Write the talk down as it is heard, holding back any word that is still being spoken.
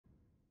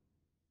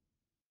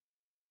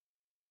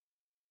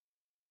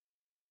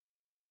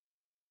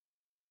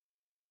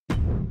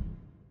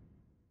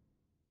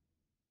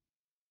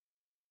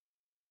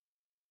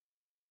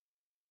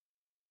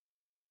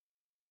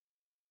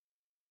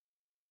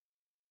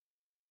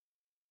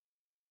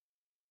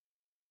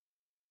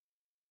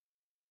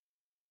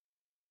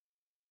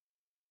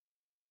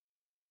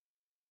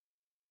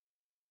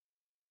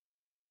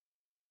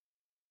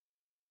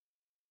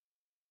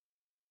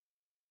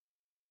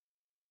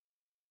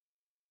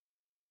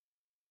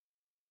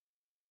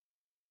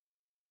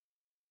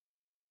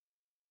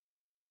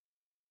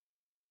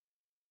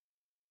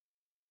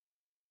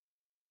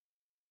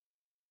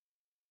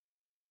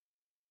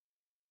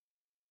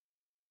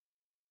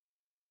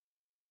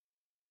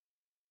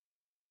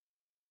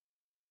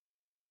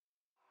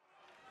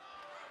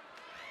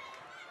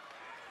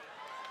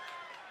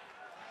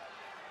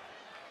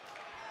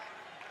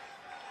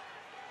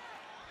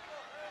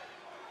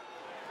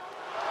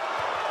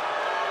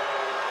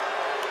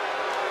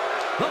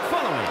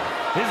following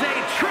is a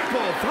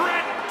triple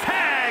threat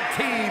tag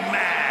team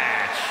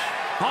match.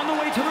 On the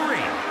way to the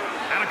ring,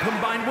 at a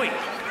combined weight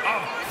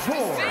of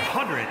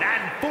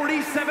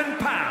 447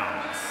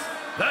 pounds,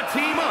 the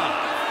team of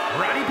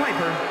Roddy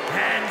Piper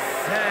and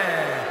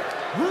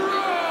Seth Rollins.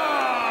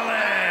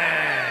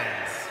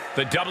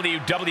 The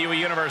WWE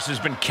Universe has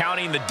been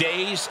counting the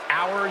days,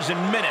 hours,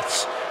 and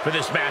minutes for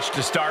this match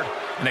to start,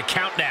 and the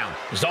countdown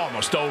is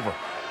almost over.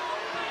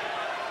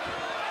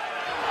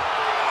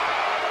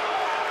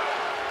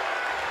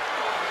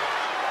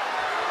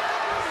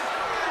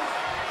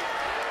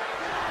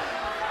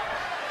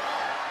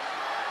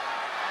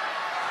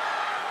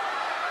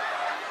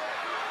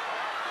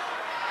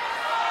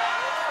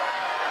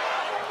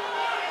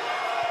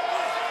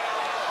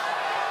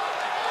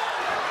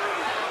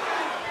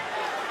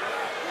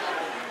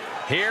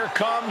 Here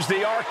comes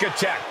the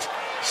architect,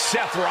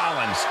 Seth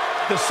Rollins,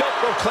 the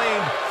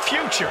self-proclaimed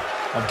future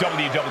of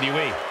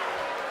WWE.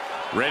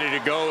 Ready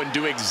to go and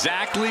do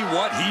exactly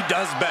what he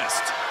does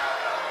best.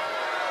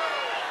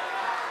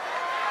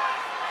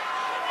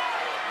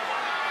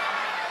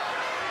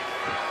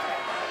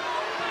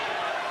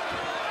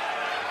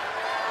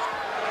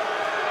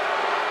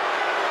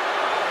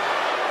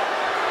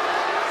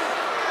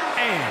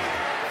 And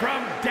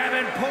from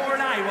Davenport,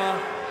 Iowa,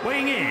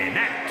 weighing in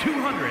at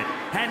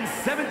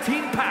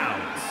 217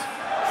 pounds,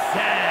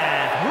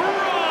 Seth Rollins.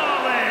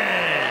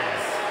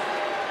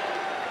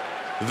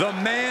 The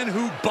man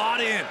who bought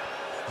in.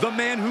 The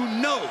man who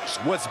knows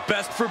what's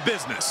best for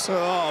business.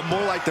 Oh,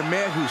 more like the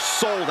man who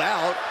sold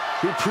out,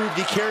 who proved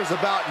he cares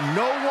about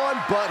no one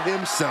but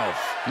himself.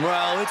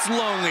 Well, it's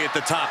lonely at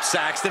the top,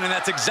 Saxton, and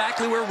that's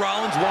exactly where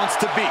Rollins wants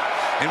to be.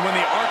 And when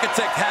the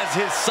architect has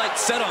his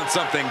sights set on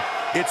something,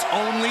 it's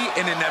only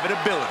an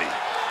inevitability.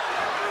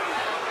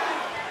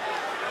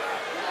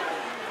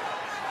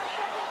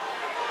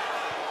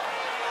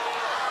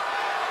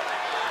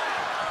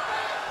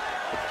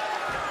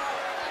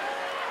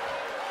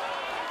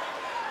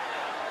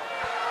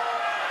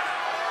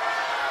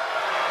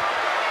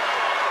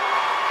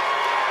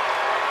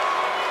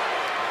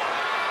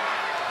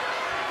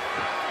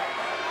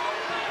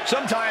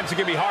 Sometimes it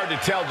can be hard to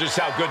tell just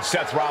how good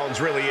Seth Rollins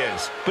really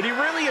is, but he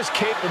really is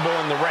capable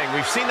in the ring.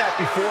 We've seen that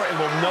before and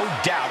will no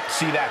doubt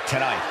see that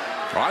tonight.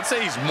 Well, I'd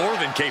say he's more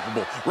than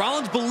capable.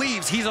 Rollins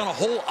believes he's on a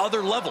whole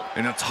other level,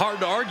 and it's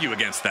hard to argue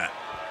against that.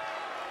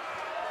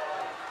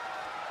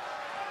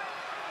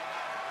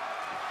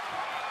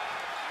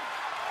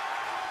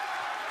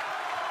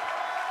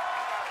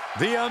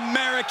 The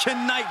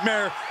American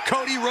Nightmare,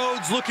 Cody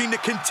Rhodes, looking to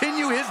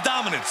continue his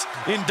dominance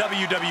in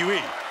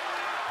WWE.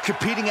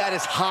 Competing at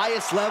his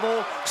highest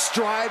level,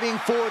 striving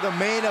for the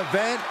main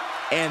event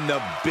and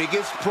the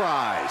biggest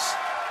prize.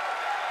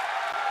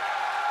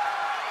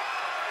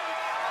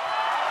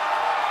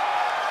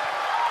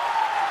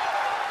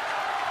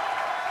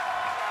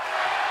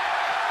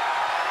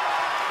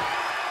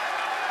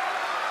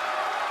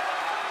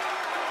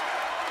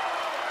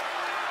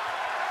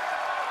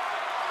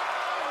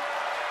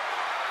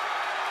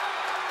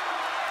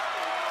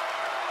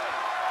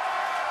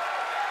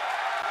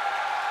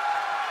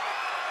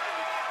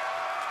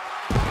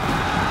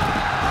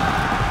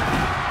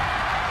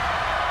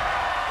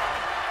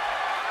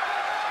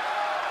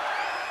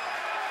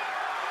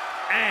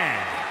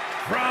 And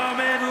from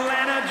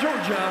Atlanta,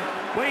 Georgia,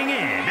 weighing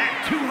in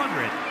at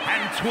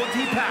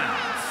 220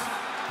 pounds,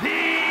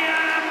 the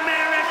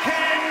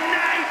American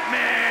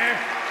Nightmare,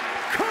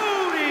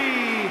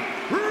 Cody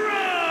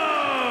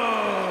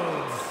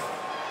Rhodes.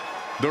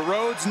 The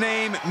Rhodes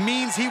name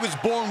means he was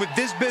born with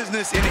this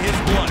business in his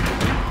blood.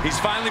 He's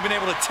finally been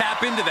able to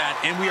tap into that,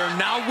 and we are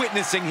now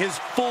witnessing his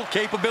full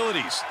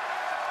capabilities.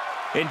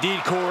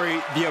 Indeed,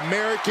 Corey, the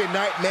American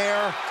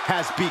Nightmare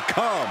has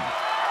become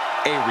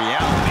a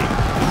reality.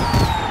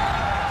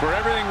 For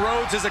everything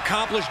Rhodes has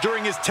accomplished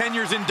during his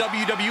tenures in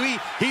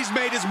WWE, he's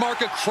made his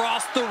mark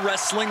across the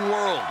wrestling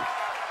world.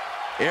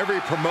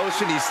 Every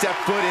promotion he stepped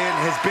foot in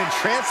has been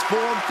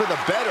transformed for the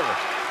better,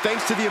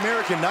 thanks to the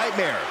American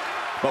Nightmare.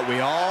 But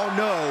we all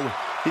know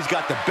he's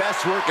got the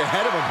best work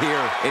ahead of him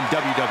here in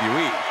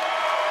WWE.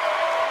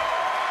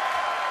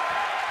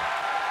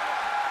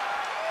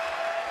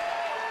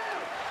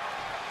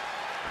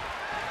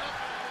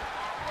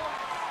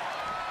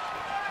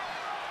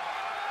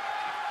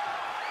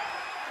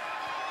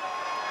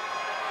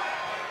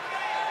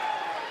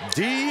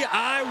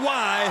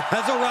 DIY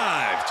has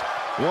arrived.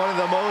 One of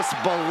the most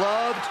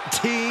beloved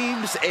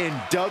teams in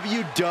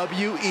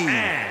WWE.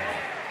 And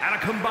at a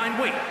combined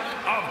weight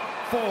of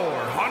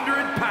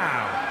 400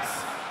 pounds,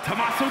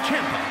 Tommaso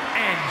Ciampa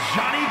and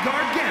Johnny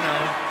Gargano,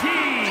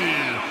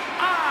 DIY.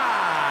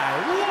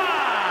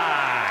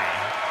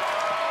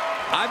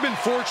 I've been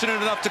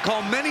fortunate enough to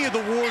call many of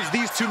the wars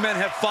these two men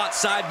have fought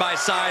side by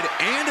side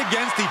and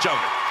against each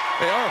other.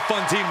 They are a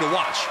fun team to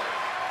watch.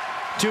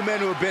 Two men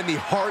who have been the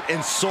heart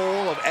and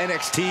soul of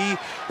NXT.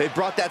 They've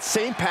brought that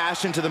same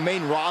passion to the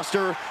main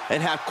roster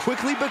and have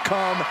quickly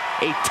become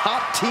a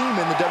top team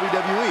in the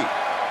WWE.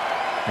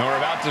 And we're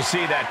about to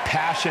see that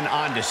passion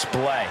on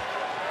display.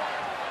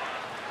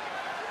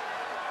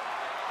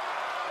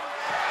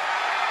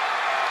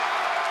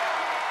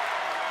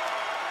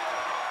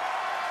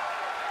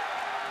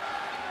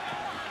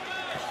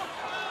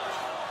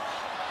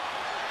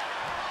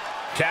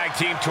 Tag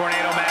team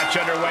tornado match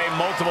underway.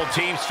 Multiple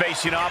teams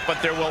facing off, but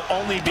there will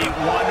only be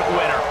one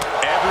winner.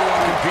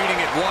 Everyone competing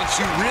at once.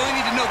 You really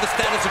need to know the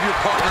status of your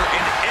partner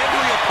and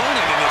every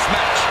opponent in this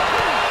match.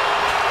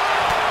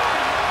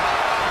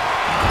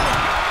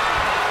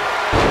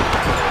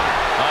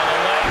 On the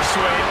leg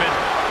sweeping.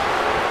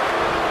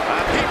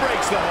 He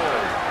breaks the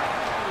hold.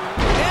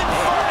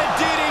 Inverted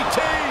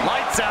DDT.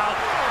 Lights out.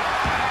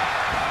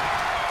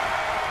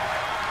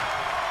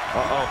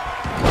 Uh-oh.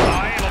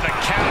 Able to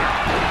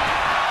counter.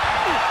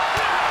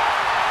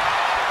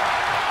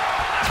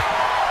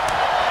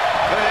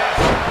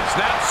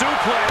 Snap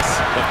suplex.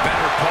 The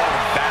better part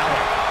of valor.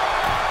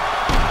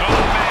 Oh,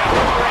 man.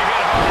 Referee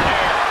hit hard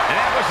there. And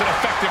that was an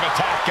effective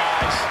attack,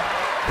 guys.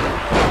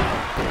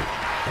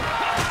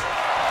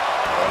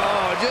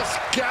 Oh, just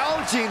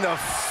gouging the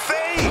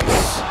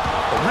face.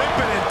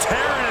 Ripping and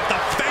tearing at the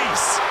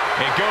face.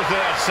 It goes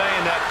without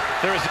saying that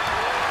there is...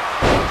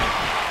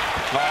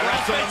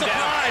 wrestling him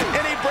down.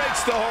 And he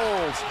breaks the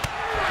hold.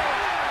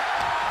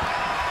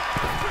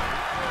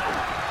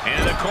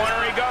 Into the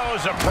corner he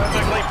goes. A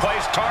perfectly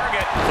placed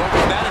target.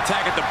 Focus that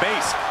attack at the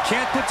base.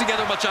 Can't put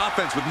together much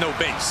offense with no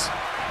base.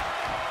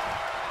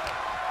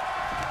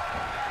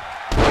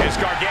 It's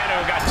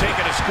Gargano who got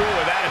taken to school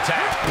with that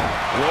attack.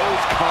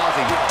 Rose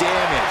causing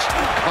damage,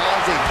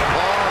 causing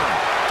harm.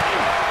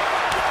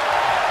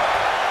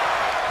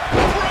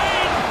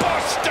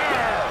 Brainbuster!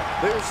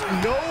 There's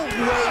no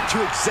way to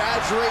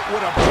exaggerate what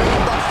a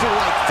brainbuster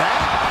like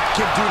that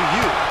can do to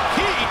you.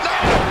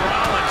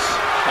 Rollins.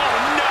 Oh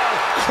no!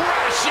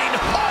 Crashing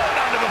hard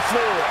onto the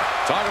floor.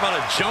 Talk about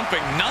a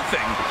jumping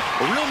nothing.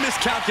 A real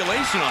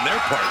miscalculation on their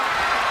part.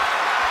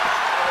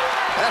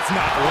 That's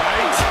not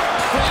right.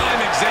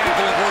 Prime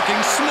example of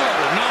working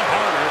smarter, not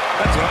harder.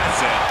 That's what I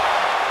said.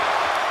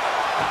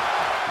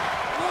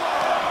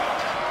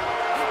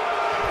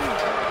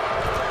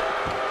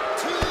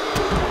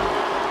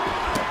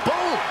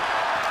 Boom!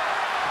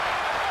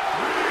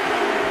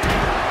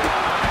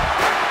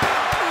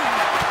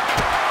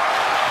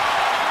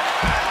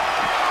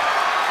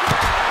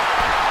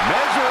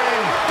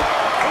 Measuring.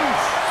 Ooh,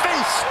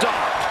 face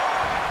stop.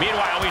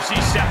 Meanwhile, we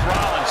see Seth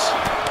Rollins.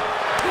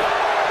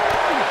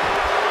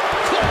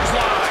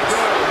 Clothesline.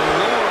 Good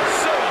Lord.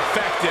 So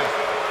effective.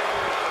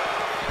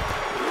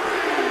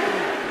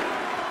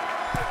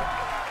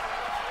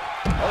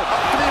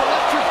 Up to the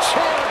electric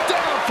chair,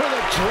 down for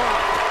the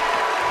drop.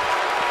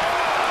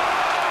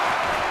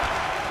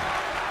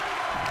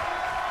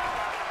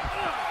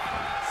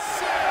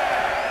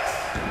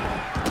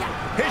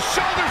 His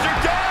shoulders are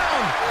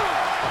down.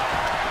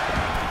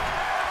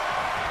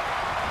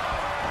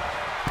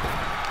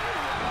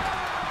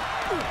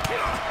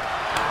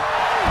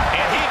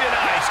 And he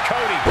denies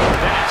Cody.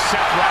 Then it's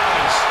Seth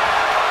Rollins.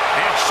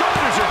 And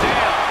shoulders are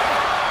down.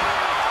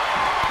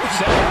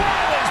 Seth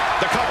Rollins.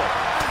 The cover.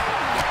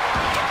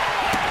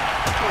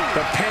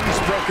 The pin's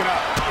broken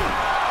up.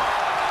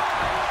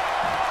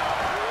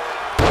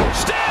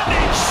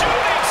 Standing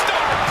shooting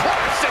star.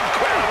 That's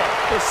incredible.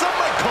 Well, some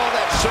might call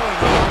that showing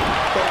off,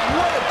 but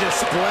what a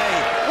display.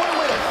 What a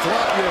way to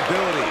flaunt your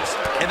abilities.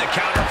 And the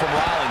counter from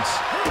Rollins.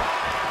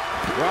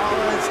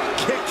 Rollins,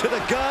 kick to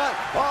the gut.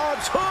 Oh,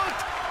 it's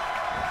hooked.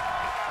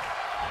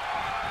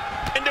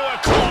 Into a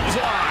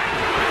clothesline.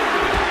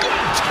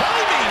 Good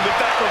timing with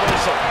that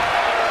reversal.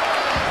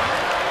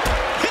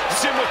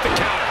 Hits him with the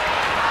counter.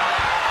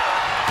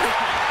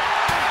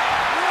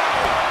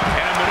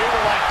 And a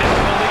maneuver like that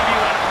will leave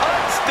you on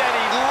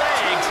unsteady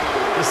legs,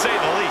 to say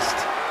the least.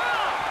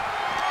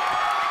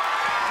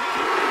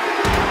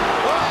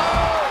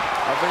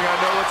 I think I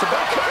know what's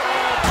about to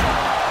happen.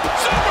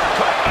 Super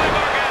cut by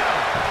Gargano.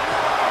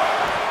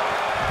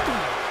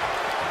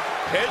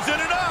 Is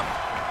it enough?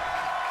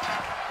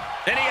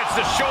 Then he gets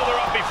the shoulder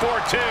up before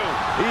two.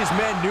 These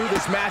men knew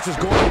this match was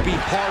going to be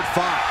hard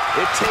fought.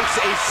 It takes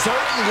a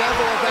certain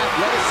level of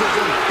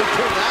athleticism to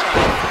pull that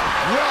off.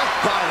 Rocked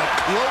by the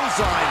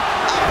clothesline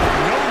out of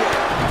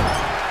nowhere.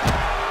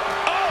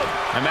 Oh!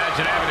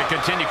 Imagine having to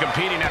continue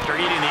competing after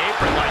eating the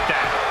apron like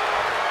that.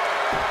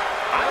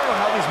 I don't know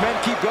how these men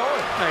keep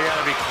going. They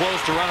gotta be close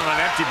to running on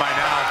empty by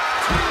now.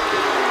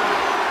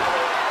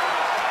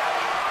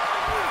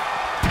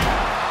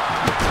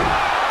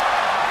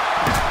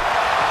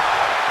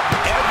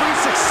 Every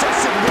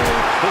successive move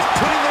is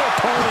putting their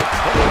opponent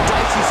in a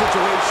dicey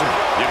situation.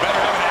 You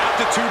better have an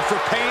aptitude for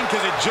pain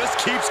because it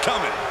just keeps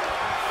coming.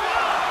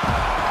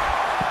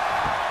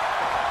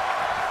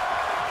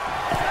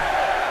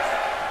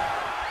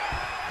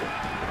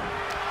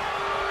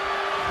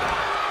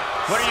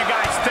 What are you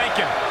guys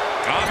thinking?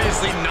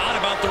 Obviously not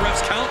about the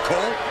ref's count,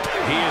 Cole.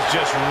 He is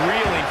just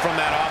reeling from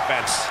that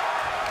offense.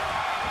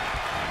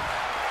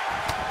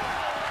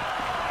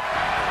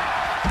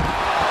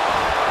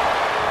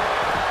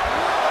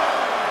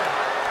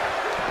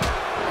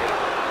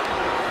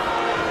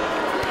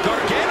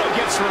 Gargano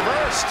gets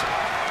reversed.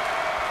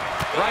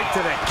 Right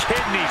to the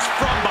kidneys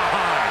from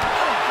behind.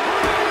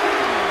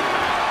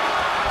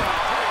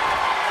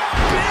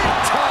 Big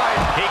time.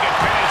 He can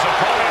pin his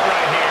opponent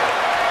right here.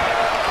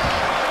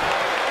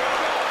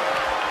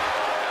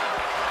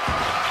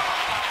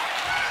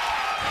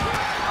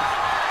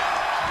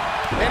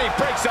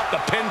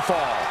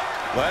 pinfall.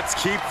 Let's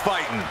keep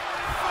fighting.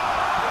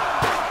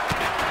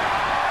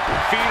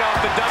 Feed off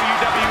the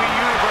WWE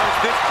Universe.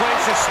 This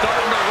place is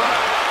starting to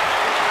rock.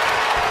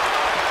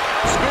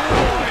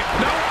 Schoolboy.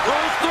 No,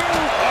 rolls through.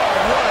 Oh,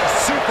 what a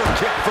super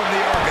kick from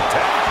the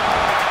Architect.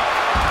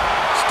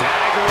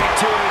 Staggering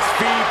to his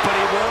feet, but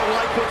he won't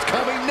like what's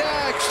coming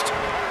next.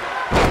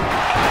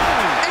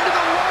 Into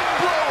the lung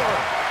blower.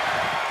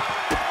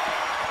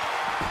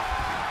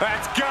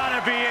 That's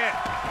gotta be it.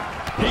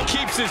 He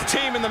keeps his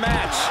team in the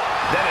match.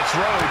 Then it's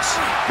Rhodes.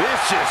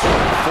 Vicious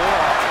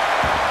forearm.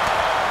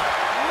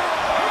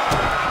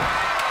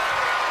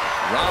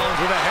 Rollins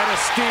with a head of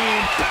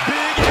steam.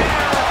 Big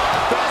air.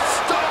 The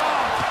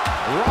stomp.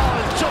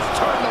 Rollins just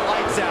turned the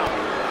lights out.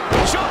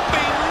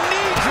 Jumping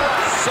knee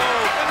drop. So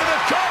into the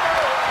cover.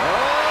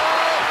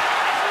 Oh.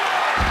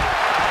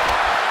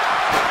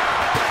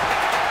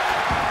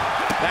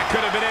 That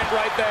could have been it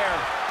right there.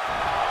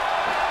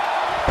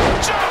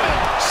 German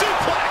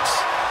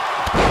suplex.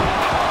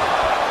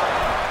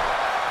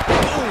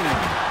 Boom.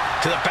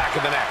 To the back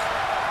of the neck.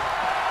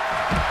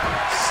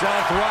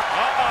 Seth Rollins.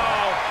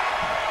 Uh-oh.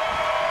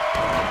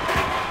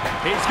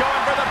 He's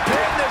going for the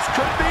pin. This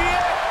could be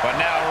it. But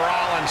now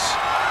Rollins.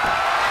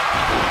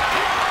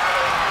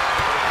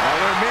 Oh,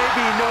 there may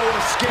be no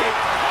escape.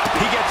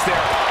 He gets there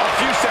a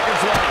few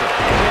seconds longer,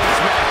 and this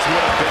match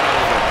would have been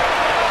over.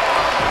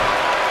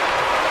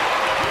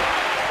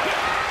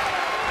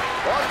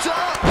 Watch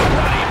out.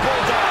 Running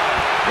Bulldog.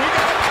 We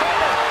got a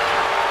cover.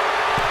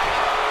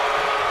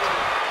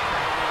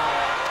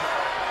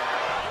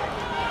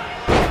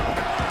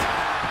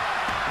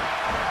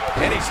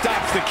 And he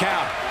stops the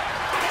count.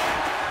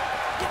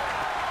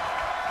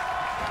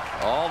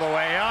 All the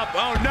way up.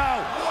 Oh,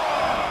 no.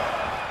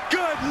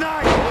 Good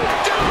night.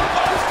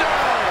 Doombuster!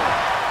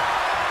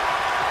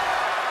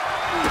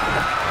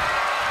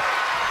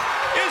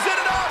 Is it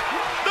enough?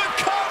 The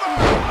cover!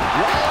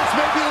 Rollins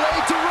may be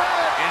laid to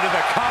rest. Into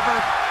the cover.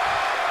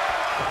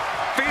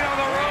 Feet on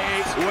the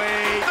ropes.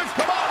 Wait. The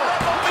cover!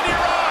 Open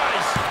your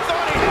eyes!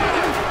 Thought he had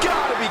it!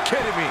 Gotta be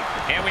kidding me.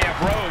 And we have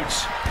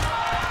Rhodes.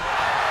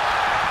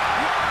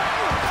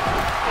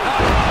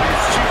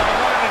 I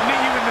wanted to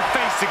knee you in the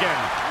face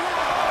again.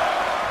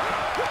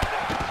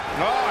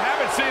 Oh,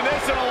 haven't seen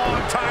this in a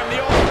long time.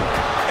 The old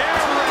air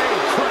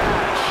raid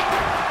crash.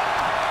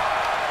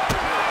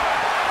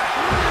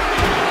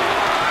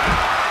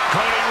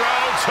 Cody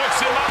Rhodes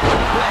hooks him up.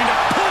 Looking to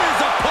put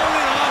his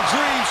opponent on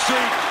Dream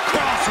Street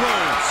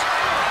Crossroads.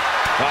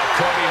 Oh,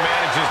 Cody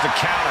manages to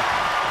counter.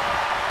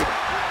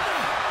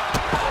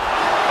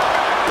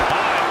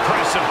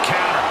 Impressive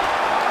counter.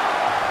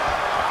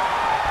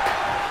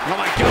 Oh,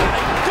 my God.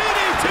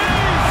 DDT!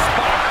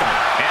 Spiked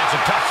him. And it's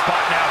a tough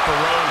spot now for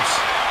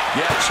Rhodes.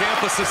 Yeah,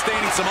 Ciampa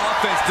sustaining some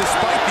offense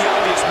despite the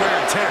obvious wear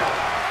and tear.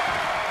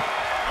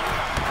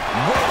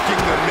 Working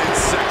the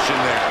midsection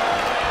there.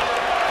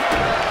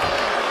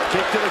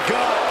 Kick to the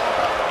gut.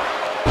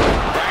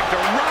 Backed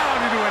around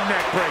into a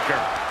neck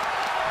breaker.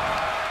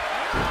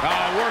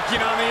 Working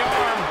on the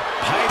arm.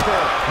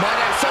 Piper might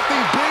have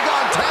something big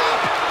on tap.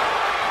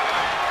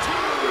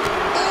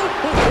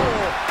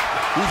 Oh.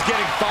 He's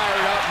getting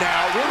fired up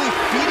now, really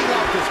feeding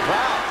off this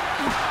crowd.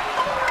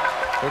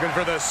 Looking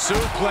for the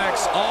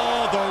suplex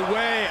all the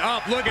way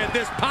up. Look at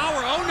this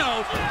power. Oh,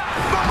 no. From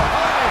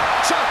behind,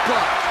 chop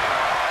block.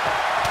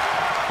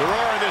 The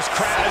roar of this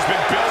crowd has been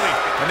building,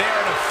 and they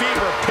are in a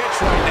fever pitch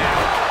right now.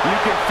 You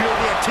can feel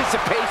the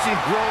anticipation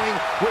growing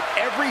with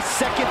every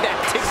second that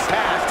ticks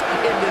past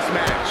in this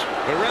match.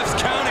 The ref's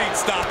count ain't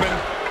stopping.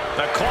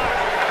 The clock.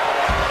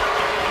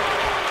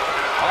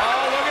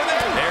 Oh, look at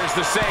this. There's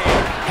the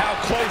save. How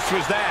close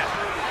was that?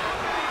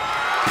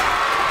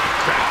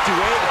 Crafty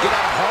way to get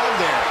out of harm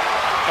there.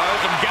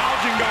 There's some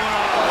gouging going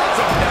on. That's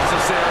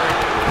unnecessary.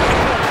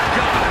 Oh,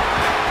 God.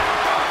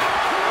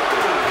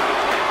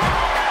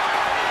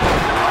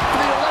 Up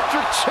the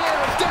electric chair,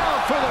 down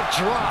for the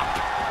drop.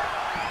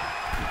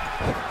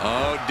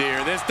 Oh, dear.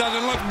 This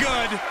doesn't look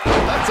good.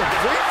 That's a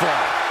free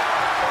fall.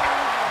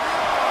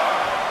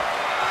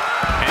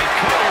 And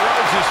Cody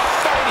Rhodes is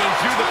fighting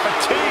through the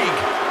fatigue.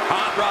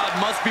 Hot Rod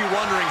must be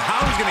wondering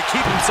how he's going to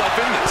keep himself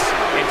in this.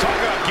 And talk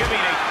about giving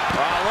a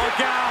Look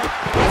out.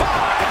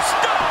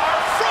 5-star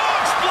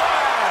frog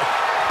splash.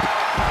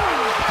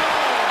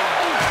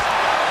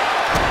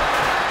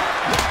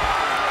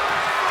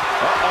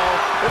 Uh-oh.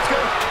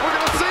 We're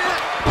gonna see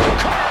it.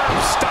 Curb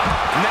stop.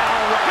 Now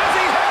does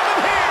he have him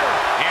here?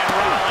 And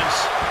Rollins.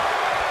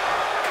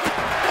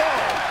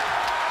 Oh.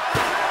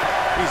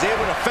 He's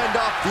able to fend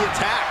off the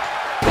attack.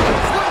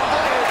 Split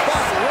blade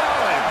by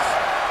Rollins.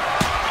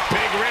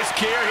 Big risk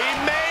here. He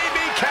may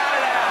be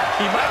counted out.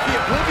 He might be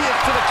oblivious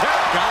to the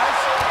count, guys.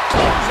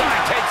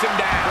 Clothesline takes him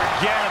down.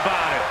 Forget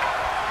about it.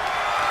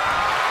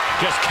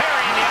 Just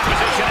carrying the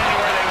opposition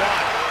anywhere they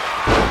want.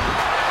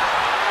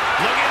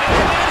 Look at it.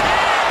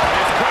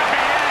 This could be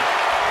it.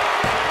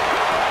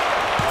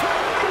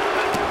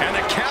 And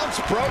the count's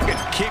broken,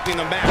 keeping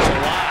the match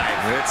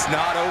alive. It's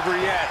not over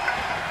yet.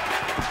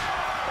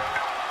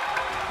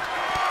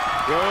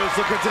 Rhodes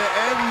looking to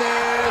end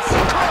this.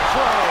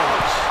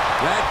 Crossroads.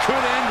 That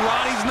could end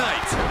Ronnie's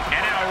night.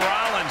 And now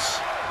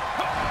Rollins.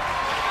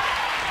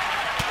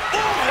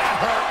 Ooh, that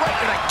hurt right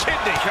in the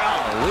kidney.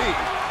 Golly.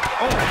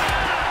 Oh.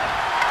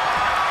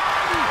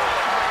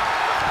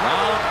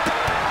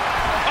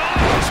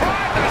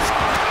 Tried this.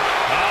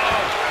 Oh,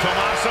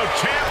 Tommaso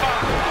Ciampa.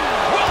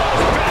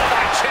 Willow's fell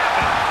by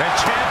Ciampa. And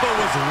Ciampa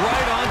was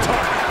right on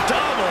target.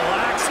 Double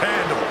axe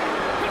handle.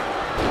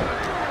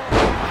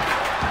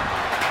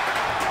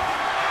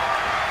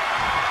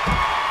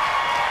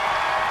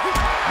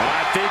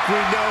 I think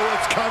we know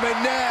what's coming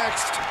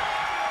next.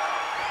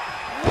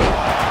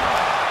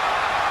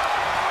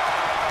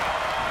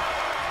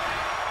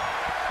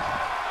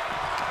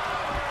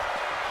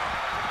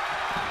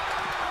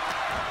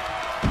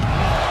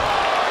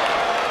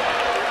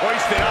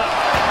 Hoisted up.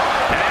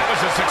 And that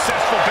was a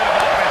successful bit of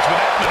offense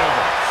with that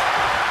maneuver.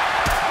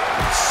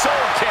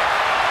 Soul kick.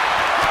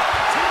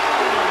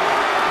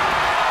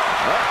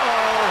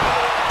 Uh-oh.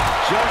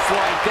 Just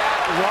like that,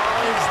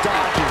 Rollins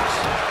dodges.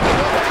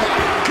 Oh,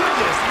 my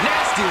goodness.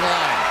 Nasty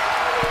line.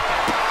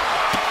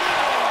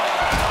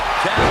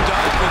 Capped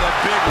off with a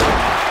big one.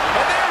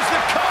 And there's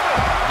the cover.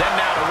 Then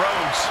now to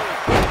Rhodes.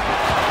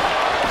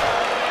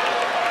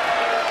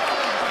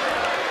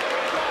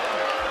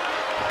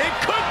 It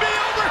could be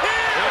over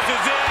here. This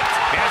is it.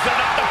 Is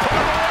enough to put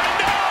him away?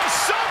 No,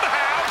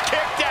 somehow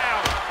kicked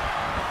out.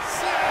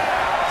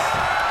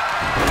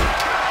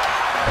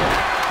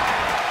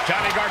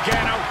 Johnny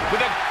Gargano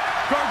with a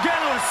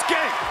Gargano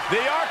escape.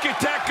 The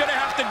architect gonna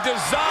have to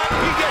design.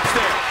 He gets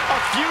there. A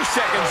few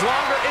seconds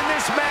longer in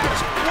this match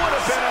would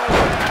have been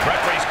over.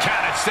 Referee's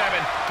count at 7.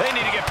 They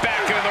need to get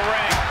back into the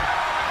ring.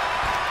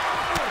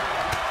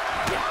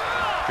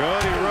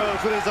 Cody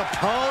Rhodes with his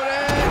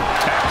opponent.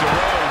 Back to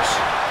Rhodes.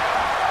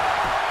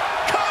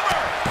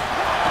 Cover!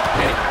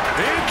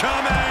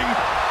 Incoming!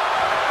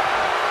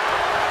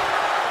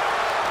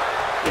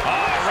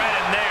 Oh, right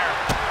in there.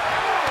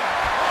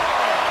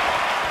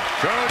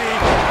 Cody.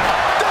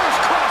 There's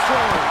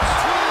Crossroads.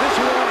 This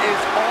one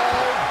is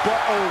all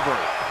but over.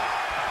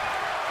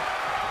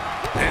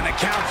 And the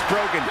count's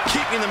broken,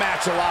 keeping the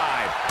match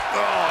alive.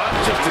 Oh,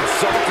 that's just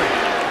insulting.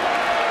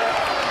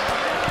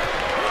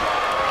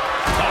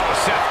 Oh,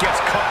 Seth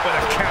gets caught with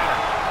a counter.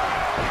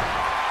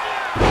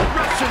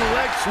 Russian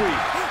leg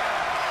sweep.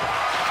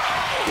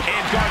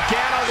 And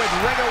Gargano with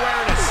ring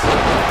awareness.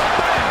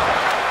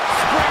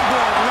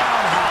 Springboard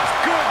roundhouse.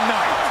 Good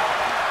night.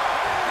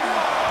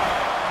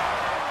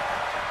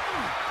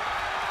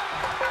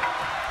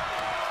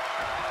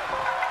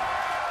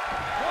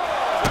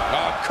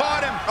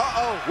 Caught him.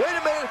 Uh-oh. Wait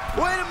a minute.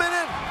 Wait a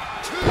minute.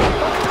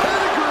 A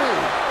pedigree.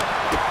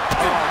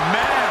 Oh,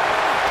 man.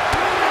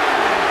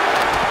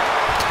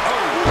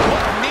 Oh,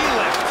 what a knee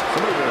lift.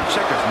 Somebody better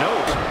check his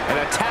nose. And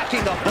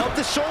attacking above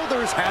the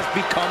shoulders has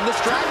become the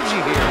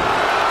strategy here.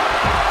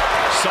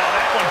 Saw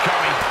that one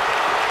coming.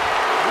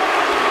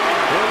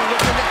 Cody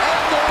looking to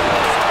end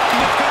this.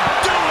 This could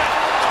do it!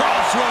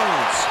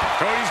 Crossroads.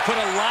 Cody's put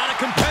a lot of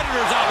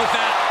competitors out with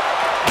that.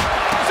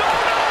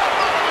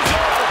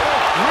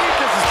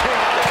 This is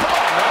chaotic. Come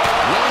on, man.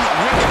 One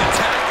wicked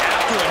attack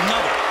after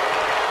another.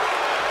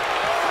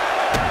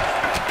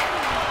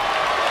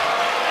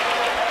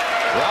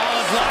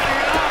 Rollins lining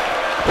it up.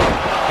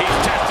 He's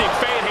testing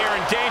fate here,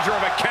 in danger of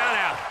a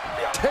countout.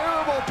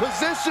 Terrible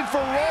position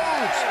for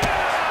Rhodes.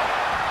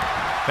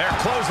 They're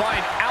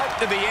clothesline out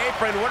to the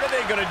apron. What are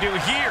they going to do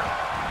here?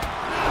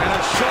 And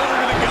a shoulder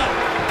to the gut.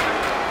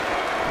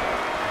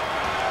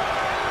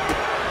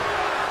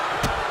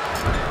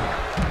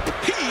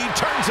 He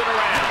turns it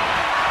around.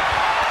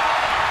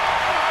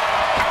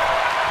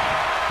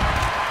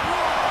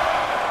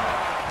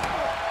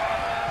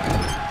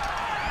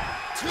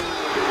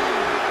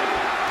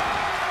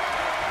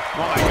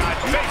 Oh my God,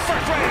 face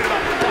first right into the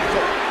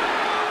buckle.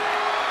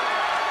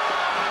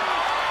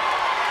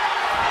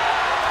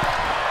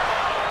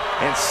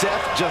 And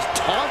Seth just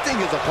taunting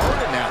his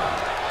opponent now.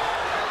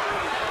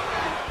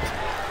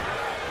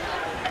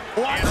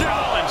 Watch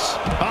Rollins.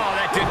 Oh,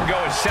 that didn't go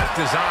as Seth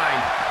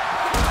designed.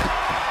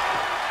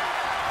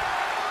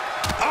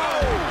 Oh!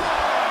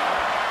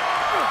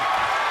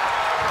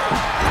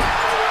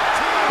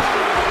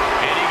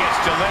 And he gets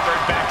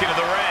delivered back into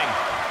the ring.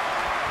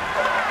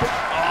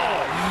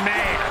 Oh,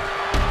 man.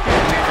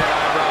 Need that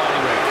eyebrow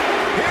anyway.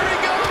 Here he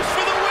goes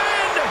for the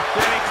win.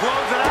 Can he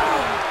close it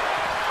out?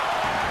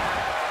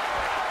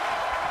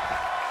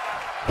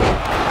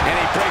 And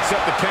he breaks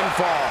up the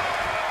pinfall.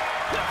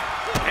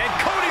 And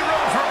Cody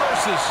Rhodes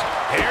reverses.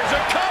 Here's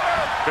a cover.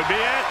 Could be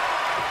it.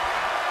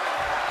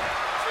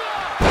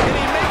 And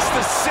he makes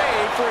the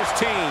save for his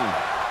team.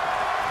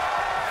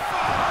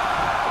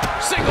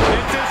 Single.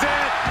 This is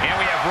it. And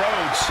we have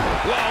Rhodes.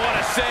 Wow, what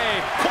a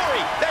save.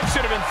 Corey, that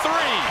should have been 3.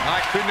 I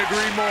couldn't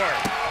agree more.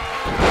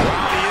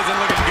 Ronnie isn't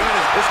looking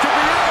good. This could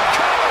be it.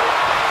 Cover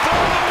for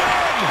the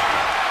win.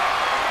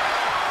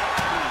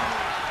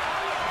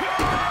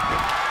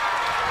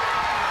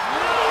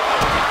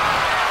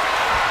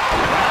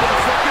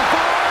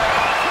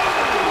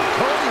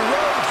 Cody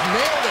Rhodes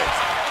nailed it.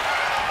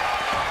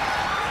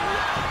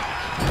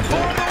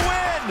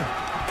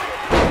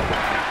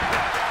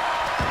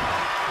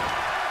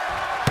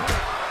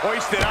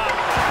 Hoisted up.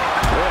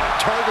 Oh,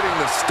 targeting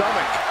the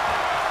stomach.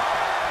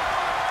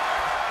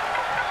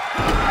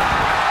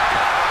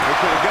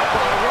 Looking to get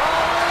by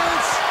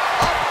Rollins.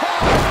 Up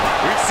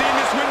high. We've seen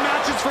this win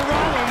matches for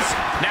Rollins.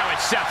 Now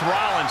it's Seth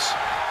Rollins.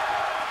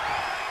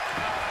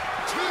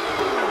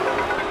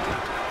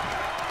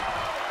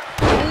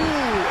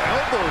 Ooh,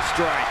 elbow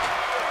strike.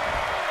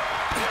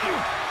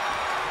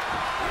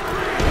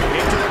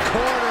 Into the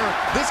corner.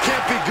 This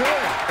can't be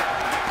good.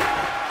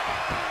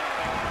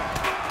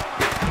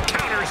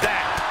 Counters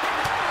that.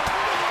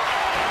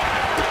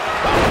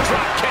 Oh,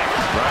 drop kick.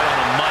 Right on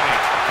the money.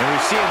 And we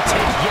see him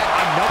take yet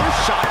another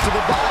shot to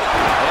the body.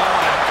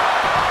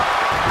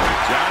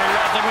 Johnny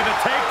wrestling with a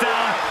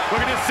takedown.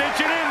 Looking to cinch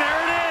it in. There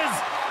it is.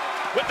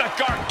 With the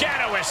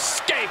Gargano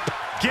escape.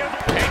 Give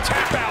a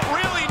tap out.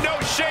 Really no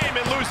shame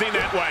in losing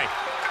that way.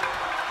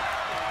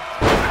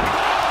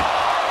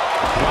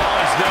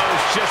 Rollins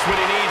knows just what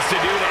he needs to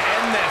do to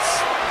end this.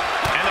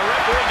 And the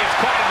referee gets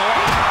caught in the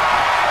line.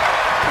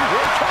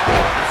 Here it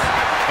comes.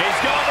 He's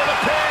going to the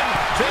pin.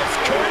 This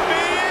could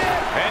be it.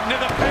 Into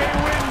the pay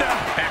window.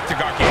 Back to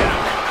Gargano.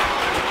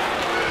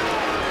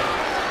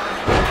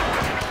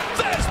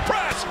 There's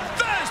press.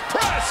 There's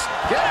press.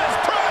 There's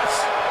press.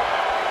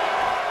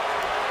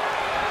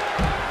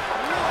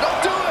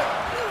 Don't do it.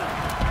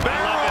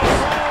 Barrel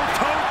roll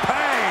tope.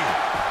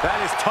 That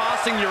is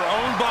tossing your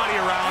own body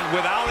around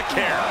without a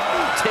care.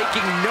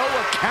 Taking no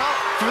account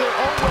for their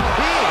own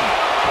well-being.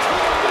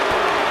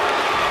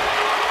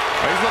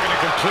 He's looking to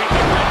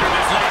completely render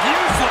this leg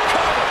useless.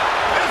 Cover.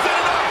 Is it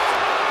enough?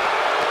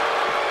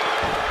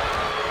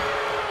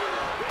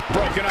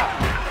 Broken up,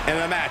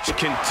 and the match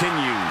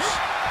continues.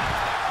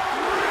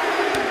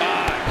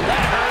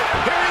 That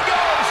hurt. Here he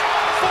goes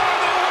for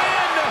the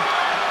win.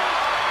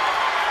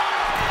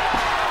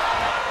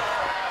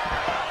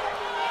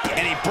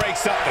 And he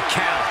breaks up the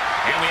count.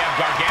 And we have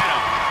Gargano.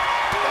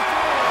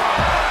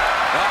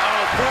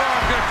 Uh-oh,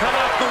 forearm gonna come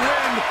off the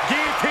ring.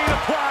 Guillotine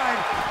applied.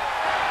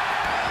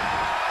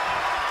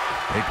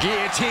 The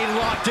guillotine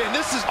locked in.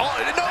 This is all.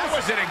 No, That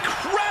was an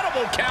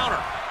incredible counter.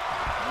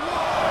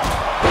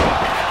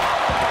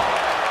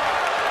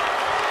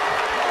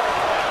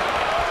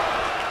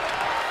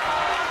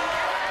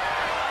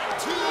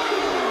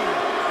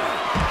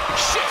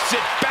 Shifts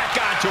it back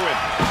onto him.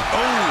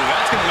 Oh,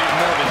 that's gonna leave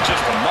more than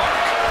just a mark.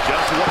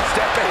 just one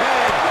step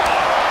ahead.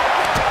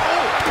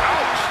 Oh,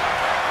 ouch.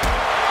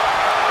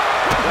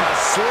 The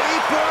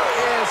sleeper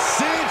is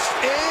cinched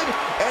in,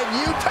 and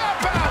you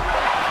tap out.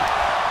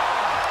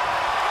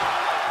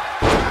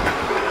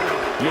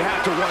 You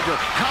have to wonder,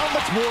 how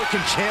much more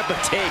can Ciampa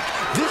take?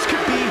 This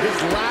could be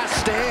his last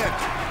stand.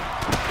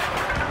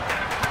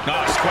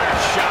 Oh, square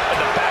shot with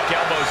the back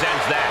elbows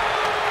ends that.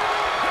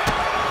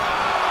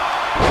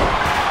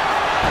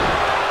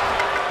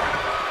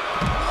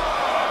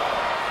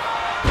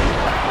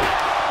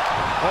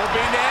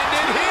 Hoping to end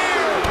it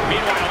here.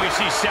 Meanwhile, we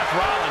see Seth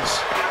Rollins.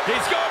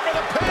 He's going for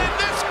the pin.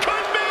 This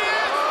could be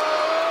it.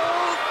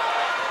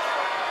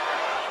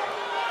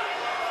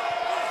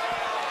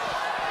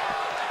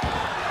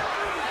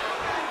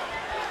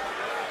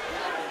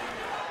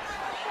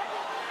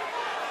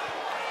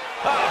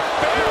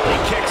 Barely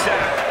kicks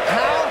out.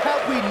 How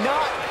have we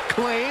not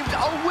claimed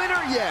a winner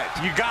yet?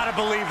 You gotta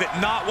believe that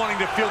not wanting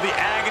to feel the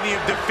agony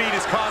of defeat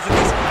is causing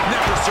this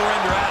never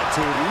surrender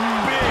attitude.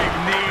 Big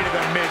knee to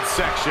the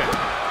midsection.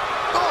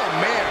 Oh,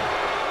 man.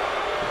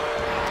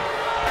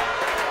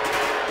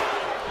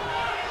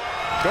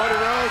 Cody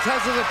Rhodes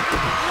has his... Rollins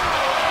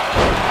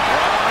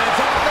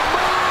on the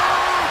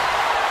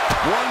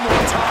move! One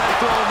more time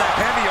throwing the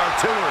heavy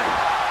artillery.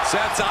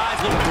 Seth's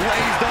eyes look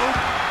glazed over.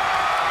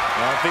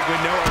 I think we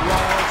know what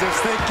Rollins is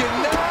thinking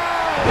now.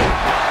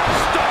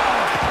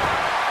 Stop!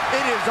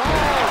 It is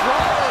all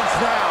Rollins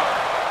now.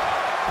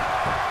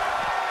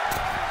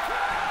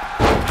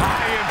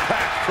 High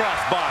impact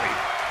crossbody.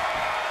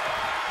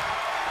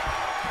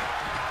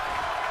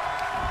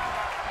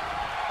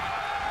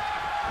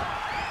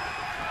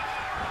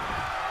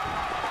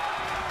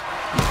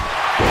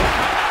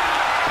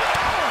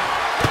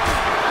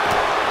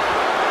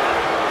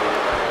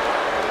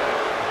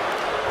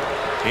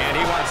 And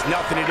he wants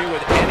nothing to do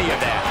with any of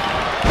that.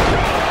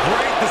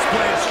 Great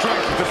display of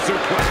strength with the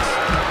suplex.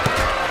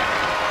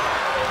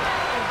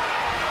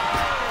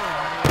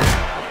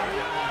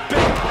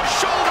 Big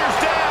shoulders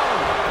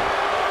down.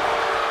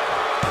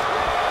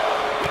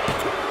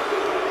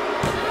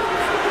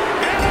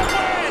 And a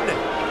win.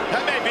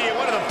 That may be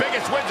one of the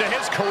biggest wins of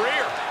his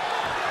career.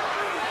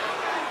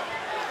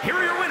 Here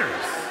are your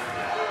winners,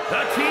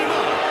 the team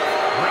of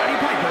Roddy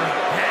Piper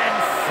and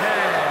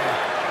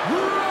Seth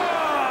Rollins.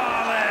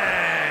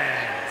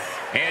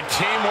 And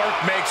teamwork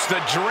makes the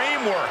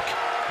dream work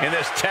in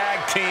this tag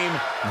team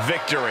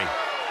victory.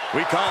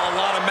 We call a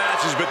lot of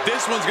matches, but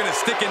this one's going to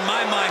stick in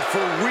my mind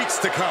for weeks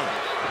to come.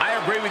 I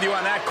agree with you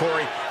on that,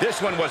 Corey.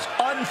 This one was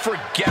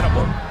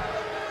unforgettable.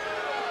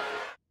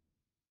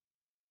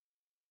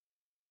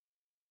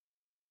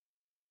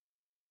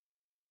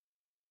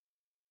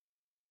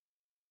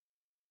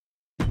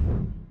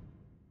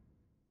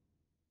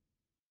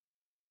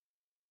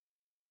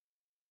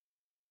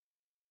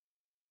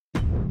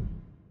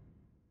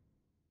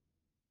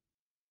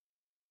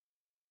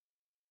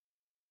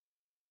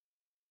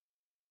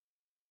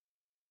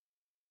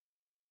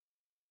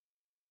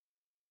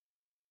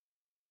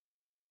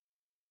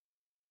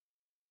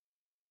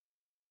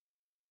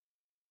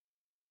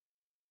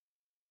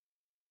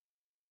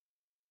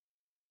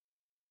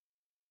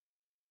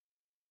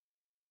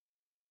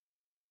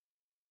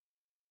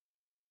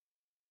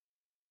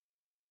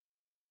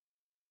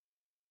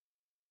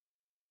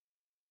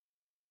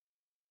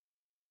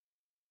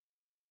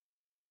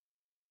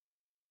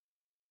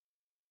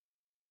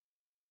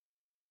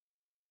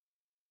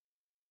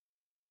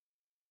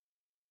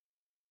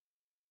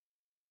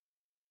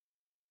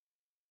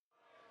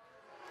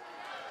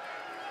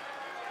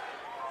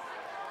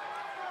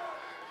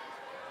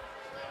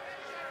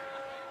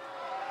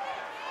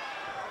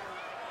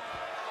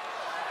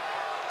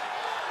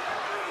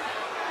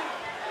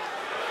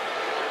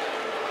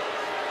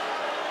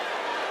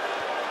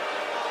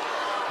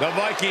 The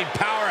Viking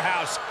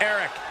powerhouse,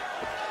 Eric.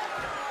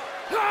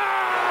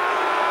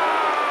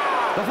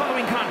 The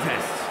following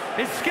contest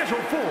is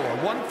scheduled for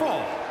one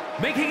fall.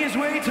 Making his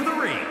way to the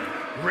ring,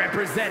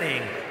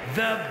 representing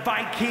the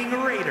Viking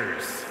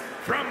Raiders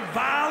from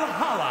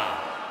Valhalla,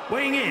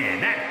 weighing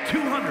in at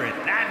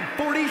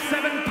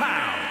 247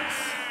 pounds,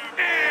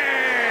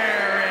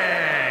 Eric.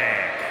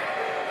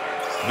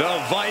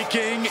 The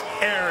Viking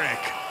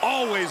Eric,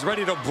 always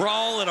ready to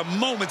brawl at a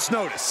moment's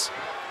notice.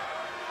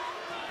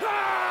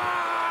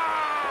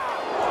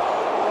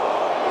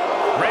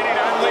 Ready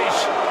to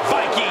unleash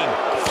Viking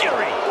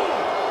fury.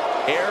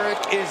 Eric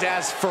is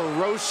as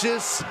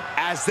ferocious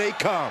as they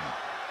come.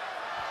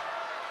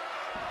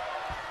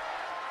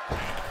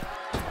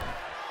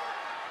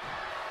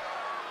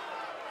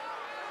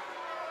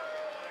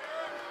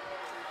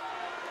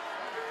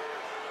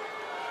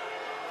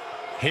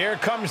 Here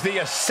comes the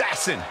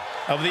assassin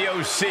of the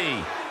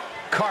OC,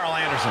 Carl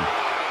Anderson.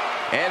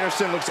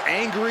 Anderson looks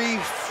angry,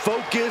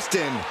 focused,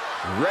 and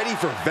ready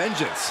for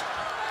vengeance.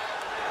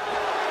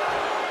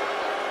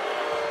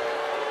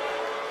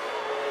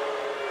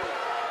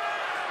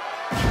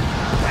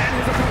 And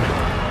his opponent,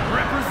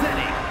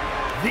 representing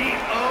the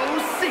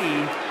OC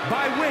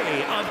by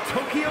way of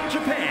Tokyo,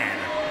 Japan,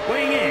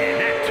 weighing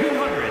in at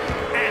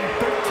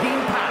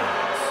 213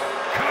 pounds,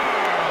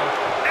 Carl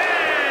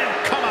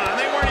and... Come on,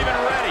 they weren't even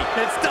ready.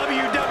 It's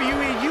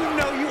WWE. You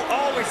know you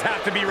always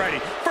have to be ready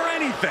for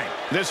anything.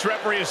 This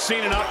referee has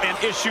seen enough and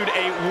issued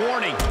a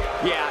warning.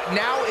 Yeah,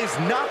 now is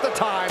not the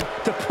time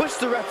to push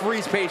the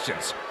referee's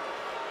patience.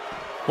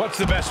 What's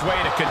the best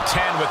way to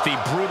contend with the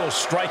brutal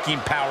striking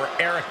power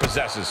Eric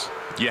possesses?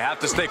 You have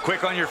to stay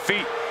quick on your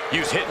feet.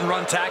 Use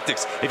hit-and-run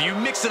tactics. If you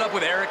mix it up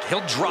with Eric,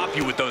 he'll drop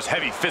you with those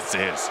heavy fists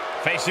of his.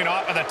 Facing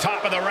off at the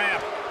top of the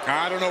ramp.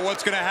 I don't know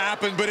what's going to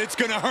happen, but it's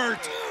going to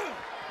hurt.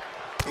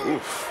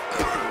 Oof.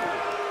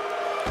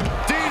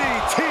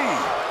 DDT.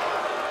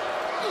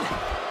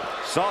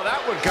 Saw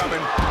that one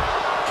coming.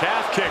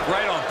 Calf kick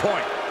right on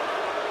point.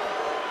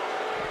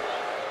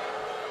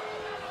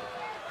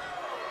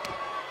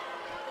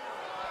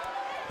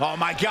 Oh,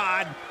 my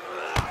God.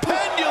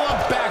 Pendulum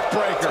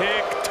backbreaker.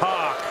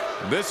 Tick-tock.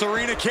 This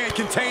arena can't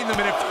contain them,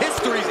 and if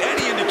history's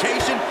any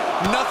indication,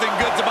 nothing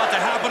good's about to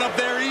happen up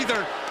there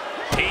either.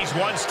 He's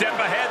one step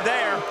ahead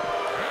there.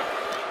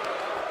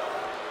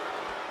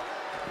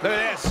 Look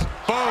at this.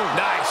 Boom.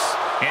 Nice.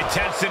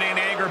 Intensity and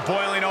anger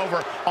boiling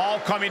over, all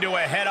coming to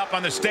a head up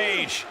on the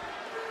stage.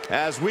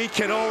 As we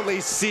can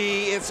only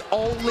see, it's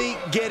only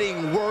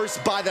getting worse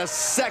by the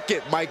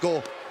second,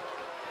 Michael.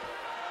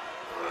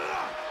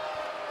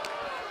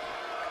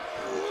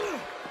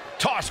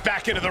 Tossed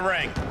back into the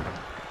ring.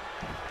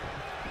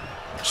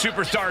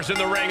 Superstars in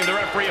the ring, and the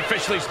referee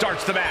officially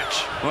starts the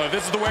match. Well, if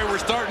this is the way we're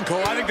starting,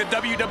 Cole, I think the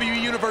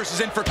WWE Universe is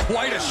in for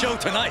quite a show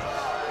tonight.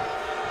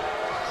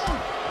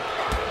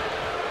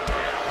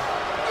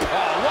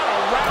 Oh, what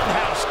a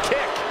roundhouse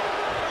kick.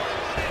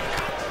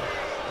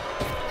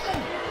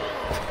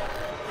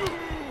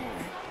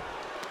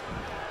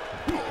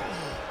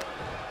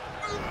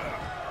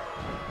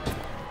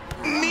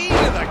 Knee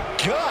to the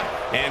gut.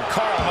 And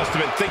Carl must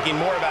have been thinking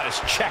more about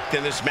his check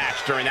than this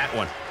match during that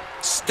one.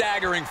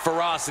 Staggering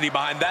ferocity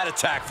behind that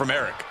attack from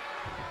Eric.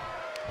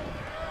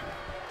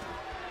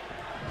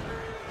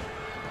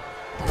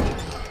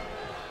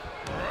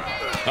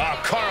 Oh,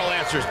 Carl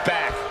answers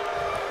back.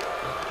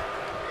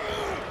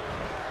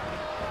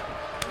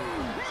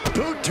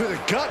 Boot to the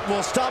gut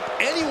will stop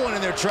anyone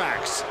in their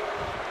tracks.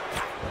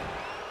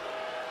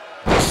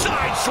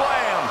 Side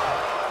slam.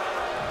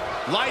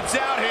 Lights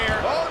out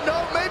here. Oh,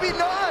 no, maybe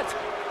not.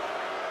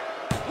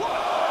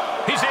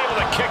 He's able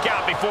to kick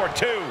out before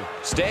two.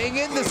 Staying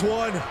in this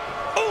one.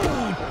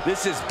 Ooh,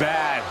 this is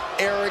bad.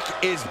 Eric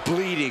is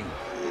bleeding.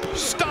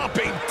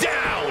 Stomping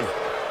down.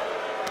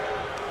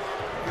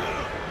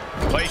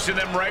 Placing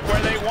them right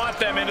where they want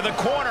them, into the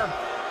corner.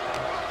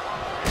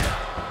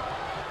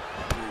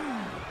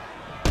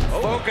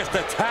 Focused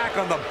attack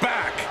on the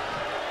back.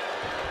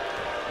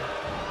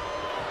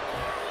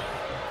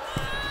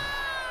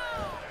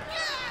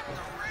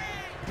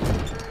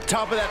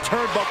 Top of that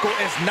turnbuckle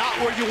is not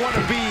where you want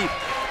to be.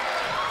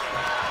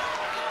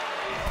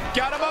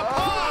 Got him up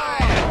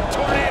high.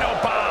 Tornado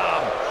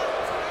bomb.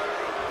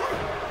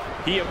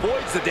 He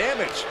avoids the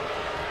damage.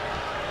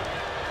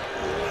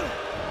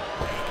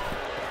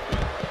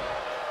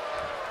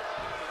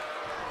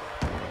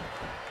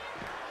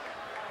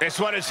 This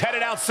one is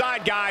headed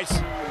outside, guys.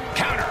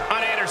 Counter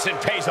on Anderson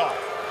pays off.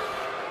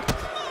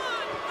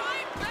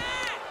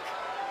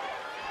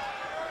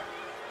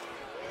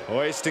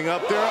 Hoisting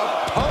up their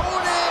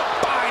opponent.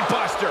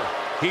 Spinebuster.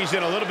 He's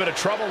in a little bit of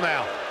trouble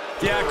now.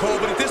 Yeah, Cole,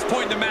 but at this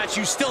point in the match,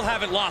 you still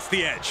haven't lost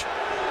the edge.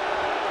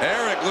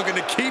 Eric looking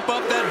to keep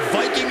up that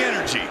Viking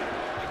energy.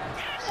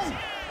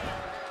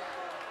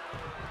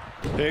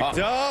 Picked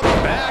up,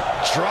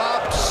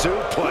 backdrop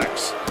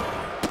suplex.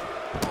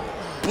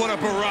 What a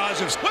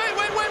barrage of...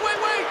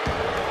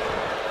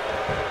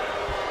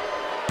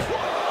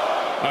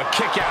 A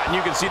kick out, and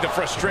you can see the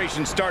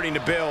frustration starting to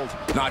build.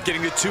 Not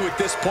getting the 2 at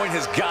this point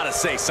has got to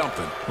say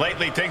something.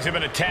 Lately, things have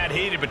been a tad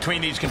heated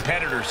between these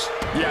competitors.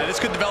 Yeah, this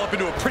could develop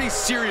into a pretty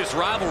serious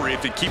rivalry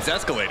if it keeps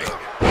escalating.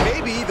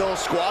 Maybe they'll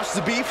squash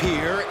the beef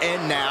here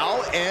and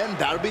now, and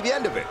that'll be the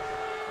end of it.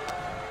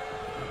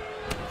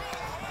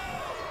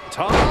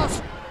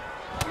 Toss.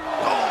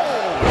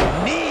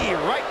 Oh, knee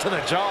right to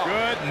the jaw.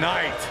 Good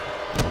night.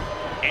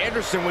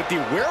 Anderson with the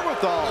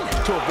wherewithal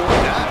to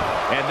avoid that.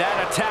 And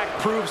that attack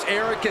proves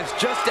Eric is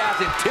just as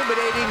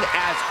intimidating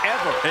as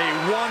ever. A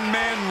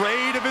one-man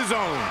raid of his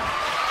own.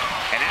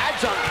 An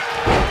agile.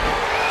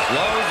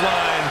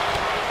 Clothesline.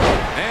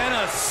 And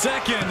a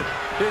second.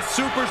 His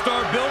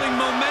superstar building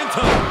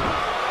momentum.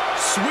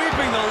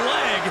 Sweeping the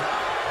leg.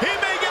 He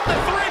may get the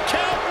 3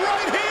 count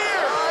right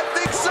here. I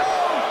think so.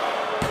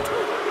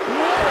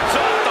 Wards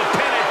off the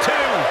pin at 2.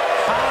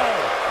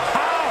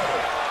 How?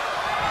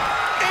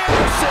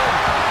 Anderson.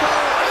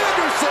 Oh,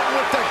 Anderson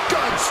with the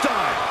gun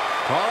style.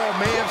 Carl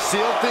may have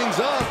sealed things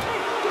up.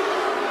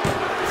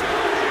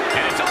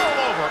 And it's all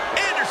over.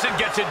 Anderson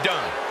gets it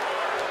done.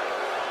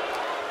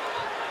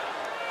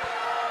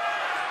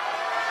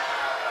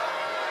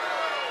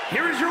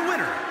 Here is your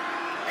winner,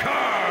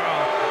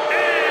 Carl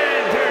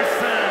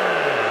Anderson.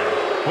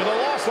 With a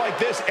loss like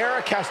this,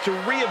 Eric has to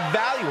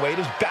reevaluate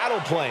his battle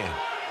plan.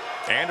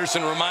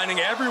 Anderson reminding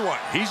everyone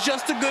he's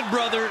just a good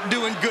brother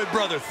doing good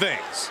brother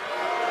things.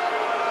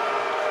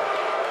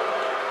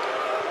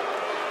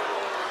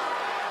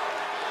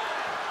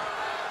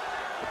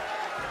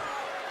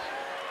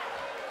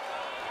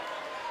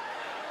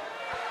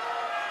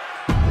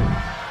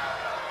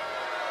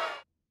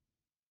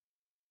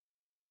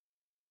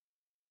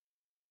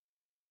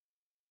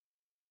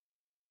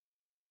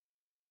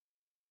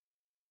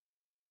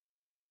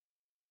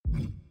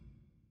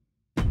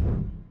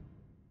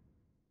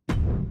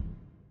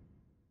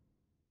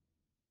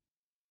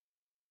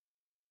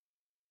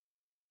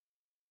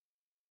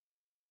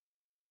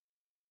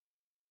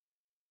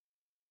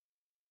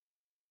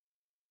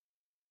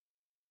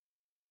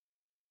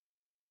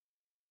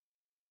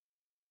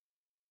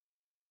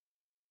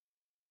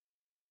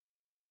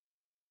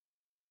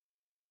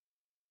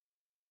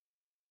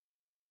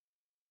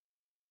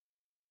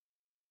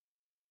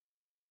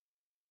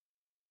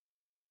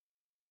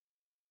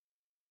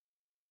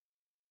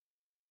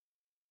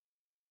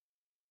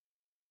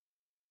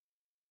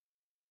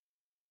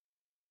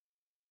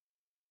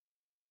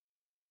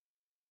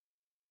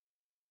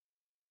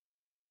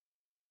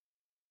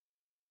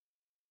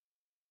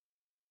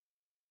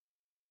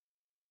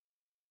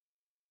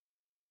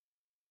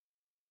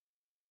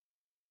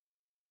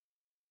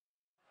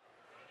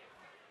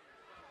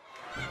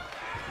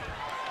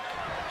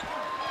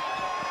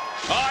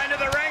 Into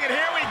the ring, and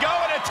here we go,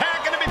 and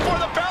attacking him before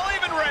the bell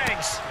even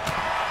rings.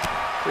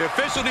 The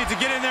official needs to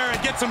get in there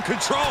and get some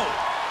control.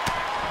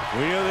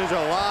 We know there's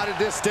a lot of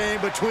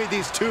disdain between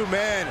these two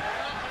men.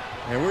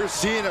 And we're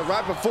seeing it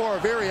right before our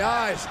very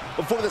eyes,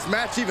 before this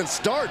match even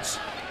starts.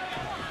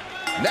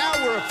 Now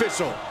we're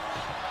official.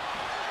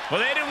 Well,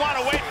 they didn't want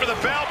to wait for the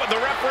bell, but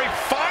the referee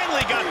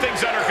finally got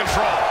things under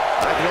control.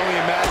 I can only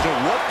imagine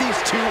what these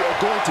two are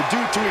going to do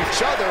to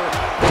each other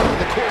during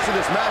the course of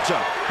this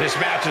matchup. This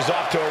match is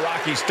off to a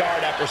rocky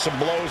start after some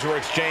blows were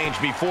exchanged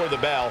before the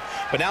bell.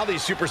 But now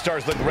these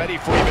superstars look ready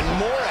for even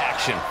more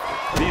action.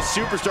 These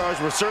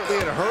superstars were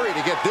certainly in a hurry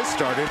to get this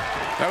started.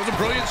 That was a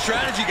brilliant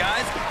strategy,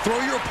 guys.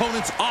 Throw your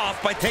opponents off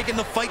by taking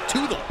the fight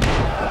to them.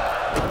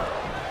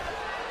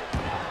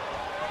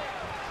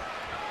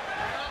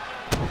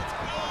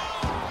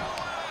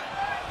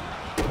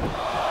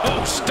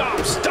 Oh, stop,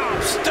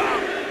 stop, stop.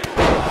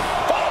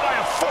 Followed by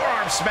a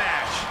forearm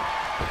smash.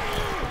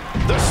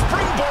 The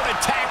springboard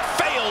attack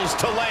fails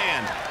to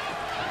land.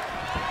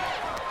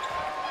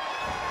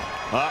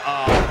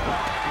 Uh-oh.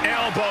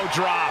 Elbow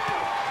drop.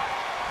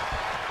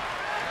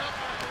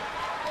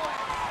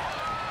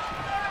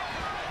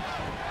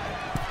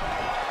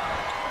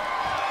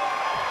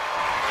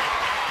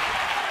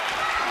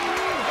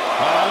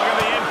 Oh, look at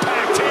the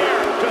impact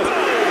here. Boom,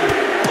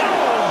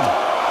 boom.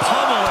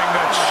 Pummeling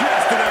the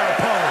chest of their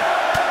opponent.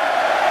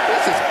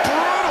 This is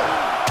brutal.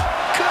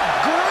 Good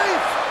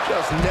grief.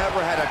 Just never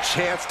had a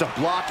chance to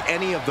block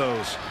any of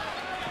those.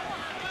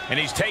 And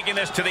he's taking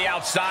this to the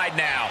outside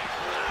now.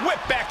 Whip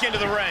back into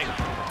the ring.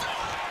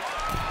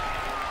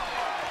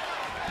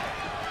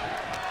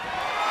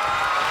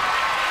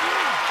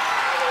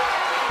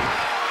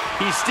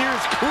 He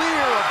steers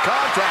clear of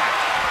contact.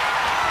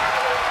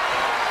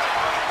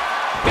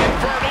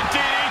 Inverted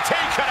DDT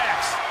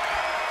connects.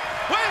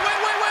 Wait.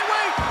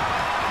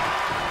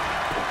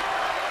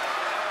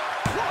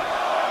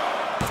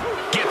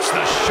 Gets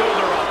the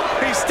shoulder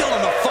up. He's still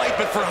in the fight,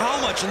 but for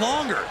how much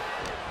longer?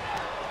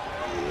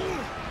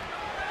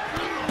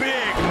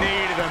 Big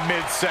knee to the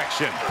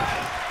midsection.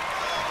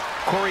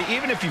 Corey,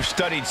 even if you've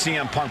studied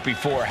CM Punk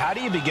before, how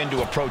do you begin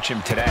to approach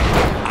him today?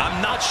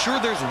 I'm not sure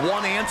there's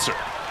one answer.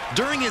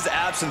 During his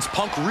absence,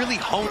 Punk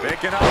really honed.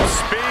 Picking up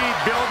speed,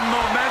 building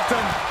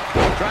momentum,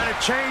 trying to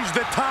change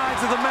the tides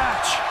of the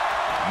match.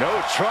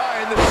 No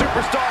trying. The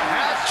superstar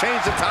has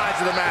changed the tides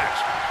of the match.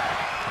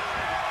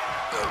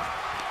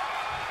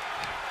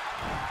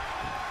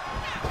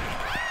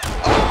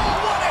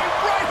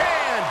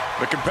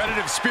 The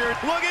competitive spirit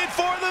looking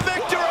for the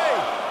victory.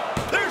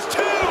 There's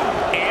two.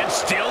 And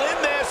still in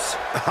this.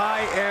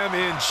 I am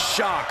in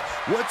shock.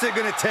 What's it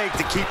going to take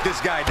to keep this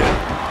guy down?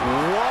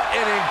 What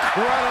an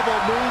incredible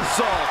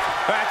moonsault.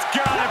 That's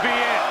got to be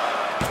it.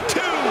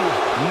 Two.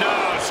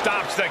 No,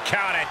 stops the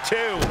count at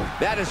two.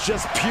 That is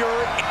just pure.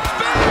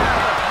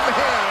 Man,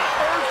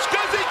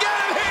 Does he get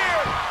it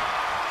here?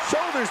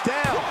 shoulders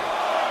down.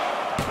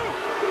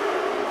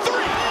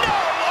 Three. No,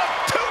 a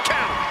two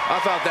count. I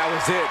thought that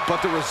was it,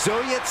 but the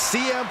resilient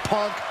CM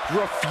Punk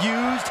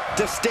refused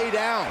to stay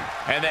down.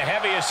 And the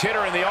heaviest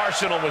hitter in the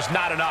arsenal was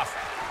not enough.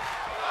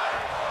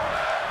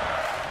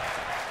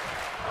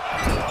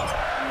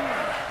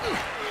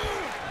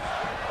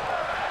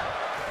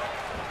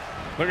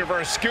 Looking for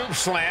a scoop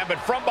slam, but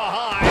from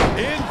behind.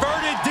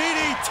 Inverted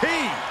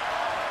DDT.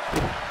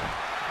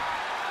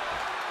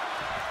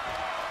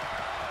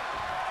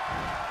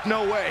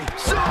 No way.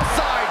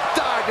 Suicide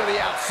dive to the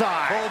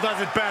outside. Cole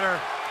does it better.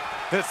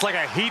 It's like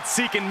a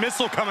heat-seeking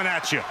missile coming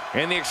at you.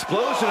 And the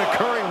explosion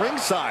occurring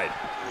ringside.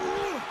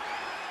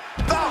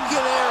 Falcon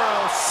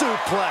Arrow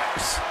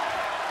suplex.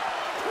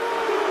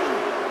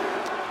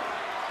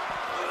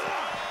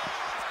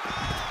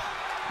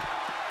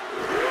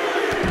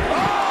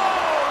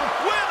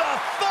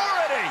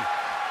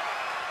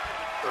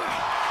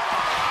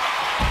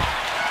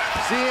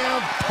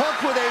 CM Punk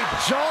with a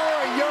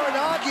jarring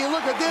Uranagi.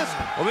 Look at this.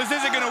 Well, this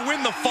isn't going to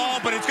win the fall,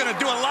 but it's going to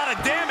do a lot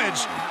of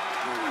damage.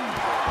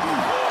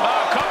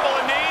 A couple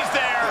of knees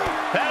there.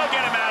 That'll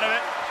get him out of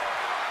it.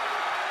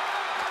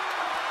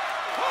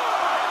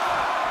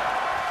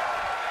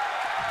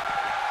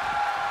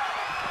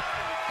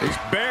 He's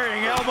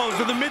burying elbows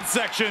in the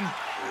midsection.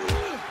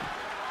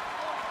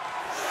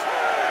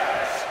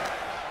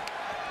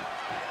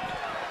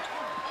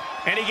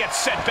 And he gets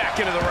sent back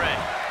into the ring.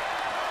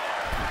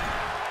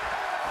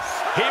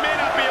 He may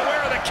not be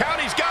aware of the count.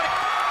 He's got it.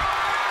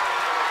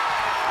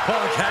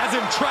 Punk has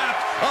him trapped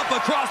up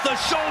across the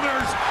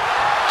shoulders.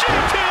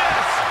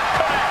 GTS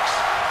connects.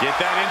 Get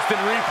that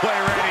instant replay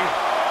ready.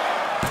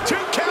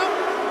 Two count.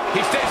 He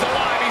stays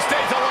alive. He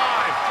stays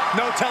alive.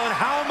 No telling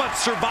how much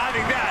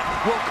surviving that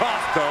will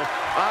cost, though.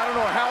 I don't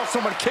know how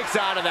someone kicks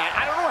out of that.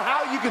 I don't know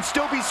how you can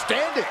still be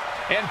standing.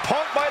 And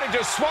Punk might have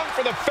just swung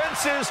for the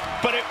fences,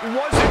 but it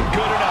wasn't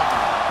good enough.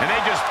 And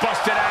they just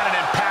busted out an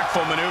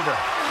impactful maneuver.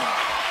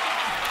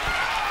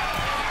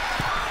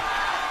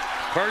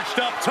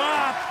 Perched up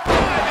top.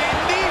 Diving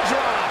knee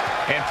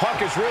drop. And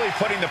Punk is really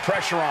putting the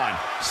pressure on.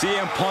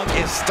 CM Punk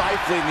is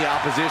stifling the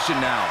opposition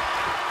now.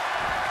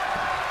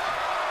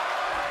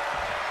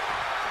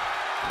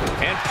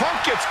 And Punk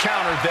gets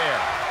countered there.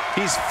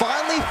 He's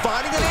finally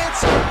finding an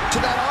answer to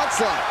that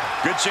onslaught.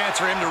 Good chance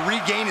for him to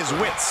regain his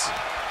wits.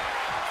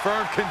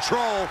 Firm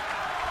control.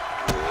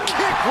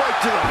 Kick right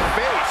to the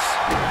face.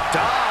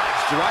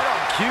 Dodged right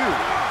on cue.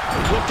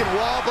 Looking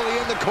wobbly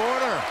in the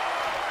corner.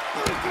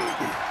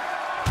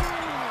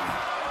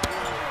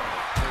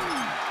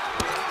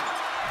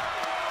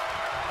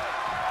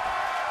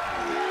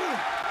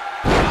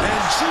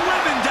 And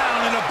driven down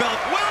in a belt.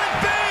 Will it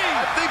be?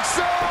 I think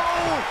so.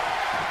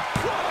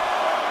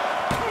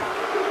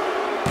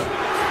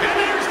 And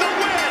there's the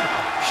win.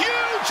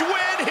 Huge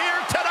win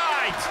here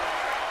tonight.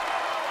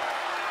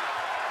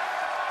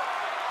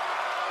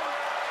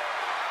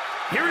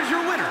 Here is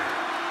your winner,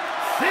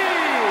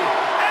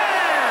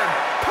 CM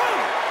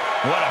Punk.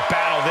 What a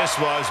battle this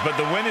was, but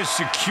the win is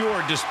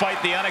secured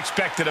despite the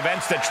unexpected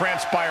events that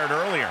transpired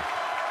earlier.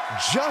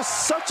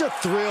 Just such a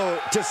thrill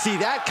to see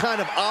that kind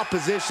of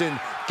opposition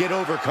get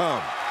overcome.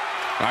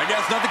 I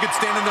guess nothing could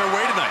stand in their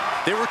way tonight.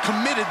 They were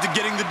committed to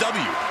getting the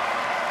W.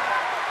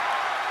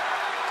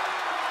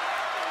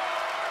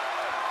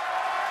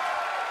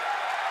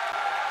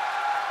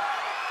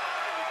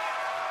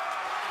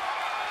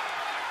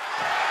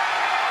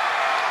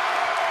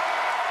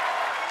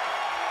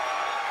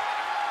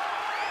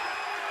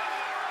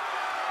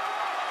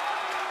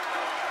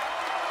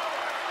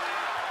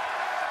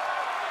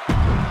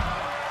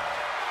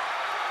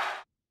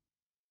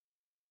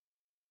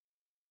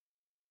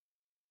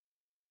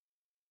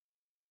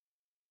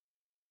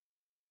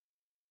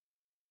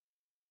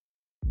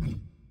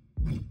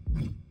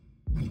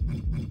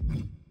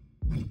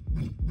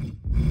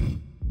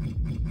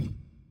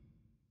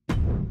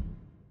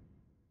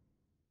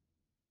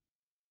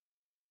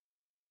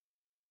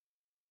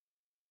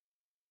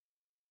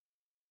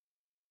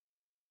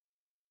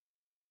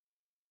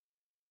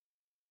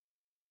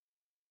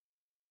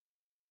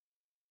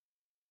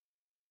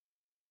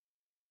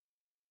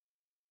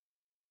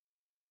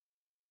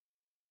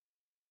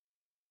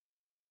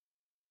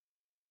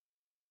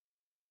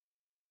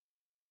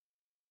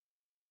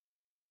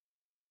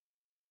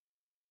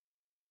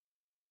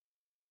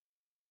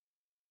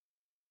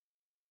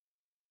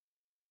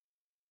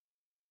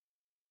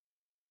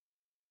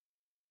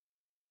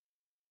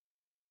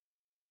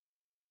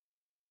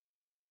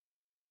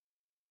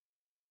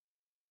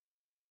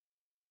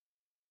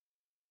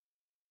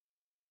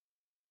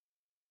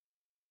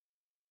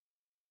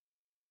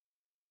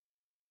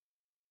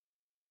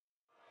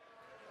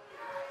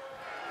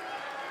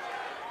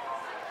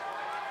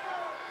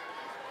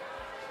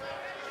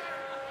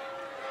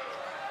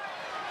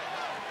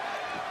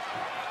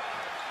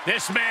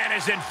 This man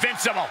is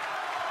invincible.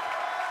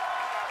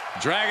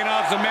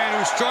 Dragunov's a man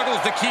who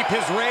struggles to keep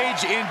his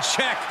rage in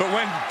check. But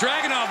when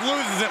Dragunov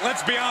loses it,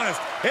 let's be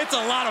honest, it's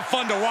a lot of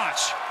fun to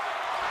watch.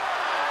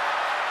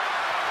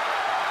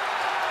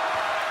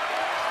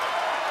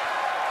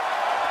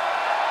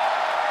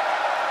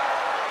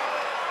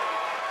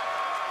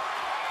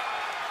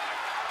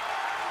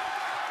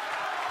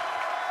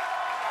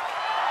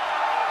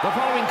 The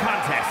following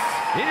contest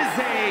is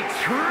a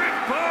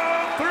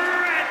triple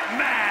threat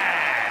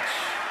match.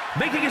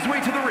 Making his way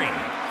to the ring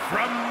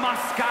from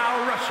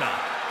Moscow, Russia,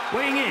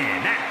 weighing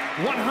in at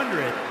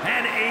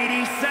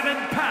 187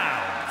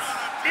 pounds,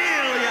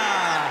 Ilya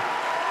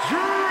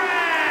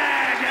Dragunov.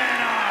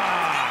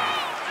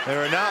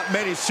 There are not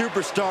many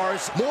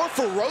superstars more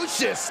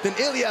ferocious than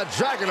Ilya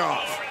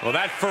Dragunov. Well,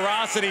 that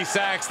ferocity,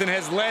 Saxton,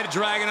 has led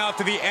Dragunov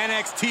to the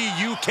NXT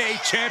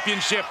UK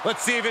Championship.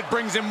 Let's see if it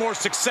brings him more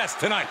success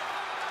tonight.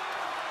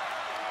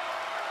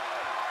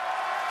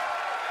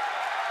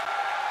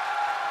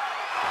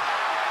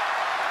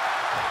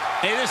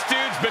 Hey, this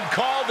dude's been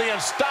called the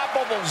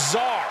Unstoppable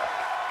Czar.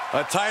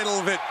 A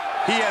title that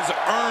he has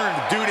earned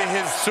due to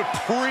his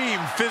supreme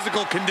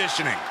physical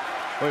conditioning.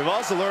 We've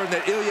also learned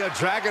that Ilya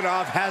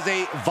Dragunov has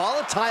a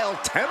volatile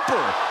temper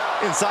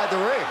inside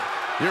the ring.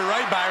 You're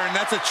right, Byron.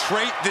 That's a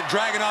trait that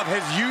Dragunov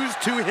has used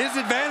to his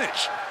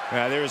advantage.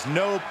 Yeah, there is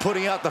no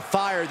putting out the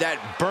fire that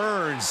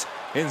burns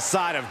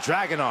inside of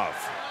Dragunov.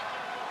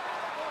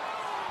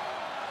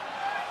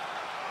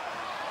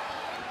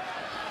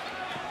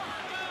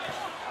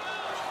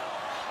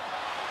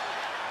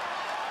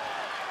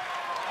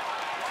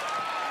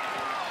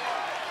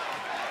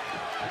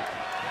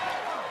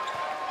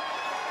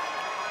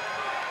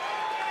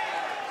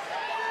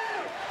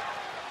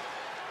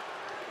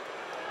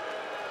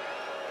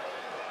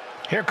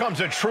 Here comes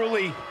a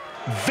truly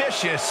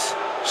vicious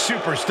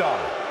superstar.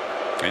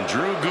 And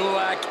Drew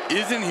Gulak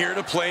isn't here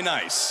to play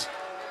nice.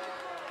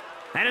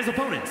 And his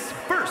opponents,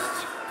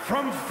 first,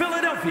 from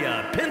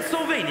Philadelphia,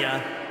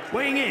 Pennsylvania,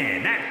 weighing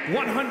in at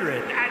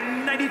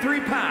 193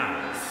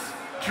 pounds,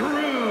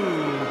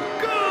 Drew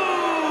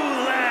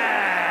Gulak.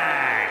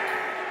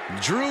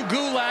 Drew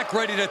Gulak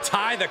ready to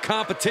tie the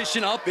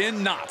competition up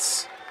in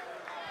knots.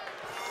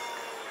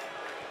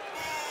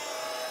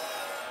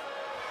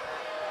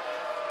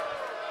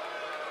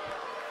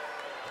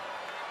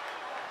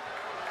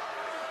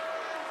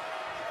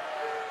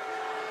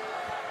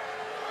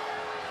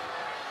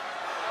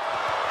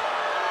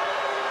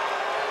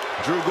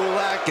 Drew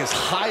Gulak is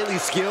highly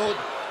skilled,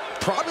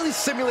 probably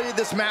simulated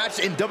this match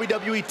in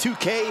WWE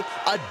 2K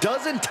a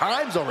dozen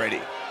times already.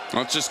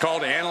 Well, it's just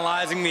called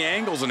analyzing the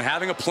angles and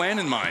having a plan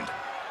in mind.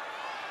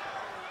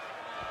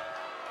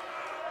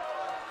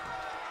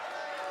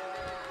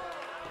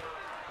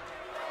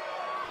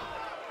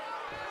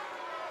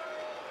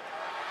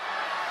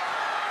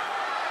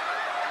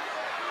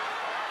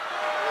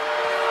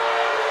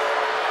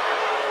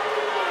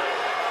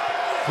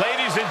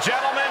 Ladies and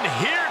gentlemen,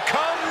 here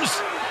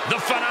comes the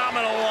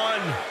phenomenal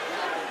one.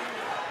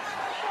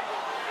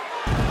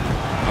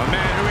 A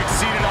man who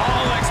exceeded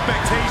all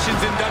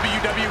expectations in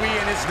WWE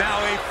and is now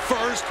a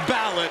first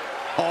ballot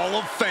Hall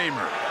of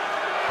Famer.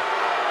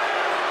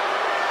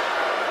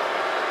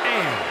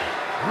 And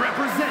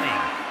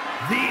representing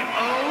the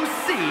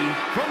OC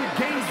from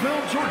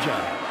Gainesville,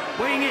 Georgia,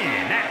 weighing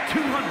in at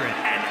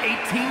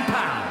 218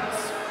 pounds,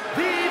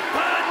 the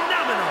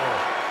phenomenal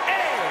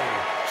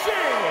AJ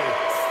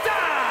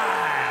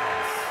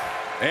Styles.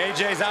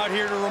 AJ's out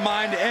here to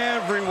remind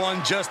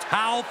everyone just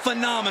how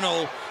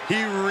phenomenal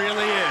he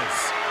really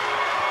is.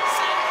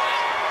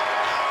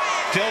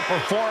 Still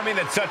performing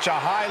at such a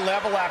high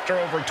level after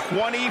over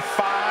 25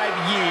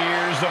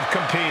 years of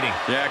competing.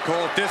 Yeah,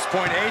 Cole, at this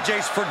point,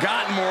 AJ's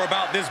forgotten more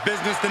about this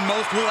business than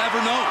most will ever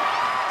know.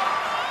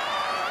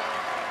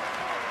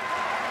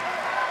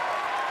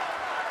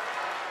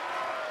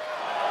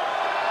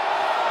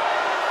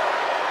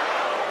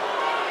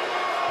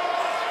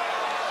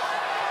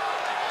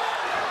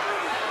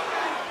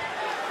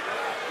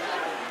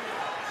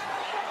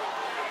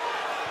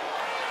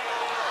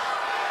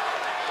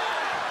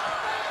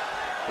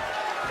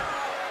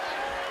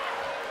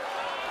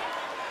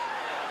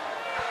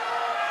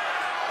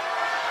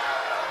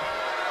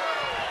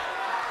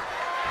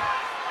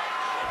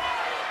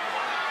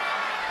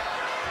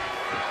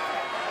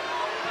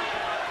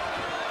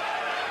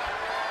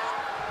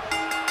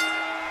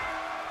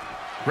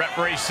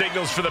 Referee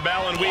signals for the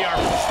bell, and we are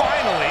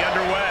finally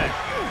underway.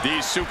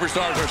 These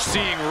superstars are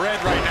seeing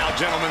red right now,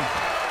 gentlemen.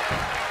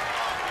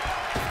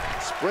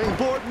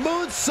 Springboard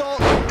moonsault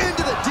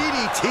into the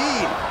DDT.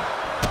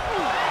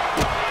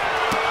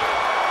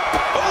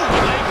 Oh,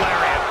 leg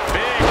lariat.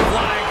 Big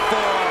flying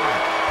forearm.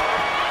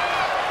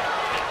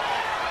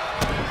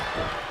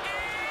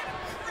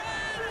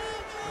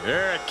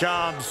 There it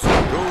comes.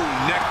 Ooh,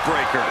 neck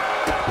breaker.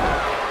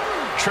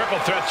 Triple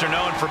threats are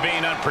known for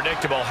being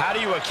unpredictable. How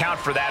do you account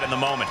for that in the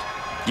moment?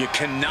 You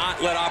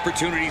cannot let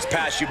opportunities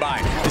pass you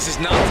by. This is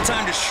not the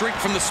time to shrink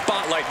from the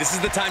spotlight. This is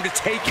the time to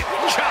take it.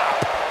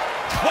 Chop!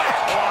 Whack!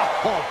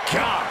 Oh,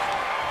 God.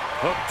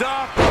 Hooked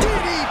up.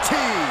 DDT.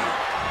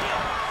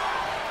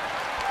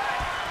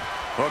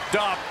 Hooked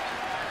up.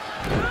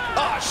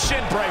 Ah,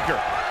 shin breaker.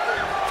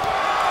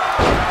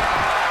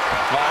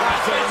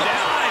 Wrestling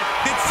down.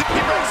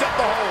 He breaks up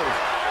the hold.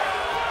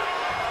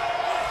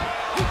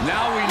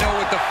 Now we know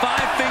what the 5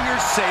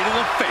 fingers say to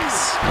the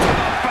face.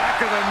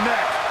 Back of the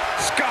neck.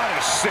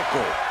 Scottish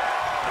sickle.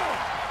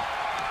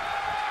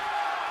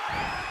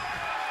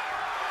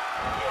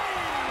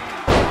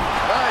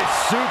 Nice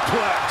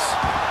suplex.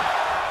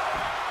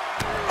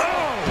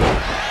 Oh!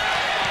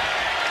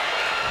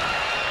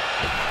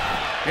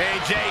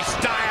 AJ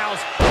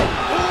Styles.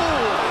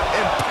 Ooh,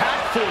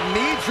 impactful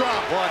knee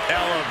drop. What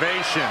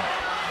elevation.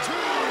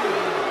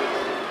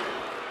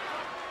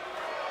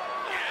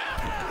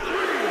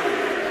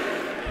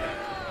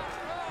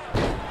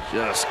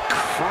 Just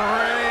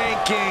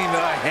cranking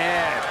the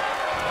head.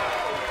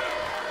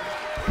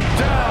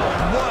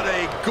 Down, what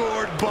a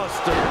gourd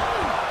buster.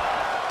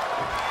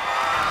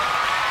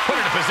 Put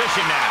it in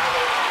position now.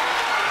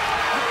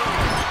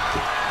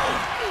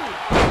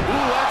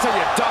 Ooh, that's how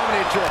you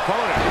dominate your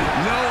opponent.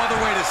 No other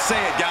way to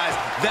say it, guys.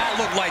 That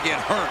looked like it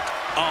hurt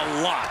a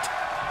lot.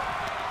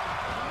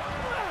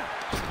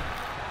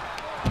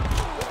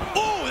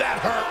 Ooh,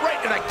 that hurt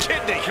right to the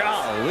kidney.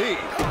 Golly.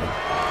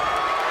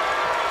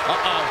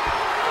 Uh-oh.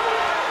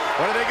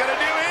 What are they going to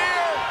do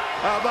here?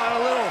 How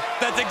about a little?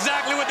 That's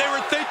exactly what they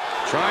were thinking.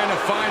 Trying to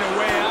find a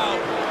way out.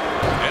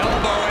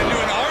 Elbow into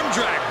an arm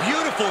drag.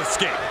 Beautiful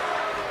escape.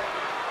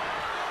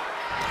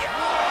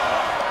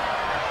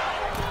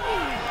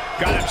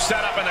 Got him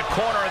set up in the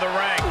corner of the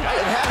ring.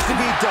 It has to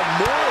be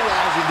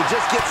demoralizing to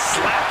just get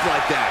slapped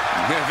like that.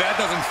 If that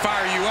doesn't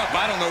fire you up,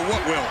 I don't know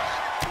what will.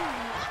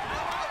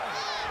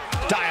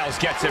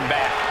 Styles gets him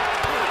back.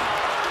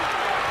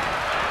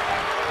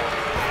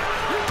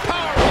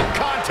 Powerful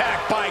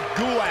contact by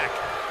Gulak.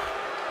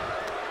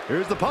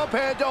 Here's the pump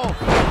handle.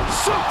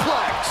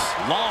 Suplex.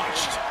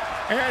 Launched.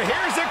 And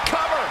here's a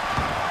cover.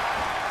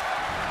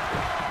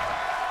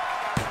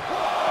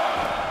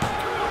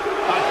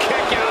 A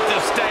kick out to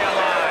stay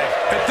alive.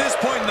 At this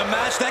point in the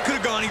match, that could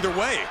have gone either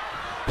way.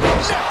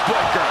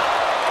 Neckbreaker.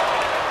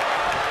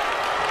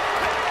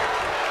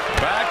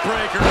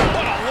 Backbreaker.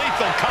 What a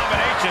lethal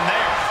combination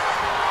there.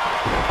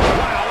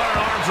 Wow, what an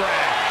arm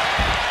drag.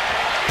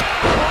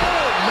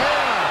 Oh,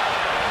 man.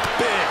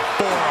 Big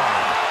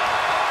forearm.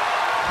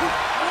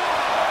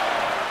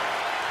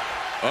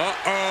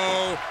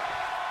 Uh-oh.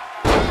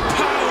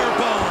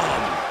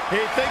 Powerbomb.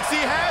 He thinks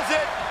he has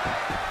it.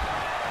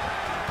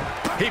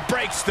 He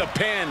breaks the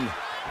pin.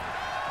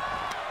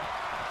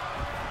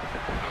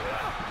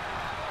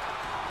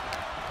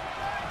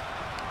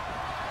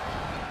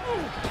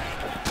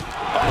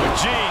 Oh,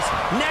 jeez.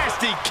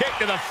 Nasty kick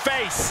to the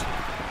face.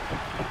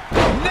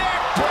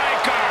 Neck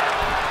breaker.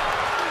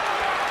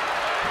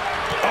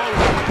 Oh,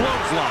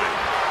 clothesline.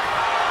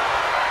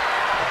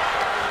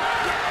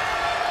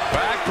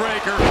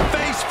 Backbreaker.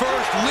 Face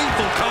first.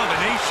 Lethal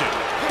combination.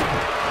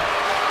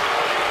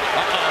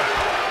 Uh-oh.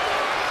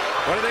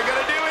 What are they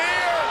going to do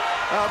here?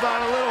 How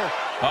about a little?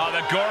 Oh,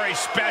 the gory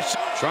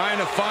special. Trying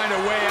to find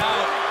a way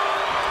out.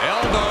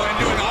 Elbow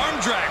into an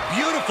arm drag.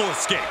 Beautiful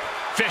escape.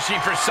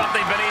 Fishing for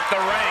something beneath the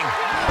ring.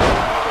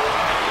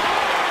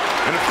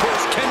 And of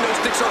course, kendo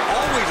sticks are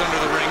always under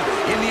the ring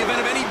in the event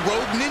of any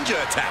rogue ninja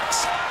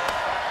attacks.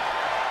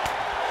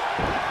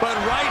 But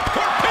right,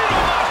 Torpedo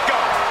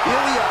Moscow.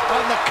 Ilya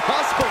on the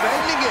cusp of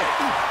ending it.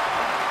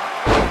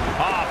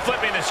 Oh,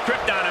 flipping the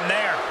script on him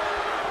there.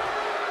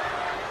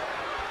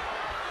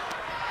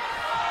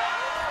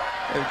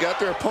 They've got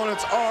their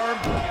opponent's arm,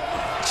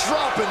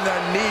 dropping the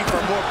knee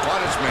for more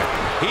punishment.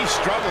 He's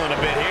struggling a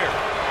bit here.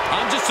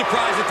 I'm just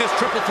surprised that this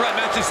triple threat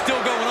match is still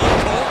going on,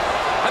 Cole.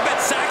 I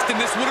bet Saxton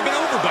this would have been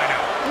over by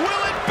now.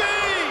 Will it be?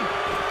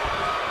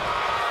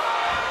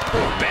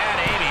 Bad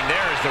aiming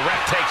there as the ref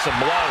takes a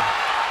blow.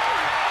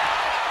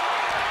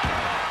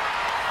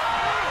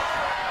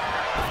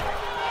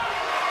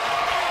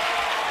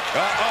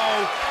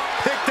 Uh-oh.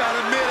 Picked out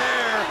of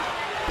midair.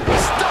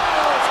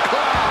 Styles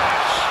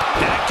clash.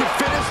 That can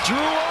finish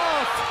Drew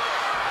off.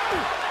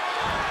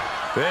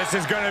 This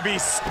is going to be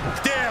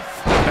stiff.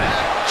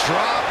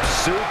 Backdrop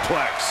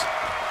suplex.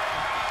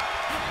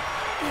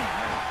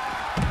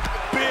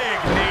 Big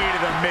knee to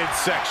the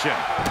midsection.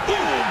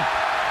 Boom.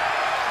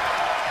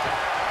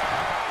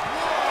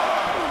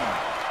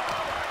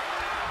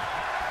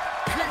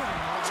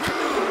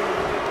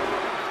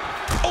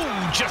 Oh,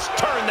 just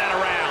turn that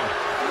around.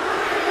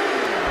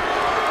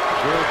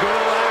 Drew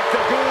Gulak to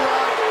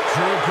Gulak.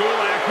 Drew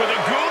Gulak with a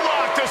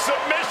Gulak to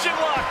submission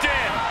locked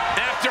in.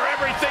 After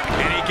everything,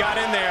 and he got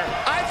in there.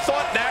 I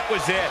thought that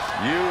was it.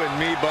 You and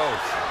me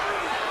both.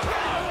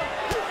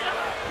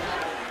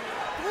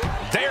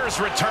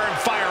 There's return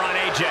fire on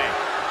AJ.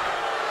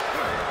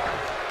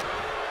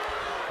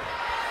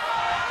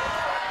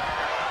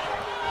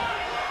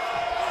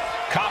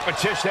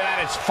 Competition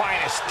at its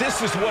finest.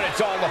 This is what it's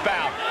all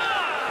about.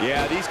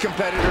 Yeah, these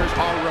competitors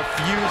are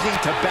refusing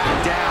to back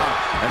down,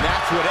 and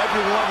that's what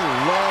everyone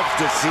loves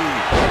to see.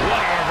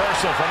 What a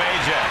reversal from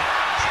AJ.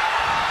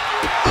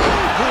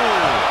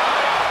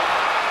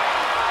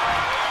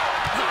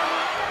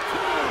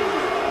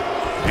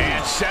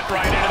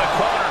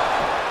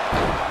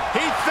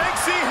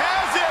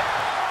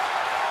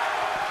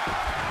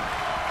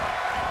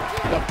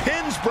 The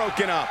pin's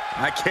broken up.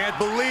 I can't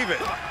believe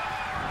it.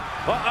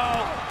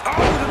 Uh-oh. Oh,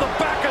 to the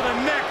back of the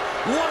neck.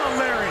 What a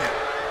lariat.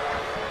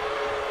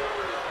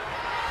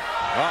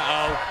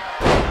 Uh-oh.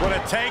 What a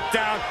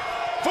takedown.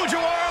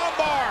 Fujiwara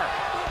armbar.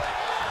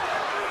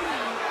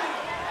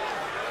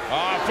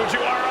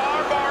 Fujiwara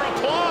armbar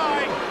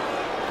applied.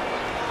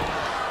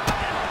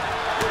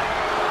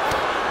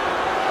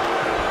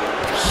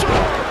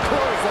 Sharp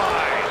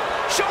clothesline.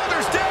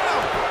 Shoulders down.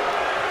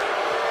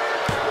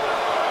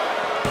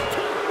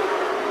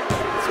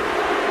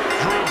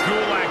 Drew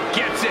Gulak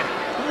gets it.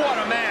 What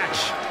a match.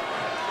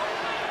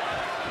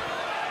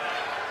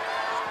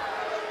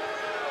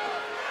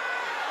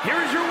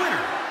 Here is your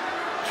winner,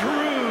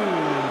 Drew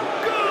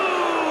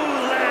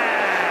Gulak.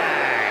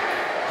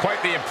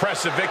 Quite the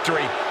impressive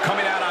victory,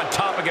 coming out on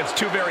top against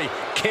two very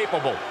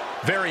capable,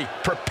 very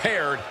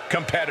prepared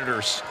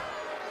competitors.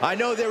 I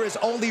know there is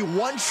only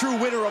one true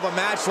winner of a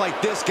match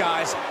like this,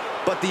 guys,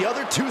 but the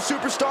other two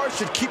superstars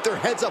should keep their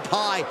heads up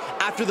high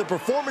after the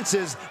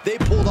performances they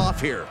pulled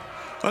off here.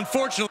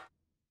 Unfortunately.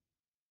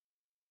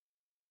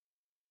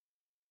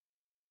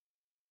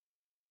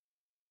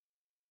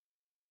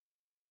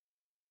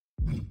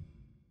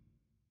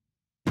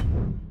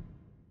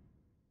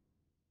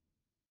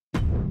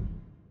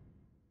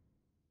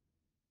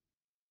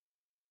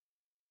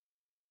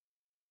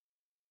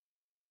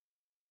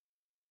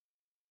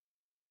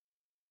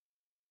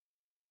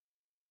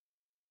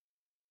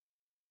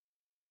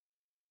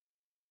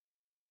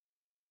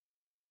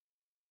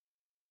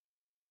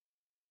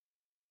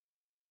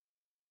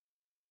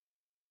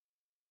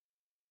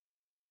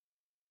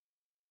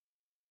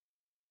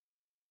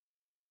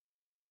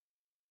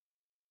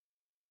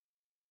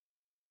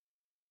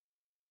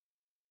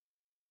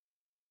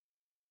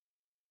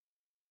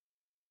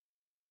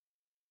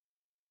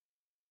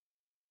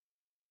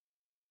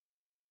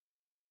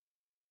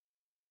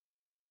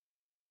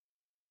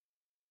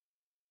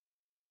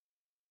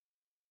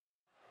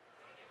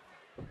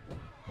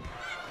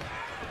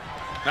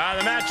 Now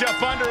the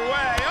matchup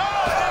underway.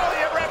 Oh,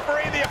 the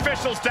referee, the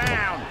official's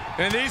down.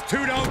 And these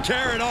two don't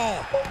care at all.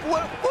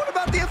 What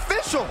about the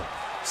official?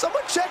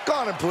 Someone check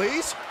on him,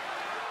 please.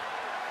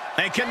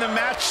 And can the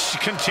match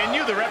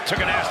continue? The ref took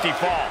a nasty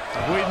fall.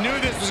 We knew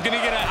this was going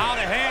to get out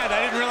of hand.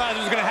 I didn't realize it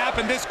was going to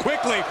happen this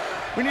quickly.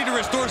 We need to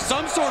restore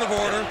some sort of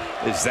order.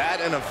 Is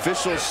that an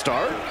official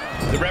start?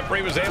 The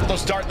referee was able to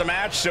start the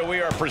match, so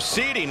we are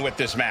proceeding with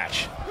this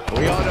match.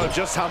 We all know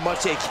just how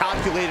much a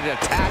calculated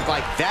attack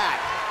like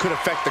that could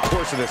affect the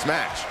course of this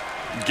match.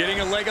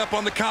 Getting a leg up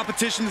on the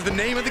competition is the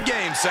name of the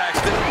game,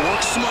 Saxton.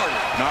 Work smarter,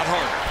 not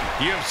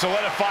harder. You have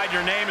solidified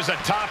your name as a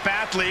top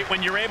athlete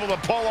when you're able to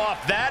pull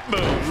off that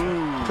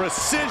move.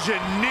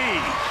 Precision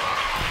knee.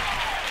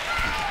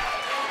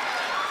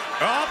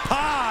 Up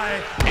high.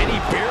 And he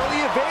barely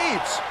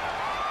evades.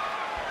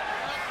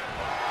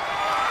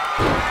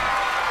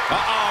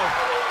 Uh-oh.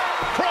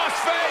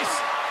 Crossface.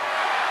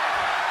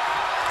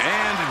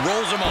 And it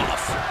rolls him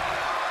off.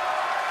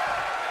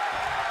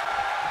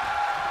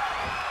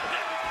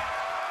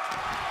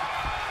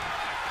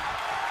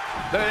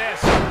 Look at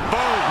this.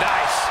 Boom.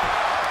 Nice.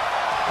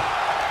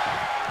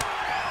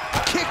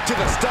 Kick to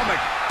the stomach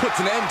puts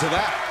an end to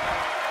that.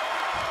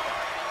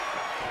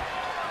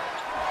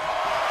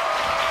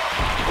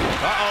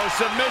 Uh-oh,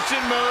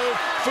 submission move.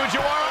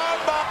 Fujiwara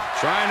armbar.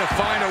 Trying to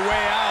find a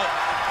way out.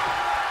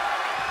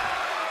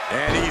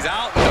 And he's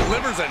out and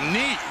delivers a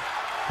knee.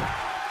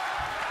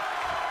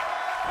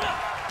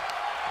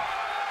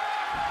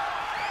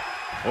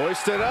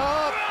 Hoisted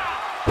up.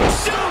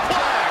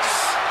 Suplex.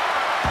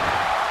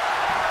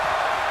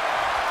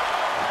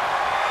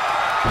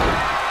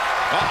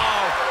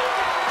 Uh-oh.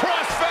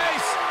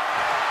 Crossface.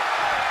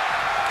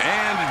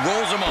 And it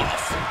rolls him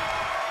off.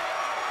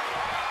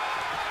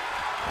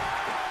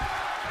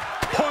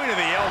 Point of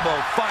the elbow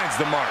finds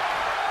the mark.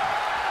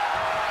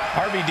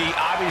 RVD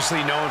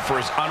obviously known for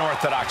his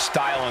unorthodox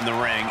style in the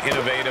ring,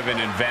 innovative and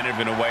inventive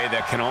in a way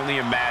that can only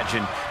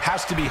imagine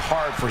has to be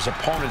hard for his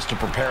opponents to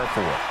prepare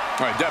for.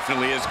 All right,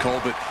 definitely is, Cole,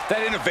 but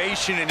that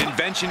innovation and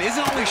invention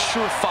isn't always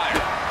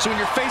surefire. So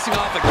when you're facing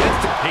off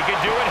against him, he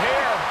could do it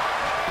here.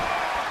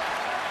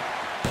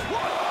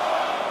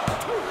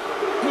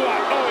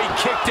 Oh, he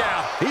kicked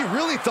out. He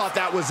really thought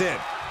that was it.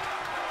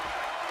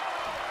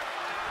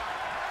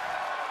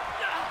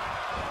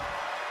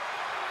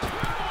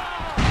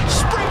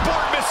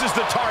 Springboard misses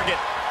the target.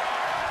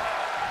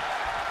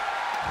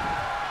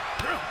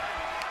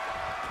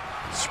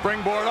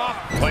 Springboard off.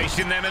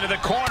 Placing them into the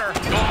corner.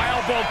 Oh,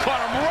 elbow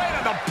caught him right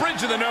on the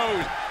bridge of the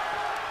nose.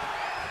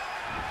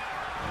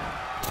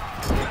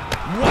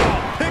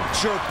 wow,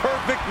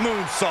 picture-perfect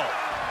moonsault.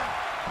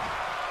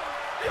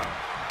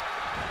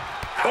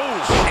 Oh,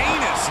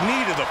 heinous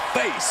knee to the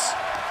face.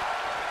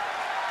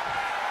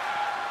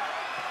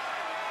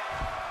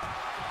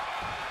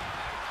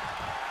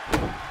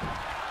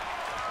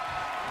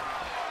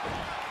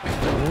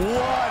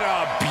 What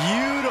a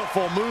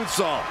beautiful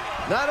moonsault.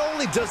 Not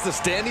only does the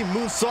standing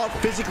moonsault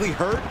physically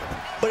hurt,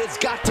 but it's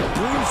got to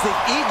bruise the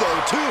ego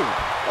too.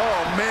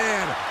 Oh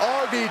man,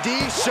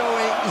 RVD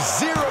showing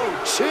zero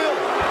chill.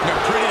 A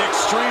pretty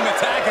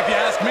attack if you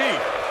ask me.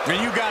 I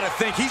mean, you gotta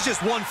think he's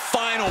just one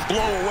final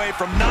blow away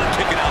from not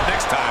kicking out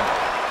next time.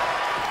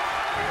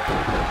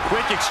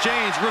 Quick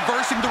exchange,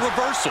 reversing the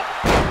reversal.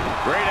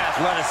 Great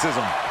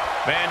athleticism.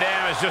 Van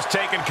Dam has just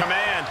taken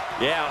command.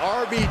 Yeah,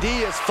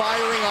 RVD is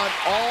firing on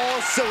all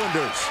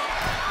cylinders.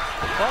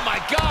 Oh my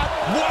God!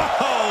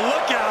 Whoa,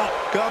 look out!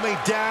 Coming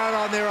down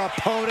on their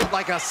opponent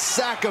like a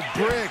sack of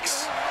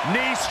bricks.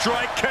 Knee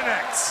strike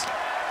connects.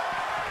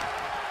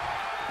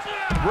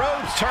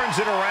 Rhodes turns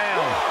it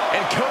around.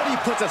 And Cody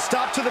puts a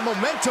stop to the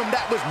momentum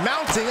that was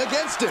mounting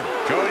against him.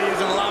 Cody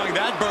isn't allowing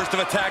that burst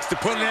of attacks to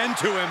put an end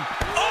to him.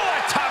 Oh,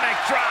 atomic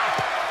drop!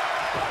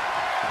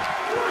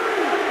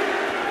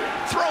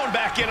 Thrown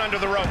back in under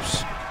the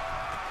ropes.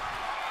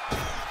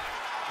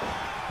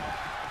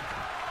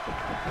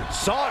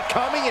 Saw it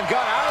coming and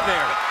got out of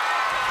there.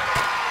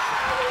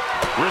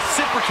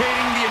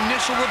 Reciprocating the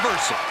initial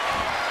reversal.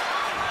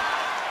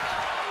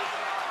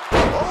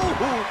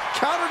 Oh,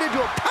 countered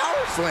into a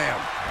power slam.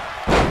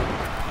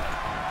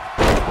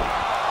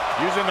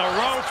 Using the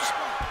ropes.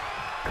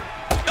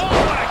 Oh,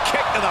 what a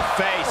kick to the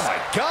face. Oh,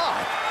 my God.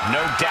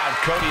 No doubt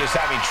Cody is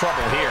having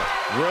trouble here.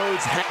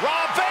 Rhodes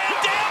Rob Van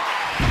Dam.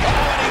 Oh,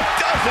 and he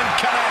doesn't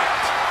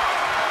connect.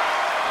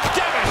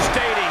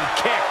 Devastating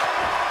kick.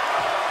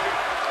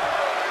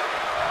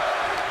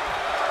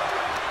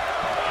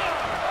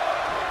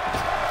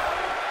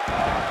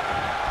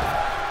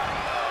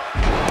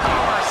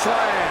 Power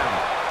slam.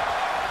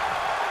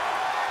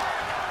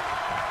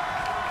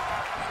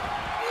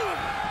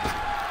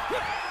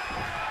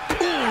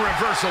 Ooh,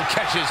 reversal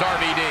catches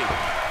RVD.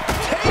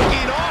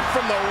 Taking off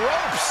from the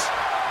ropes.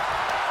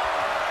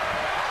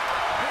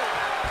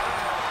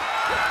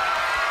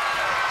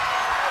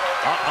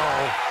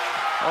 Uh-oh.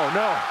 Oh,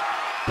 no.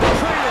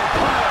 Cradle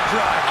pile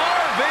drive.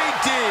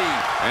 RVD.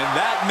 And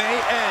that may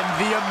end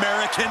the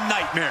American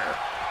Nightmare.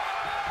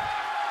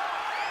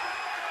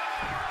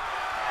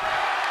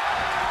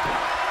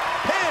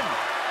 Pin.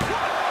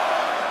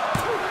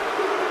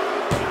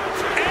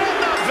 And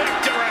the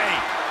victory.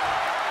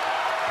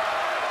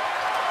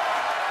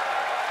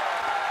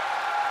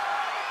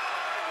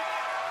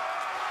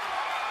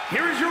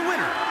 Here is your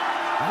winner,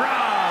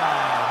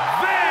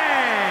 Rob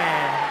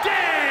Van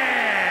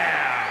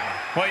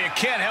Dam! Well, you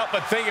can't help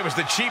but think it was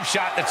the cheap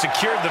shot that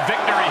secured the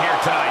victory here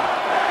tonight.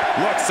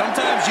 Look,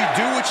 sometimes you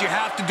do what you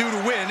have to do to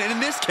win, and in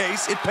this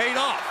case, it paid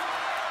off.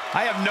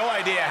 I have no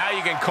idea how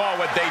you can call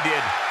what they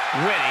did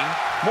winning,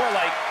 more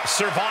like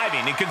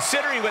surviving. And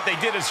considering what they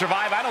did to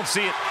survive, I don't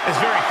see it as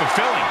very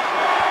fulfilling.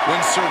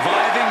 When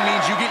surviving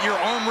means you get your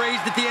arm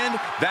raised at the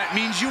end, that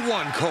means you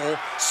won, Cole.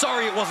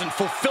 Sorry it wasn't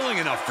fulfilling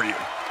enough for you.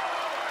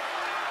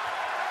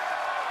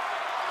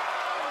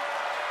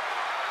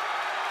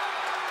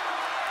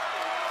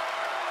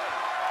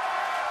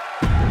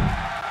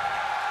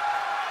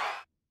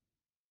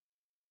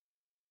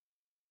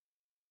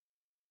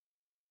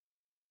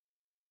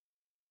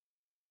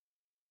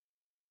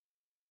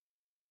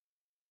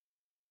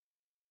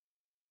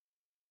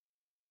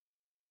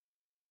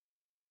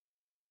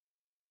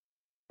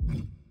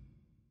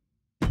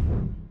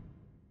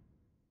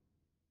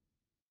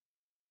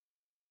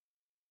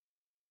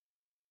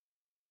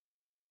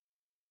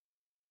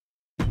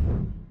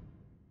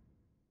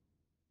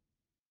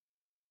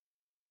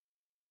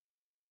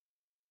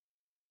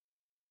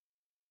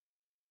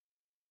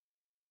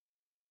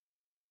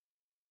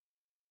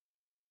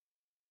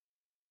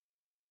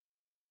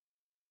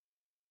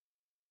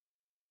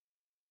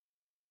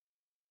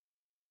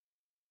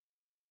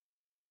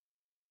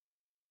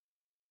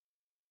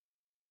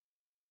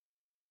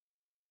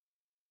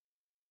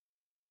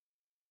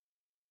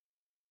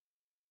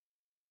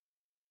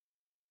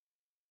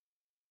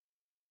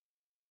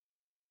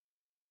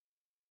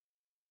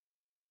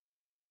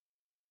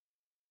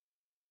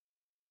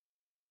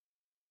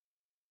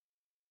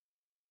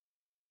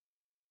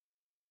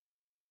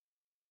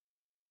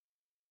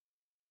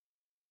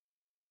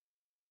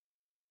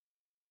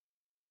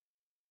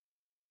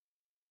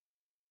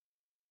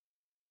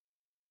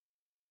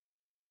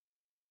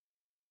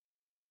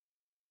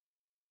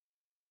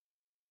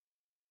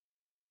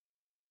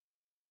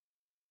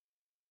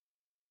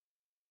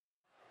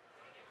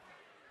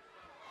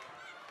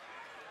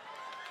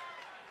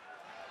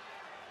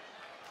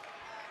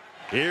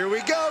 Here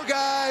we go,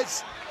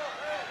 guys.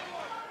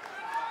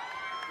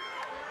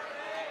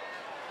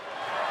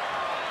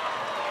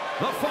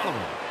 The following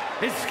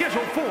is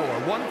scheduled for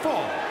one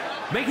fall,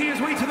 making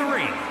his way to the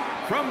ring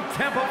from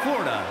Tampa,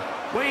 Florida,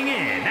 weighing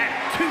in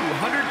at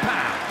 200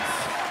 pounds,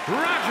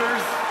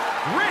 Rogers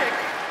Rick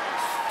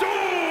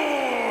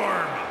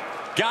Storm!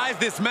 Guys,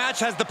 this match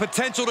has the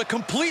potential to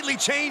completely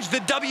change the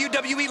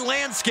WWE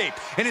landscape,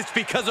 and it's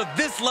because of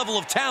this level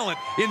of talent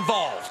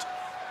involved.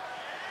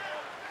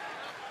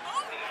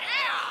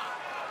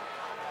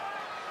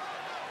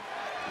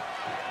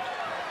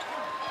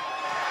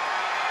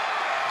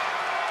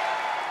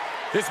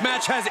 This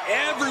match has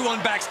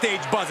everyone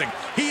backstage buzzing.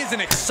 He is an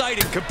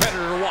exciting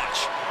competitor to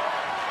watch.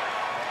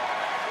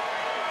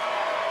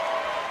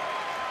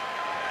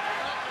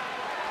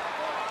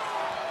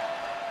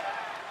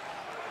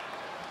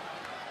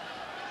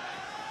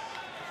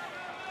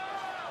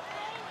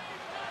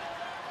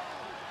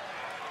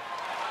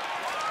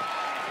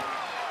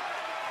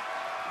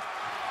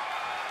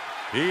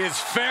 He is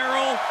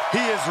feral, he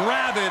is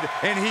rabid,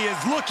 and he is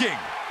looking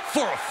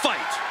for a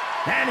fight.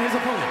 And his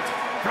opponent,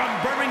 from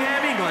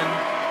Birmingham, England,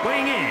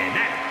 weighing in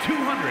at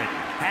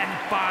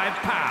 205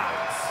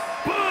 pounds,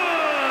 Bush!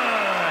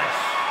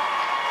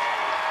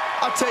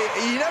 I'll tell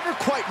you, you never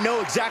quite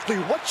know exactly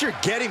what you're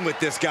getting with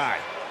this guy.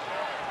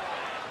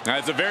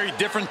 That's a very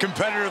different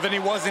competitor than he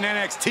was in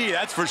NXT,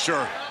 that's for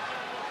sure.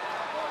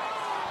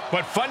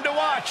 But fun to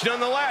watch,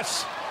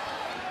 nonetheless.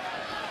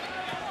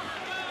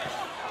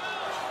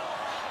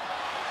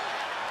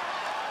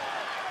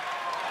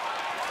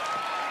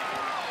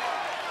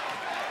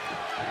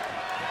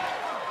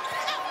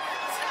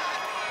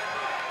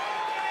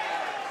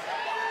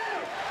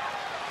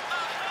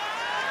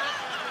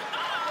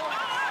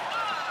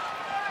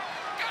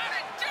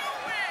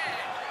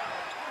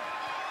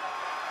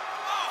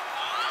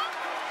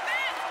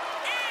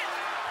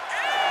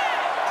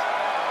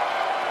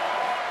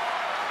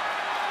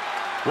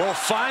 We'll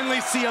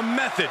finally see a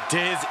method to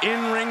his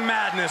in-ring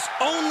madness,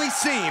 only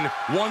seen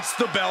once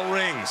the bell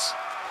rings.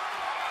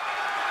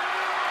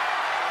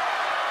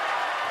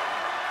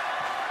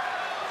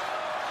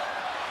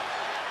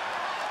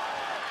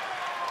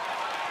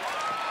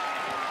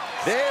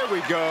 There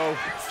we go.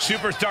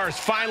 Superstars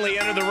finally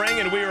enter the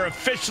ring, and we are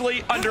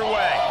officially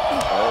underway.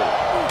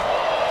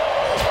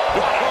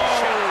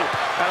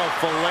 That'll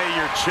fillet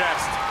your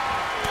chest.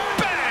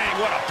 Bang!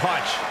 What a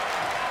punch.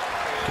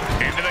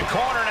 Into the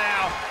corner now.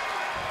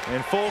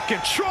 In full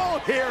control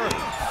here.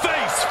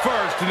 Face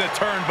first in the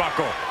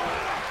turnbuckle.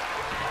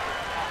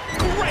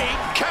 Great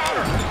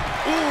counter.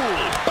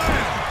 Ooh,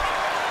 bam.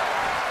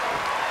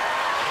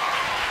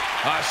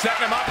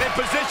 Setting him up in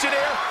position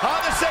here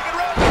on the second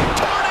round.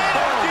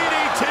 Tornado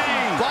DDT.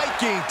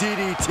 Viking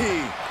DDT.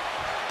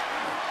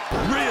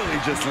 Really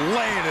just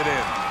laying it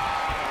in.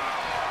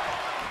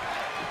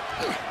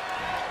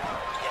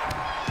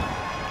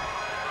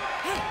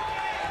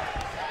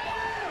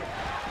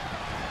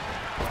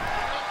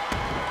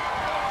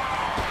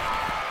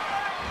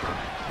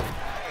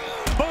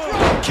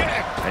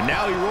 And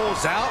now he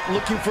rolls out,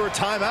 looking for a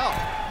timeout.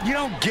 You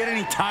don't get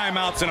any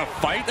timeouts in a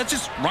fight. That's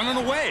just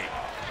running away.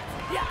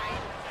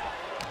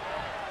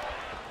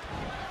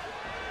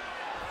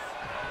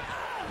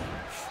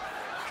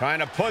 Trying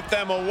to put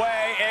them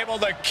away, able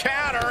to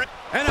counter.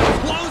 And a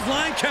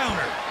clothesline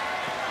counter.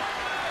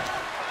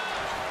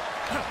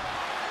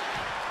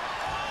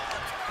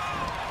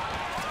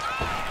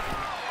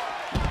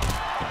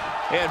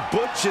 And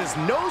Butch is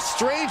no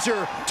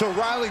stranger to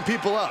riling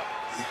people up.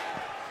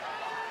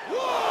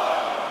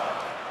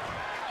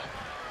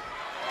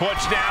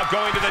 Butch now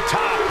going to the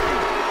top.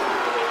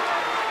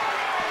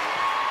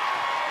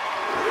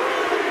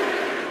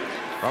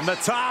 From the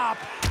top.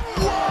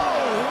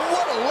 Whoa,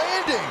 what a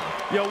landing.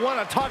 You want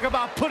to talk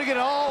about putting it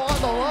all on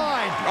the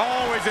line.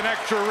 Always an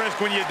extra risk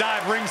when you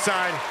dive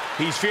ringside.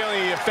 He's feeling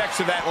the effects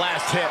of that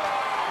last hit.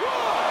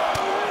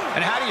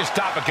 And how do you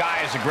stop a guy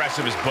as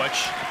aggressive as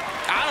Butch?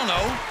 I don't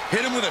know.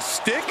 Hit him with a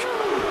stick?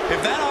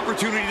 If that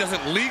opportunity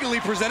doesn't legally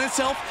present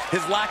itself,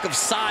 his lack of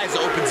size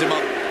opens him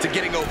up to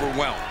getting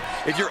overwhelmed.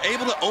 If you're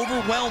able to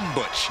overwhelm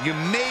Butch, you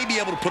may be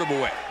able to put him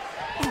away.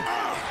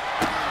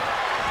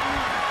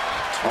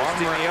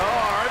 Twisting the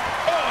arm.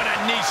 Oh, and a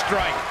knee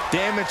strike.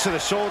 Damage to the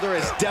shoulder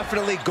is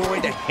definitely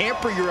going to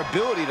hamper your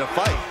ability to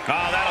fight.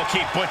 Oh, that'll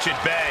keep Butch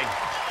at bay.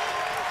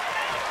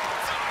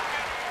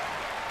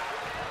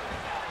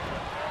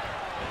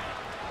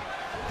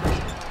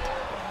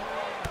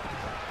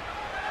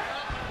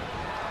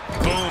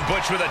 Boom,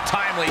 Butch with a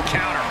timely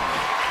counter.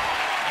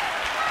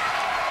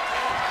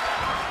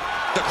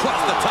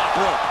 Across the top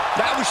rope.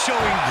 That was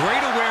showing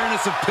great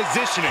awareness of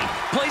positioning,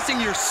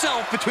 placing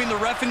yourself between the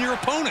ref and your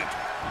opponent.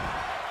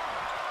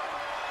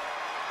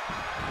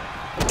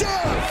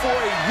 Down for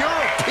a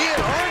European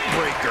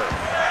armbreaker.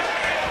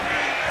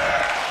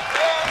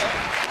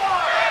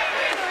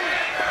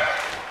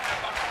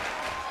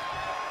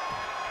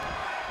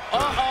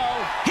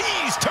 Uh-oh,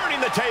 he's turning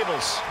the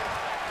tables.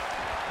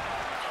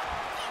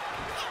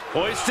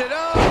 Hoisted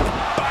up.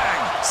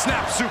 Bang!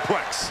 Snap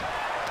suplex.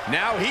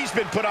 Now he's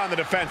been put on the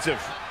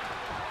defensive.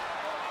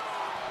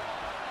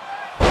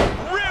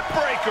 Rib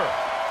breaker.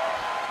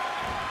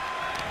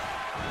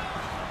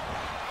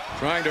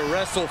 Trying to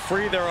wrestle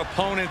free their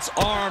opponent's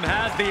arm,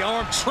 has the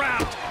arm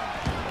trapped.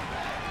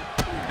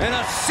 And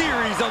a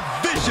series of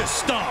vicious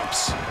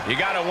stomps. You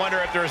gotta wonder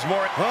if there's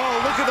more. Oh,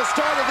 look at the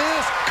start of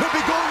this. Could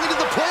be going into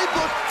the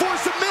playbook for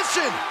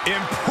submission.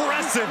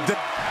 Impressive.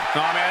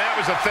 Oh, man, that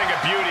was a thing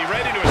of beauty.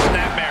 Right into a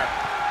snapmare.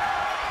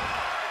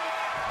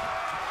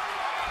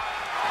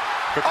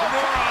 The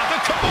Kimura. The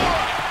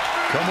Kimura.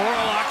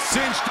 Kimura lock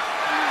cinched.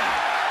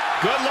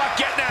 Good luck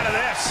getting out of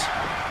this.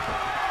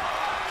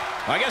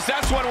 I guess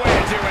that's one way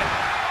to do it.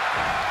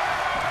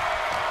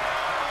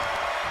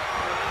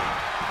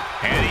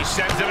 And he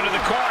sends him into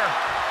the corner.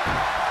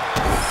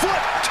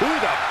 Foot to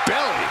the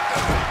belly.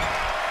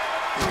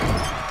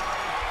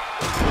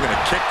 We're going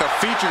to kick the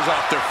features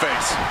off their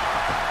face.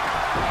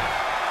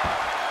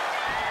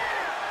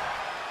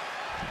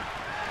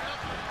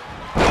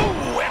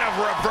 Ooh, and a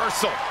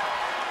reversal.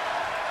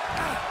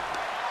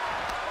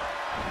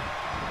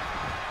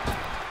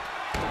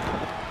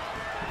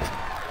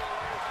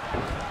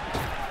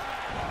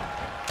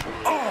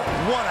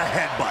 What a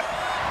headbutt.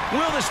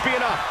 Will this be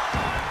enough?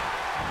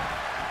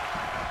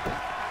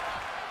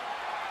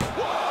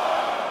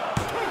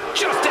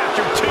 Just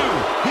after 2.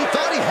 He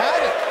thought he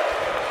had it.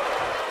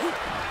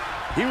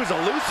 He was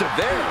elusive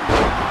there.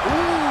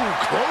 Ooh,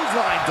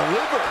 clothesline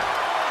delivered.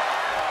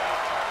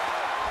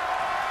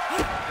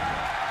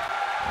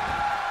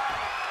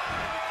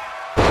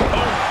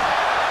 Oh.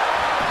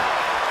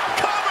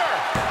 Cover!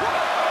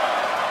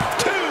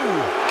 2.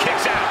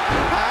 Kicks out.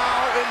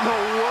 How in the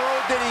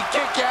world did he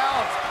kick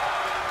out?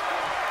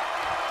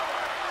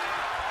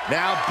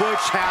 Now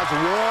Butch has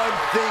one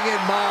thing in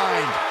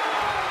mind.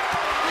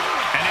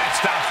 And that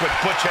stops what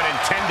Butch had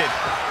intended.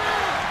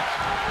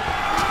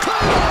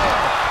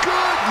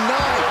 Good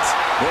night.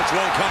 Butch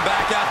won't come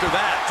back after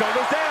that.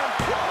 Shoulders down.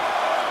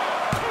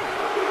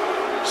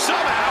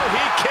 Somehow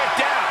he kicked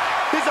out.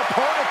 His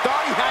opponent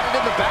thought he had it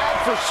in the bag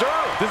for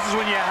sure. This is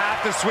when you have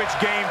to switch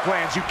game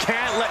plans. You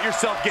can't let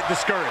yourself get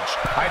discouraged.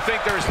 I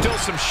think there is still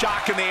some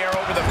shock in the air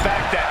over the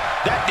fact that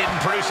that didn't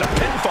produce a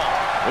pinfall.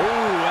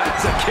 Ooh,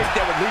 that's a kick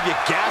that would leave you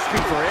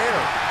gasping for air.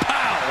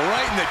 Pow!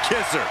 Right in the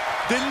kisser.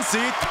 Didn't see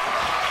it.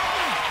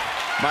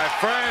 My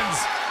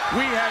friends,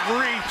 we have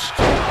reached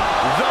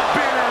the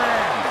bitter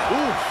end.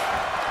 Oof.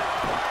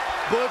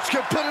 Butch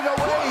can put it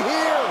away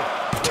here.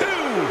 2.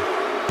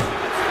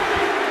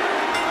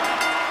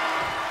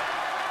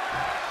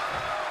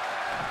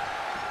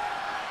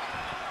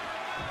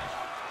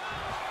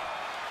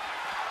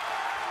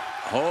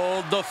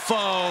 Hold the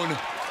phone.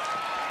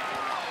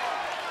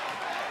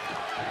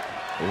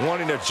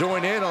 Wanting to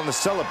join in on the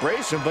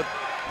celebration, but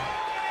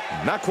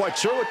not quite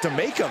sure what to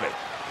make of it.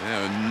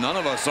 Yeah, none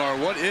of us are.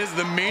 What is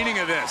the meaning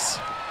of this?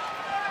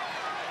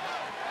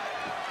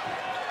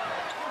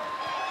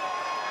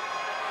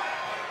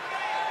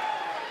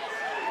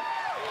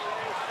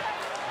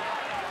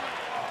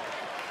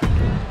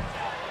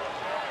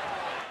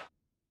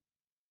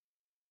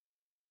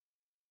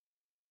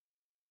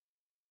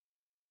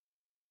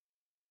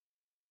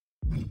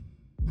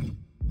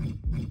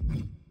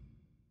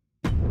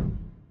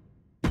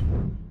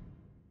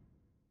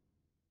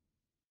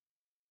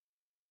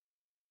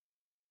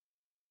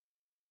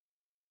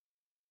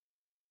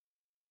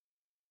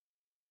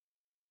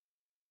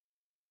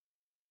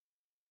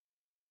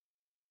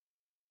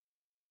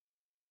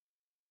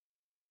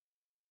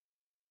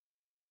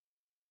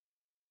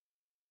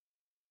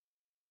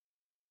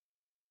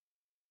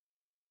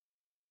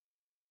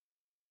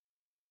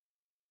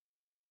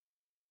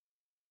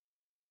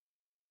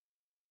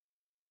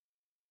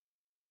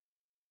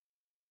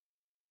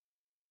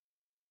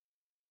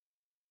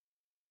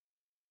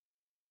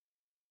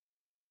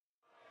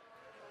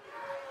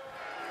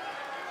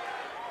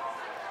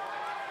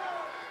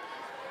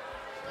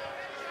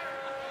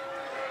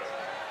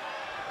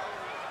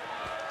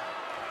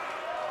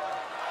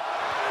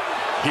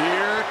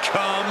 Here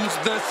comes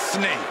the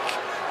snake.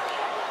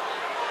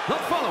 The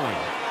following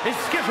is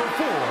scheduled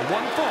for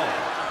one fall.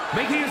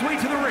 Making his way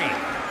to the ring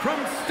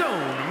from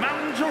Stone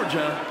Mountain,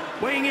 Georgia,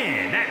 weighing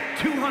in at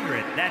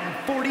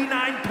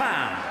 249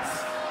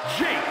 pounds,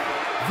 Jake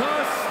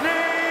the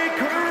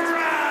Snake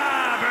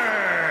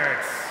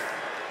Roberts.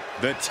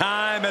 The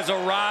time has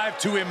arrived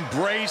to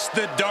embrace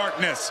the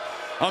darkness.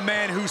 A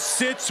man who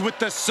sits with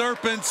the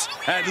serpents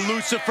at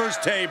Lucifer's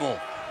table.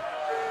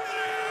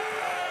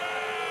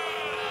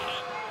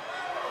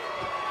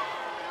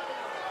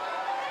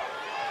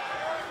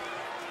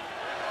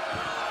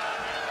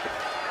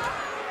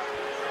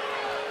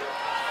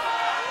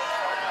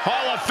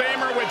 Hall of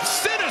Famer with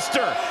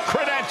sinister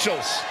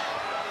credentials.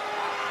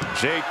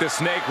 Jake the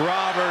Snake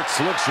Roberts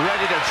looks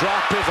ready to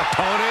drop his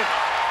opponent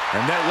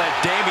and then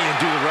let Damian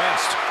do the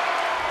rest.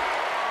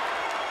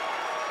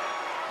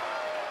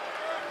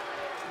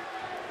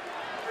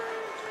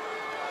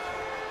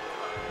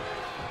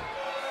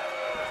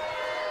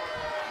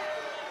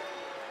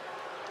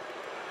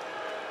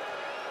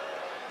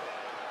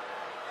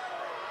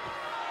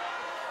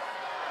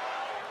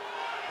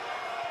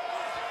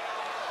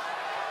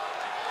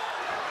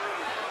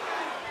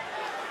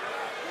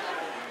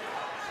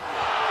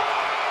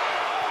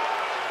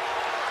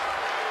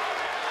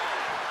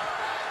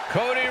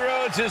 Cody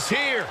Rhodes is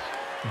here,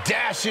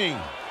 dashing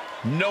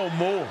no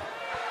more.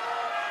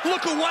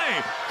 Look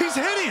away! He's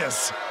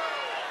hideous!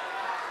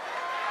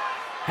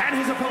 And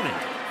his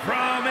opponent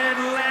from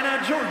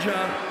Atlanta,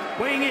 Georgia,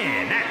 weighing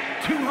in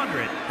at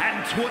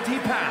 220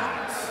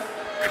 pounds,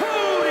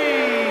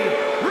 Cody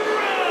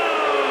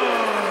Rhodes!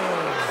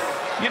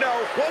 You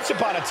know, once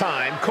upon a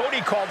time,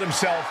 Cody called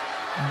himself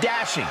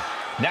dashing.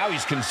 Now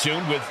he's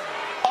consumed with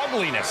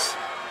ugliness.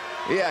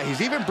 Yeah, he's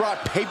even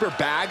brought paper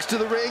bags to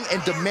the ring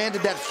and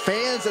demanded that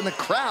fans and the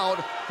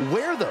crowd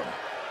wear them.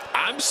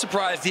 I'm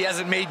surprised he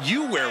hasn't made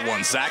you wear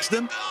one,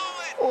 Saxton.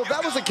 Well, if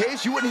that was the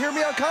case, you wouldn't hear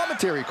me on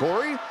commentary,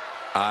 Corey.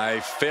 I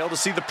fail to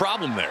see the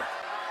problem there.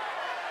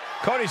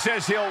 Cody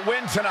says he'll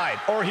win tonight,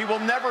 or he will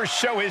never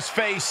show his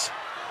face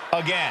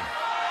again.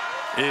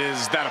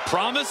 Is that a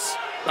promise?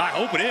 I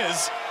hope it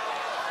is.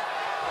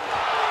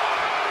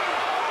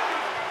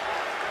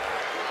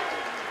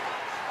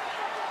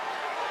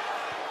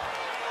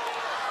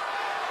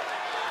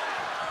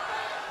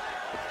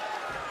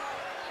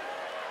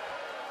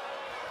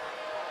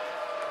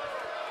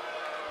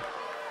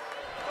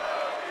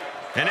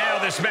 And now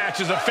this match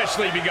has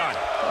officially begun.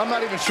 I'm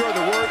not even sure the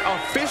word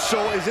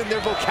official is in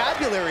their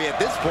vocabulary at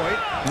this point.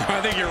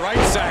 I think you're right,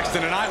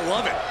 Saxton, and I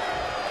love it.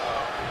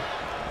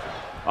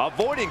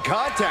 Avoiding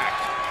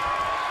contact.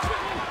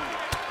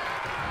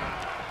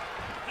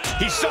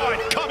 He saw it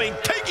coming,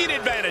 taking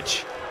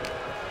advantage.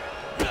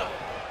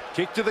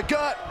 Kick to the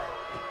gut.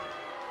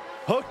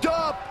 Hooked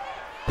up.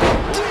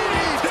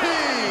 DDT!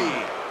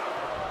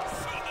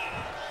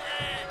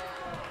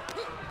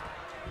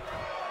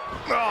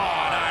 Oh,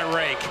 an eye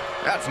rake.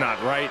 That's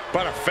not right,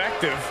 but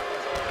effective.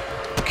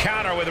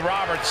 Counter with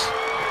Roberts.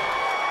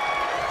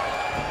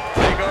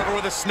 Take over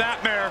with a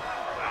snapmare.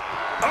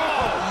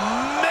 Oh,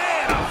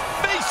 man, a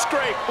face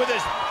scrape with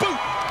his boot.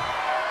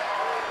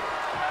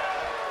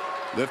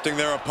 Lifting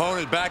their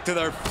opponent back to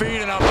their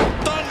feet and a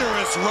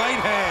thunderous right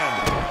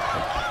hand.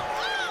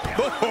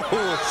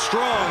 Oh,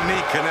 strong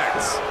knee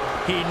connects.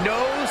 He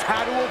knows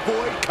how to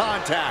avoid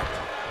contact.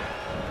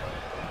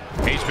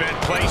 He's been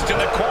placed in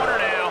the corner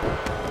now.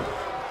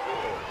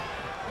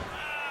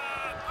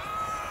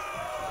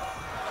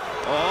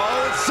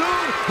 Oh, and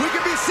soon we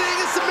could be seeing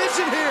a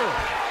submission here.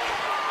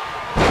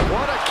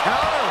 What a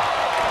counter.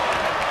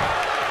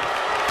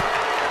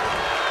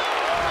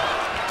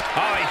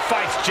 Oh, he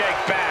fights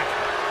Jake back.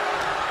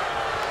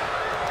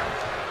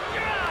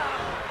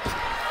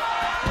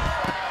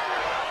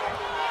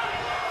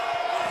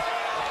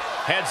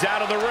 Heads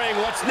out of the ring.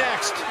 What's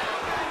next?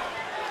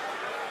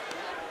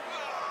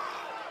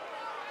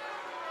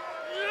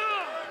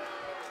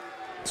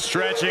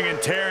 Stretching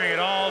and tearing at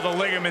all the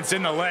ligaments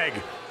in the leg.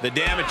 The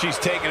damage he's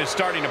taken is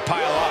starting to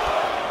pile up.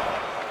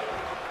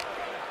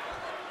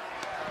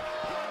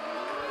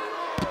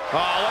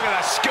 Oh, look at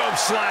that scope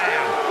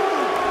slam.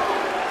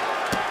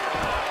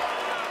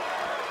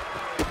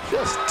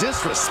 Just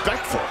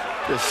disrespectful.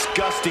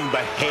 Disgusting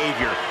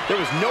behavior. There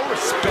was no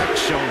respect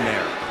shown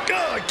there.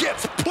 Ugh,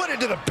 gets put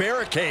into the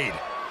barricade.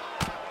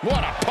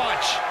 What a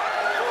punch.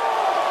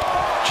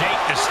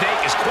 Jake the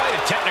Snake is quite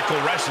a technical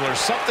wrestler,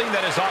 something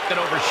that is often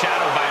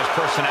overshadowed by his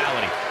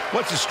personality.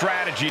 What's the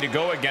strategy to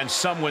go against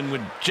someone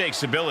with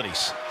Jake's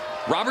abilities?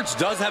 Roberts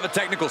does have a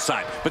technical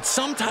side, but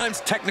sometimes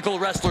technical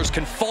wrestlers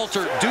can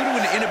falter due to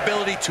an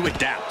inability to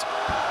adapt.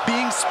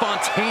 Being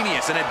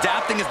spontaneous and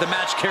adapting as the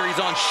match carries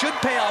on should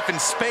pay off in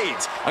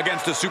spades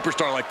against a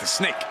superstar like the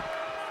Snake.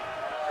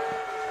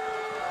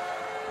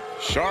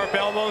 Sharp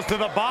elbows to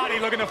the body,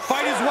 looking to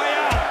fight his way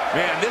out.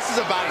 Man, this is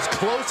about as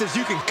close as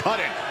you can cut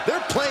it.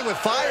 They're playing with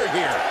fire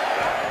here.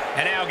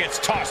 And now gets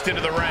tossed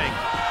into the ring.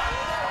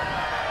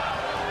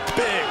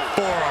 Big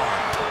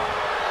forearm.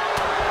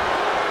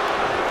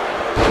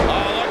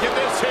 Oh, look at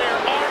this here,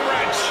 arm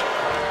wrench.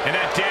 And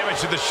that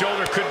damage to the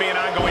shoulder could be an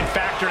ongoing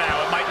factor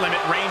now. It might limit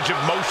range of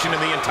motion in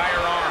the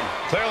entire arm.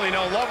 Clearly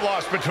no love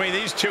lost between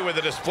these two with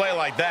a display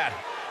like that.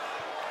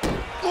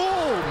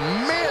 Oh,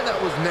 man, that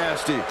was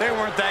nasty. They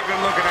weren't that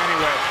good looking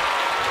anyway.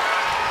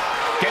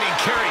 Getting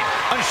carried,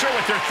 unsure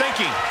what they're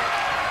thinking.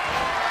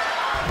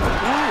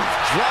 Ooh,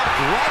 dropped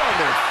right on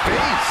their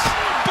face.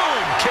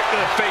 Boom, kick to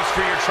the face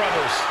for your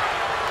troubles.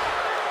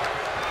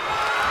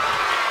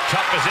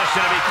 Tough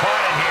position to be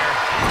caught in here.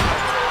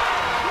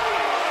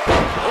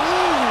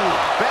 Ooh,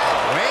 bad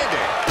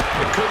landing.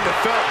 It couldn't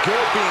have felt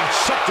good being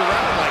chucked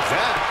around like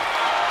that.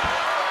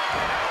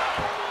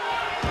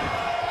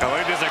 Oh,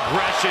 look at this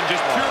aggression,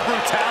 just pure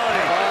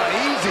brutality.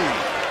 Easy.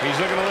 He's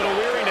looking a little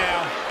weary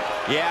now.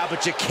 Yeah,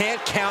 but you can't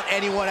count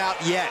anyone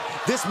out yet.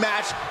 This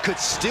match could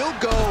still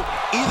go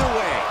either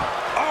way.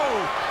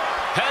 Oh,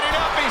 heading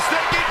up, he's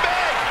thinking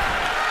big.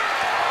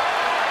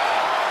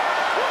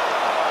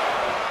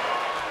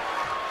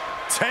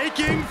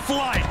 Taking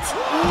flight.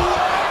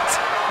 What?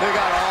 They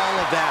got all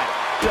of that.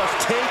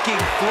 Just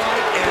taking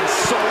flight and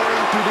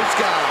soaring through the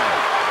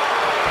sky.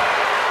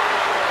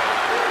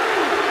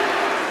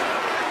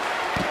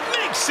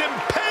 Makes him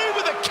pay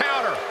with a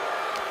counter.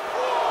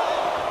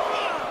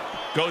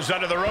 Goes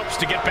under the ropes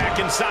to get back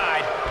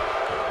inside.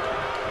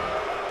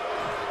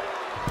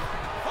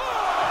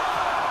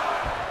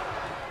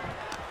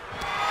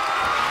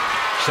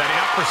 Setting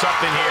up for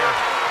something here.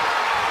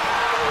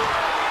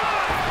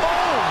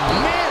 Oh,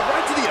 man,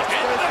 right to the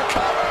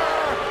cover.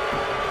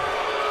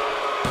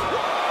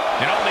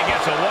 And only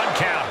gets a 1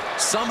 count.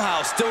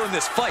 Somehow still in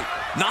this fight.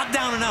 Not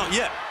down and out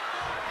yet.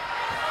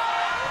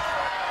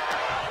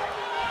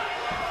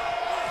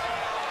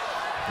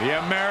 The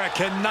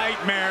American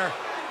Nightmare.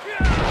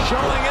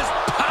 Showing his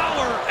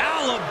power.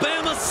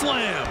 Alabama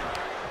Slam.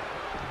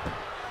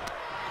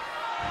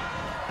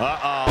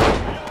 Uh-oh.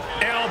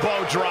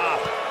 Elbow drop.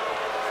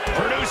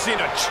 Producing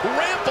a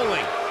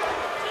trampling.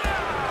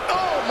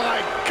 Oh,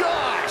 my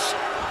gosh.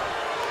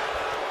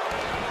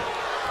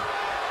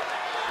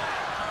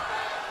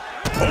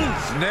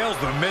 Oof, nails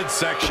the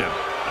midsection.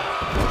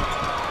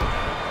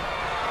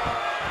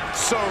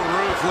 So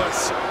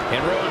ruthless.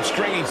 And Rhodes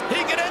stringing.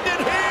 He can end it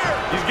here.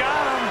 He's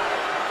got him.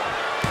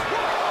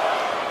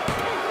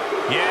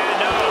 Yeah,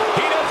 no,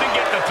 he doesn't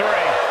get the 3.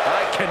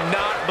 I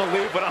cannot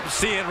believe what I'm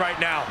seeing right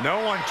now. No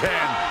one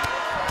can.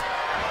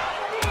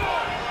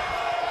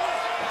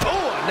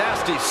 Oh, a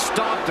nasty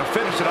stop to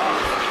finish it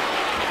off.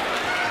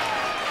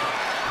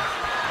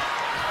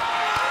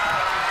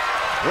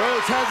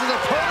 Rhodes has his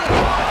opponent.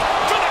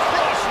 To the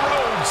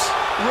crossroads.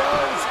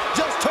 Rhodes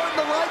just turned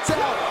the lights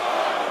out.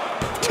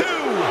 2,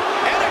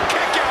 and a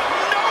kick out.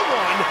 No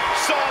one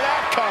saw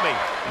that coming.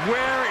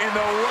 Where in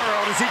the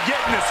world is he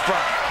getting this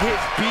from? His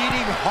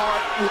beating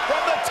heart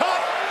From the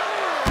top.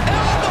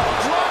 Elbow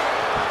drop.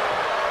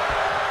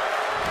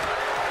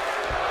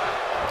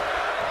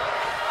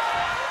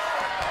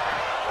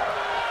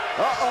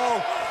 Uh-oh.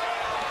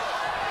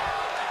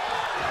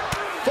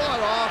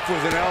 Fought off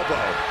with an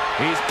elbow.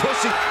 He's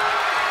pushing.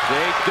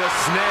 Take the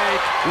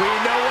snake. We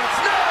know what's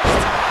next.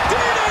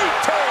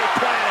 DDT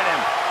planted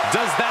him.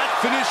 Does that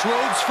finish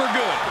Rhodes for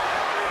good?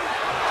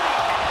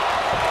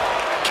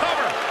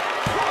 Cover.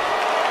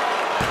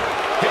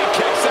 He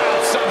kicks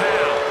out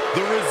somehow.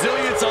 The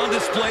resilience on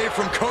display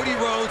from Cody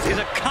Rhodes is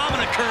a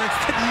common occurrence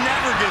that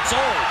never gets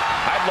old.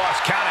 I've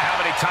lost count of how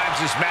many times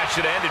this match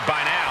should have ended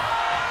by now.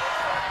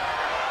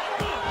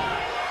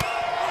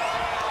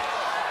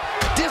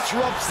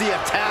 Disrupts the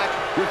attack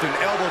with an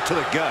elbow to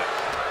the gut.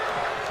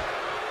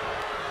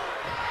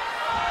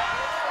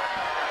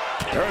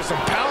 There is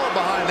some power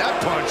behind that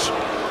punch.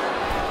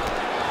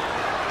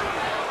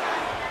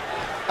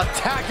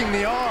 Attacking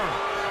the arm.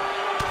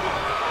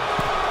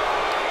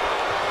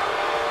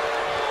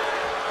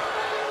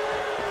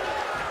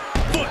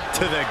 Foot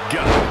to the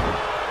gut.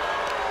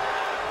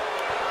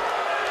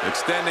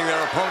 Extending their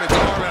opponent's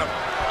arm out.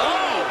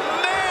 Oh,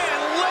 man!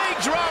 Leg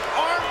drop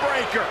arm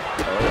breaker.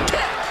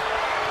 Kick.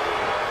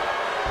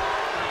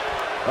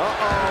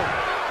 Uh-oh.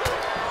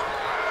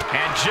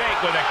 And Jake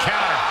with a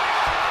counter.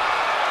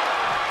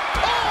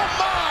 Oh,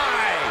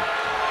 my!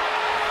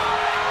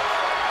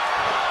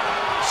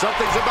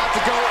 Something's about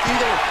to go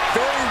either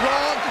very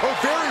wrong or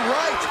very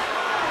right.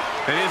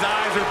 And his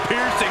eyes are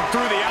piercing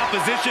through the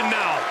opposition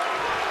now.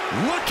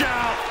 Look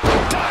out!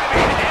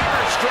 Diving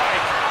hammer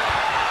strike.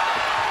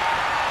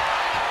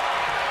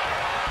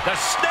 The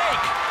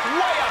snake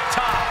way up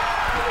top.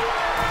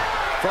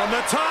 From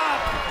the top.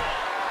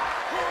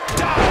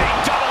 Diving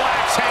double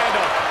axe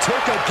handle.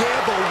 Took a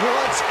gamble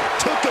once,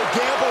 took a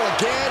gamble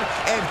again,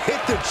 and hit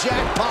the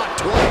jackpot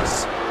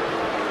twice.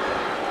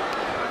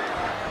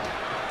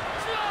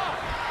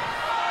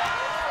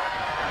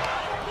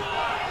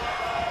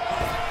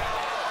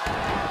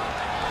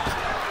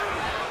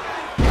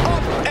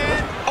 Up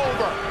and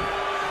over.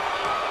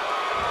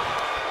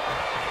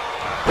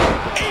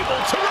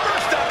 Able to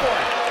reverse that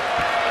one.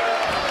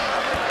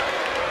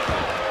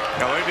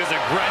 No, it is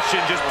aggression,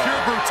 just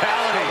pure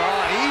brutality. Come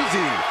on,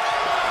 easy.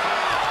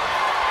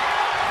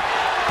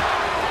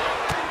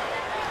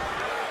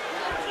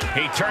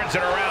 He turns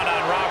it around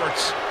on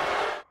Roberts.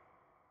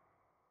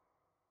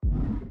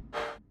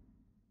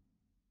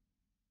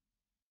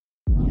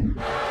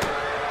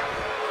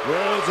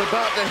 Rhodes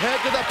about to head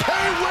to the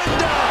pay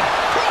window.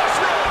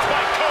 Crossroads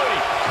by Cody.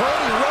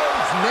 Cody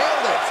Rhodes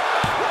nailed it.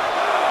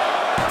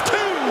 2.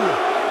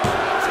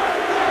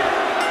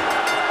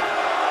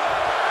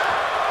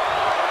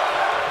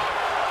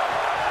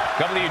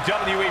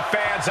 WWE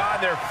fans on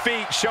their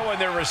feet showing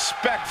their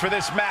respect for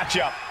this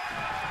matchup.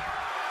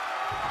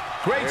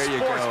 Great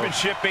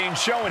sportsmanship being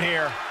shown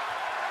here.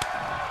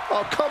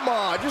 Oh, come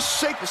on. Just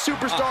shake the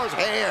superstar's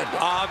hand.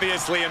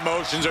 Obviously,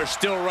 emotions are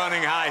still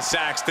running high,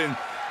 Saxton.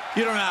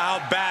 You don't know how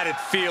bad it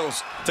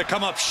feels to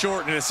come up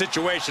short in a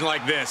situation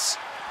like this.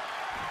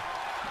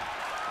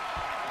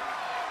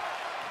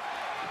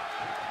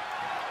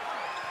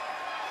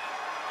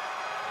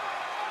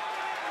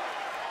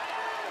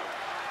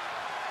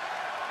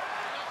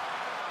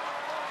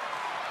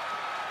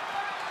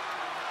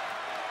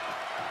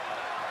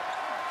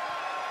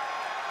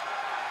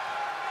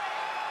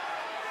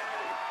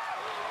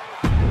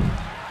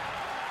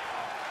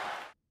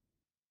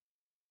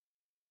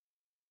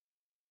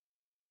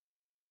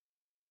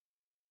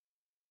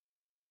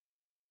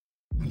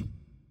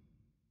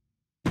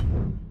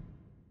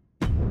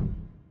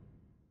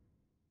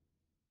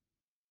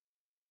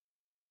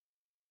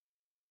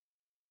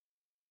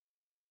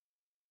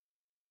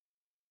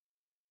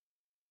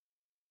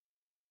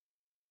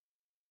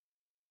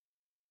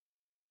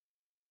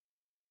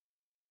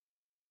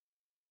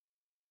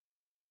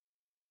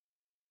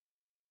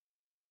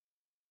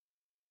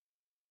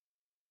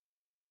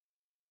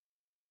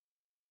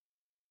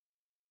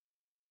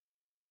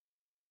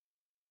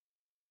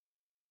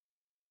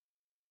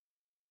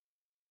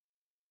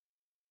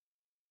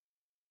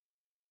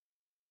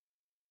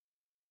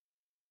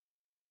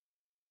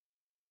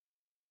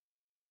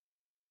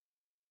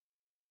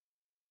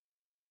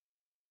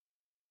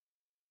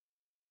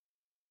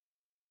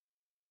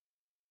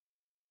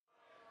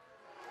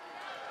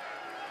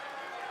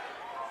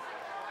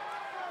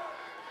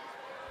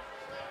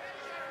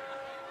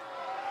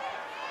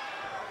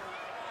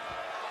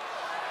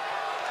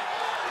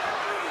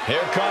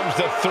 Here comes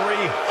the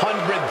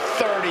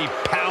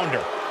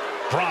 330-pounder,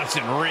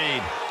 Bronson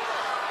Reed.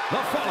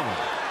 The following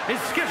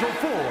is scheduled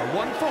for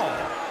one fall.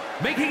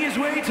 Making his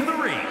way to the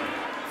ring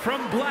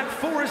from Black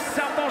Forest,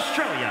 South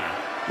Australia,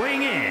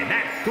 weighing in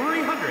at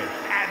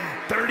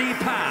 330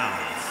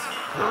 pounds,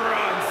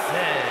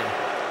 Bronson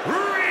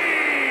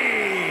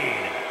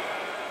Reed.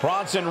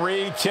 Bronson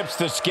Reed tips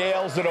the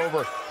scales at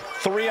over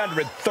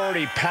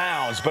 330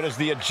 pounds, but has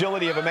the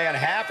agility of a man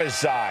half his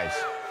size.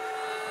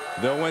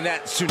 Though when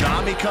that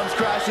tsunami comes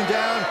crashing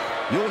down,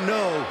 you'll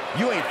know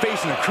you ain't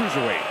facing a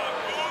cruiserweight.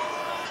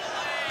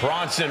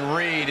 Bronson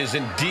Reed is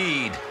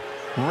indeed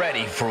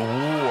ready for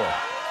war.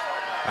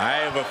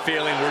 I have a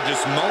feeling we're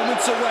just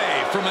moments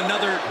away from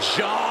another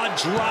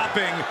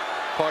jaw-dropping,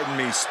 pardon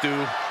me,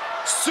 Stu,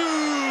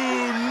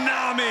 tsunami!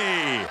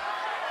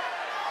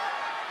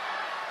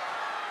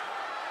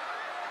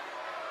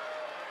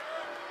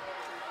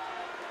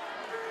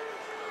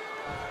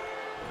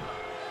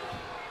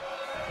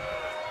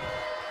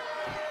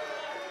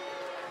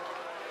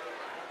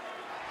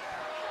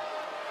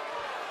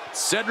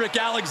 Cedric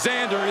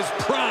Alexander is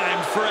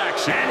primed for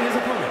action. And his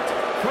opponent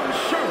from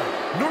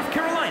Charlotte, North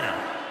Carolina,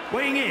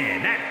 weighing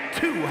in at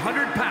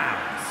 200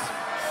 pounds,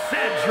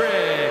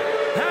 Cedric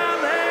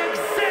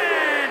Alexander.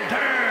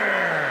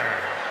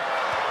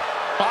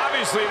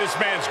 Obviously, this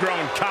man's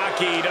grown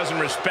cocky. He doesn't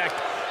respect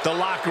the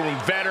locker room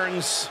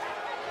veterans.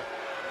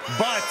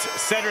 But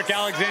Cedric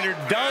Alexander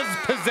does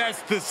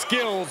possess the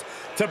skills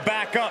to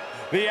back up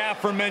the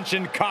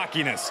aforementioned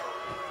cockiness.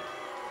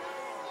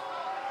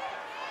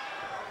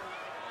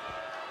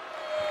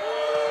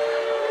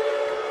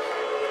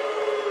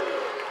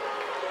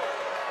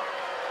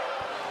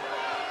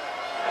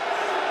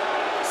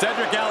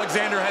 Cedric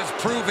Alexander has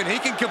proven he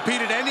can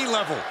compete at any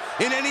level,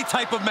 in any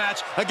type of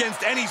match,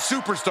 against any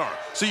superstar.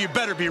 So you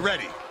better be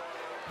ready.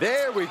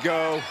 There we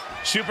go.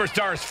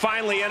 Superstars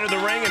finally enter the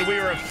ring, and we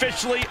are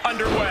officially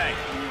underway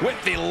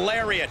with the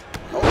lariat.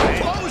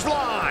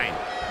 Clothesline!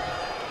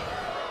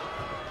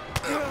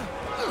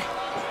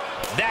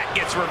 That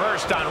gets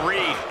reversed on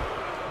Reed.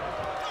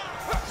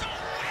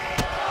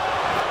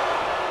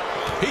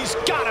 He's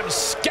got him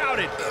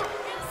scouted.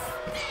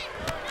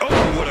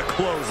 Oh, what a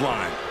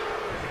clothesline.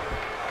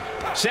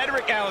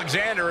 Cedric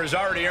Alexander has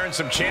already earned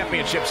some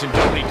championships in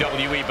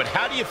WWE, but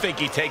how do you think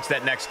he takes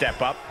that next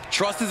step up?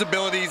 Trust his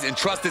abilities and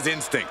trust his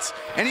instincts.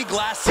 Any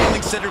glass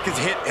ceiling Cedric has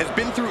hit has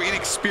been through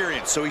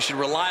inexperience, so he should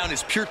rely on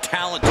his pure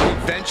talent to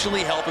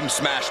eventually help him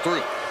smash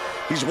through.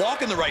 He's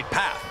walking the right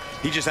path.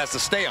 He just has to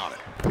stay on it.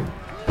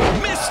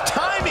 Missed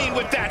timing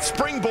with that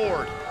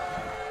springboard.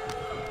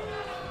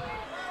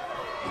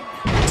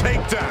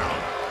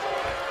 Takedown.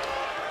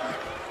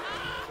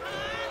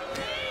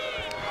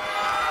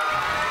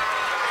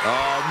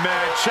 Oh,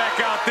 man, check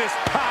out this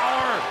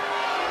power.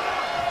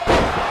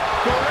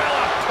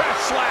 Gorilla press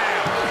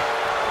slam.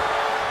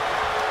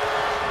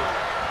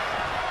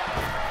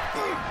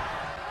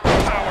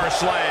 Power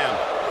slam.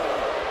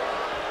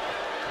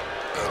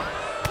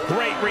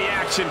 Great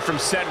reaction from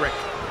Cedric.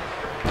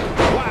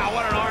 Wow,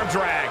 what an arm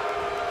drag.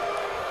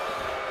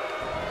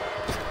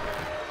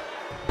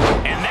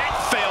 And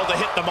that failed to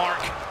hit the mark.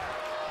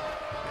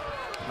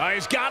 Oh,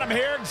 he's got him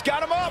here. He's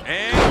got him up.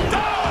 And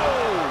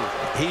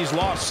He's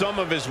lost some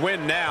of his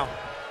wind now.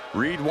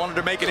 Reed wanted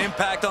to make an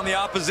impact on the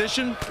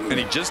opposition, and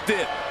he just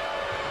did.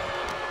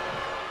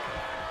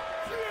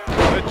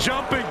 The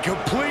jumping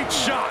complete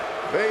shot.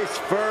 Face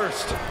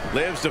first.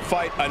 Lives to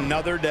fight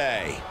another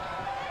day.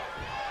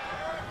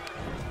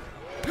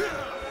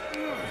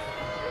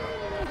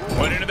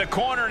 Put into the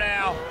corner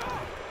now.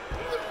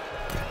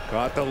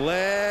 Got the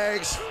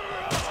legs.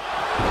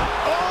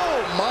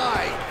 Oh,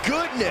 my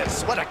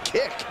goodness. What a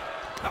kick.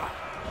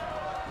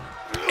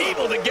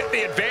 Able to get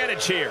the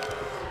advantage here.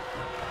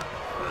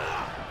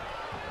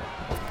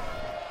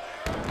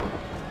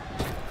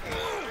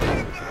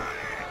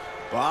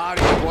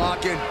 Body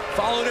blocking.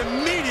 Followed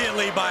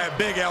immediately by a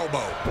big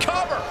elbow.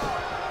 Cover.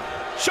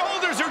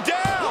 Shoulders are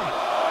down.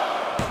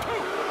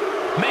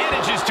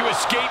 Manages to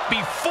escape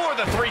before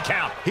the 3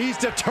 count. He's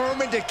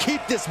determined to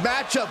keep this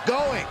matchup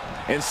going.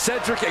 And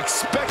Cedric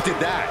expected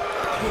that.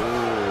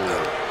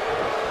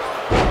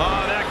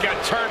 Oh, that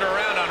got turned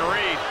around on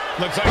Reed.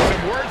 Looks like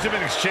some words have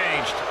been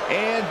exchanged.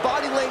 And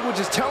body language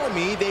is telling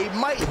me they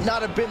might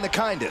not have been the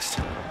kindest.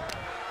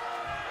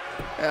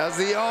 As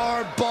the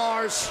arm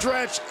bars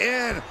stretch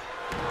in.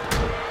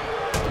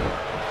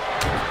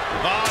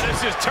 Oh,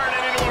 this is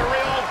turning into a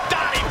real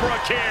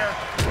Donnybrook here.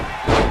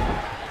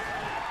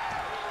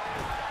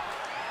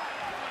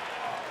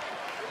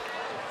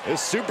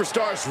 This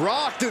superstar's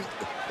rocked, and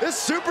this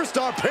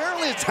superstar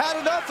apparently has had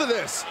enough of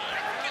this.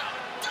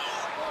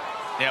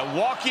 Yeah,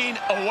 walking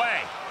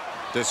away.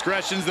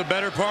 Discretion's the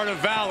better part of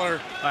valor.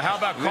 How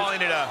about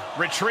calling it a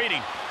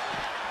retreating?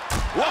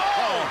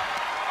 Whoa!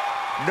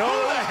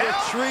 No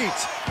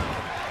retreat.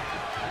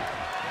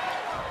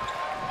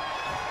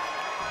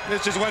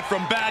 This just went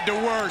from bad to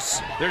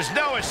worse. There's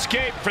no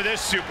escape for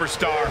this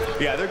superstar.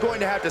 Yeah, they're going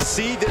to have to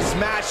see this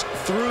match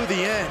through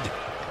the end.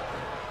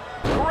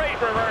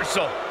 Great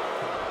reversal.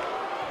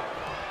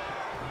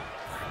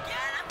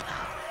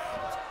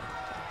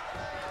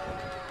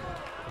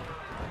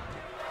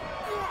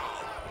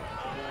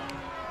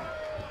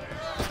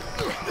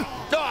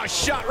 Oh,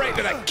 shot right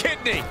to the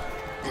kidney.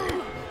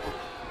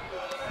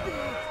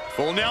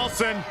 Full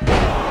Nelson.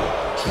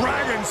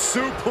 Dragon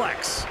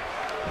suplex.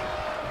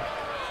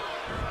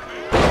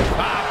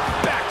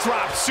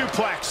 Backdrop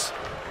suplex.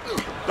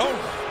 Oh.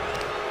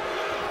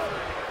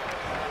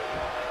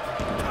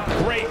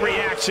 Great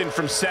reaction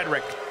from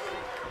Cedric.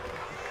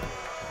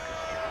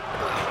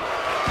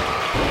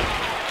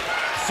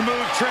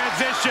 Smooth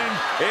transition.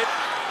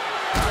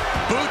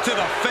 Boot to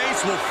the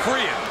face will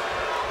free him.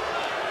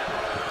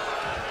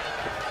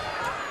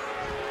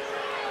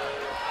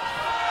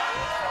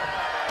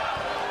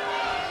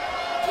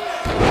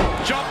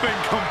 Jumping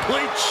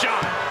complete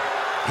shot.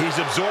 He's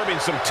absorbing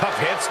some tough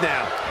hits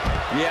now.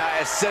 Yeah,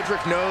 as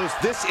Cedric knows,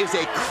 this is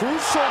a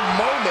crucial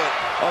moment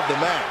of the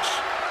match.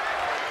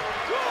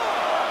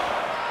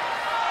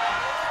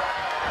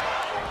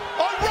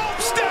 A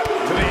rope step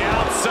to the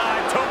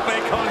outside, tope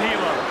con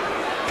hilo.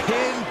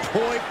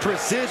 Pinpoint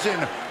precision,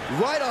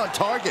 right on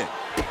target.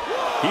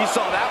 He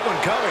saw that one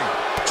coming.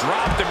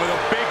 Dropped him with a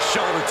big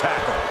shoulder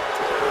tackle.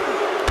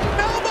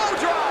 Elbow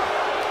drop.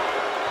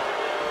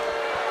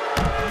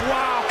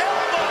 Wow,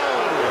 elbow.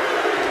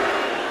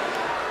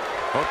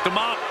 Hooked him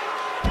up.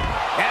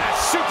 And a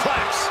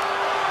suplex.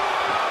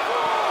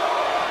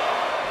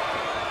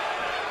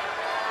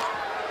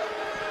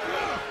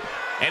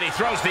 And he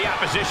throws the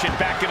opposition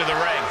back into the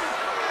ring.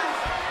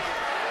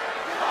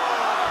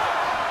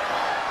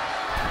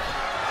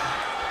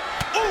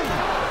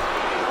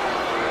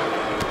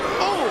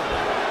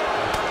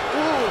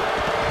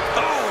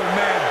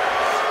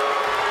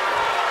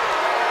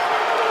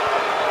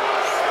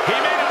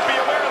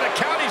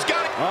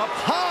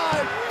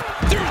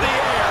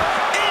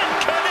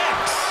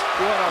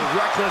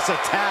 Reckless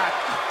attack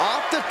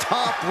off the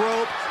top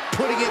rope,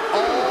 putting it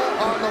all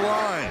on the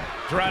line.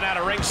 Thrown out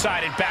of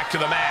ringside and back to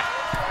the mat.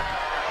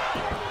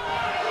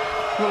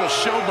 A little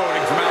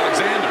showboating from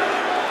Alexander.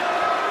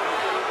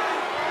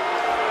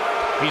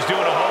 He's doing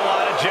a whole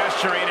lot of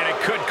gesturing, and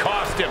it could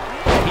cost him.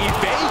 He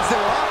evades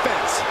their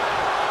offense.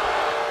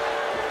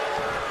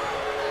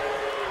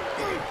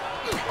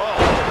 Oh,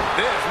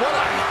 what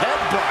a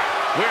headbutt.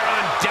 We're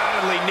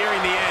undoubtedly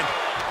nearing the end.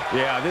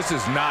 Yeah, this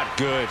is not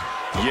good.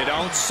 You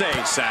don't say,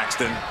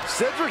 Saxton.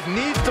 Cedric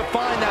needs to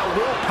find that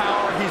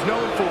willpower he's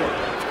known for.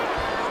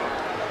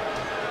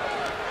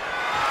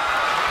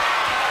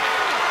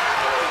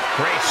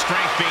 Great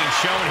strength being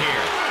shown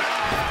here.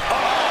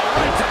 Oh,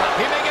 right to the...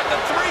 He may get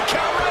the 3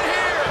 count right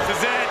here. This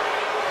is it.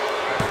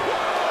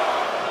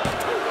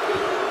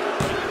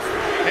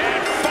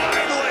 And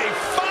finally,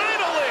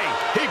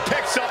 he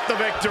picks up the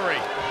victory.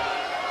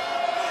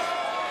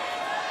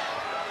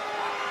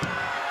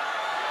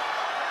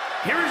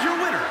 Here is your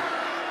winner,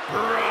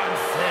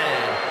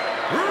 Bronson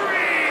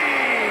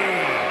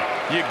Reed.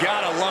 You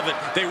gotta love it.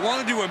 They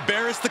wanted to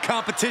embarrass the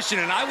competition,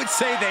 and I would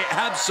say they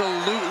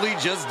absolutely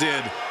just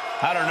did.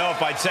 I don't know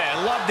if I'd say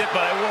I loved it,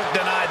 but I won't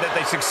deny that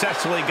they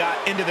successfully got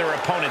into their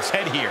opponent's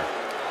head here.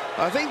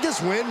 I think this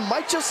win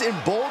might just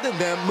embolden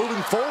them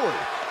moving forward.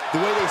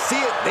 The way they see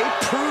it, they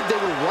proved they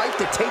were right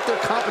to take their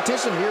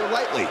competition here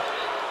lightly.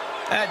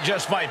 That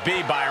just might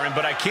be, Byron,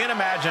 but I can't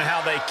imagine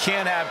how they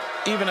can have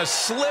even a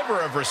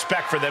sliver of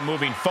respect for them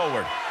moving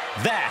forward.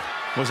 That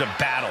was a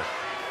battle.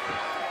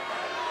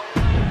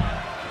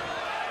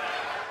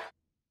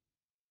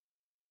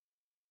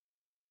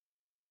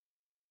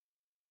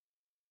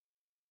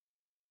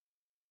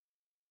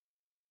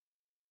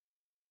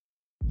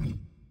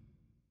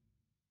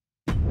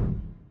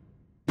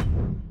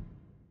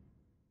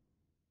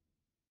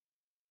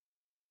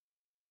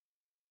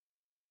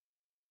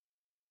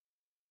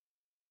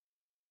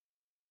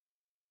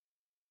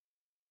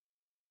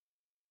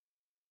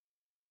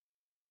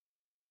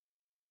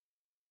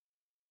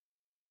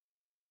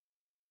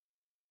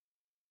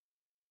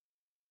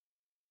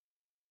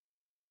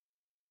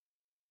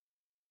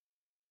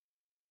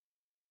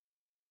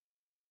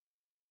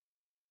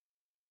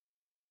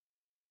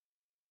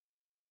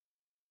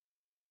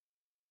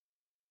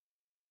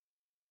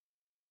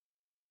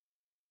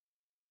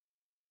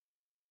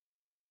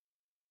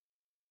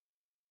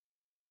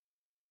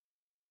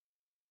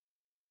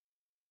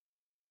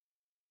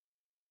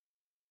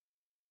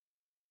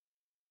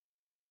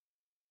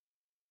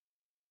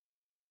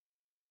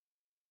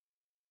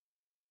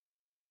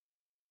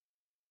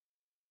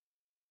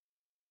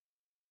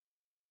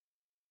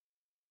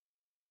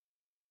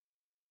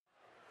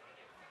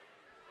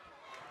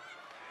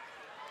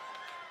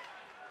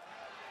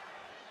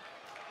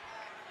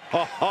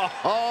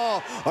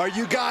 Are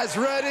you guys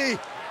ready?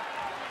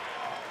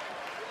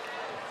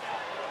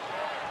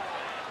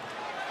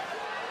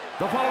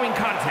 The following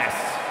contest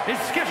is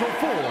scheduled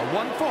for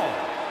one fall.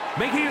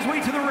 Making his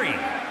way to the ring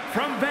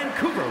from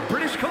Vancouver,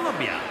 British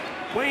Columbia,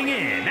 weighing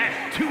in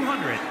at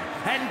 210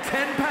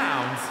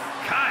 pounds,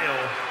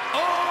 Kyle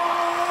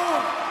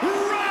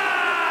O'Reilly!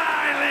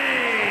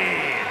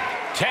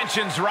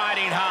 Tensions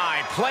riding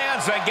high.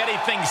 Plans on getting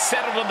things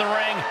settled in the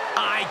ring.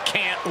 I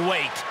can't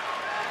wait.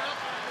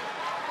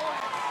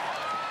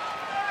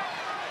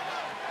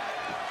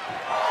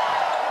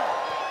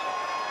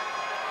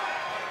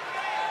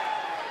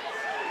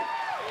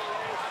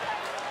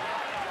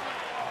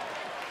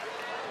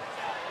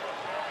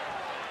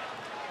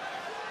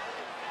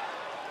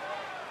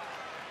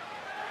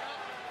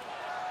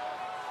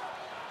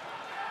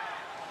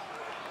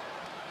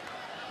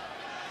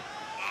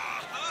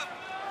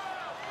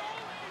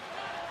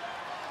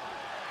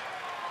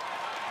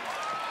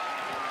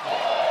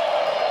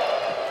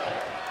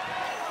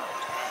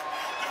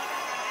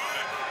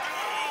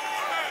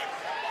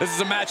 This is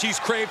a match he's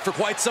craved for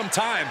quite some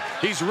time.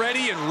 He's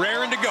ready and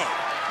raring to go.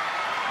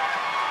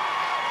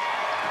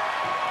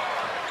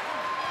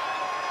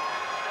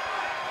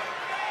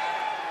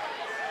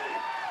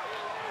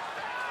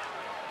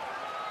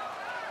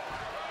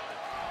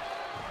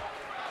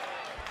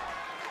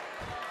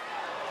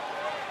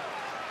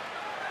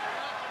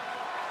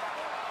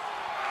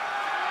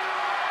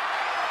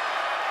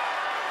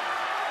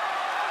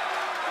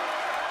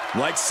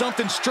 Like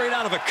something straight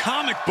out of a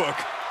comic book,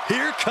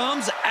 here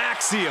comes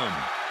Axiom.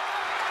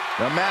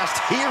 The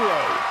masked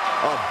hero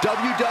of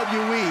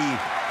WWE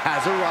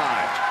has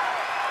arrived.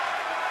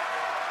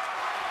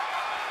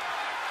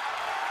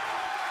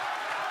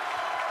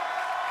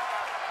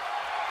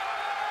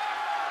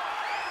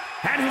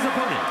 And his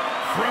opponent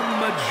from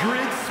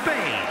Madrid,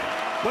 Spain,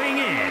 weighing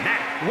in at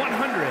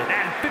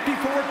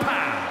 154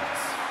 pounds,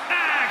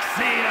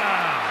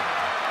 Axiom.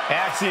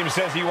 Axiom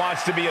says he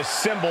wants to be a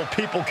symbol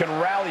people can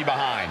rally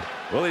behind.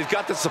 Well, he's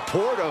got the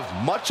support of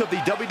much of the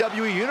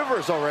WWE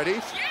Universe already.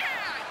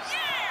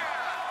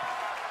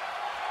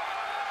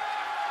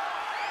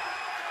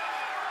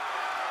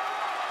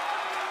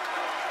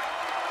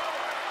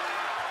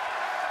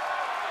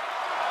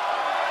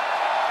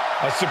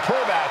 A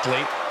superb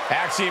athlete,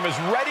 Axiom is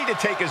ready to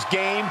take his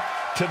game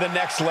to the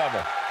next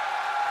level.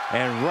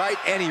 And right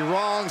any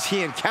wrongs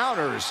he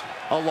encounters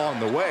along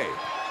the way.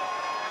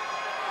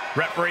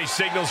 Referee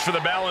signals for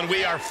the bell, and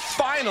we are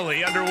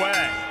finally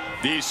underway.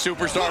 These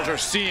superstars are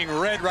seeing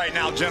red right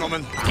now,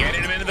 gentlemen.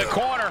 Getting him into the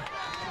corner.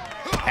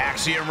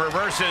 Axiom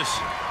reverses.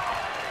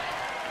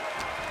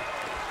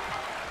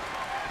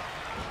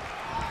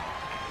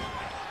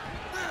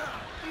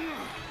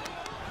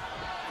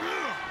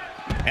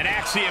 And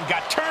Axiom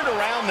got turned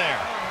around there.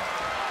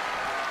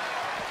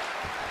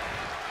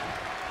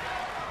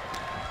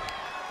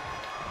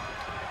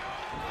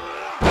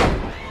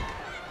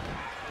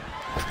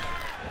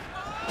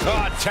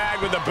 Oh,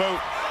 tag with the boot.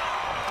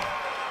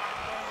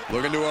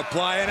 Looking to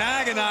apply an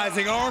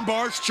agonizing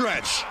armbar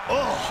stretch.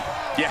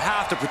 Oh, you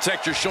have to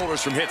protect your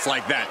shoulders from hits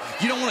like that.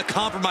 You don't want to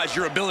compromise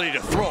your ability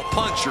to throw a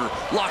punch or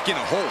lock in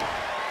a hold.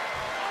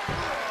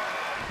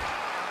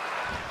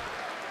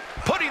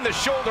 Putting the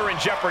shoulder in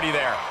jeopardy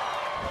there.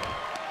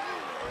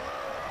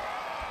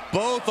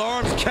 Both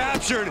arms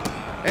captured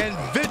and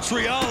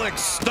vitriolic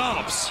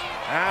stomps.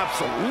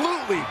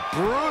 Absolutely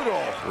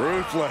brutal.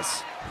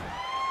 Ruthless.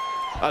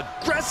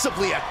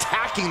 Aggressively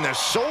attacking the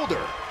shoulder.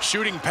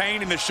 Shooting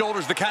pain in the shoulder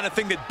is the kind of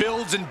thing that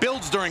builds and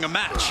builds during a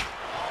match.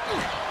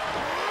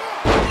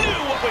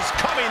 Knew what was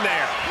coming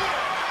there.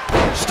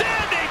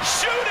 Standing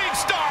shooting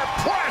star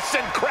press,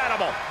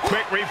 incredible.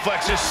 Quick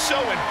reflex is so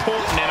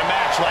important in a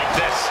match like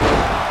this.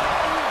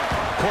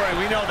 Corey,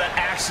 we know that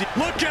Axiom.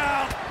 Look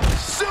out!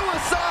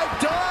 Suicide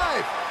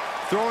dive!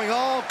 Throwing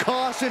all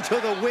caution to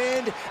the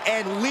wind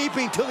and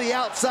leaping to the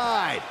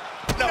outside.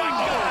 No,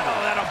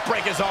 that'll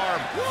break his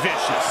arm.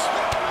 Vicious.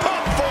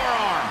 Pump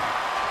forearm.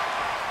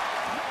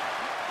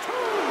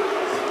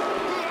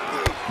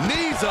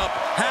 Knees up,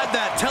 had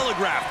that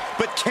telegraphed,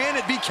 but can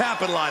it be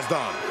capitalized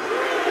on?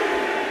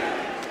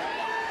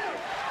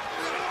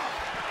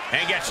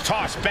 And gets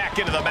tossed back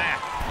into the mat.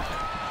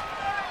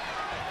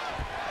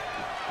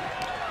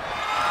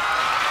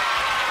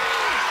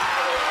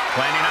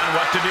 Planning on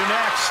what to do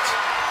next.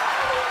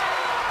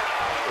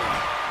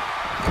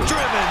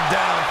 Driven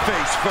down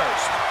face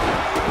first.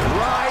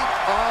 Right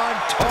on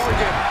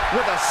target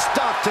with a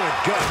stop to the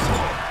gut.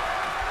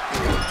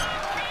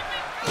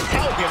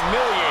 How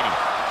humiliating.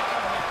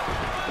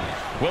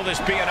 Will this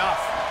be enough?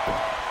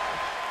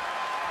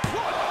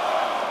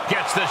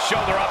 Gets the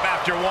shoulder up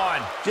after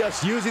one.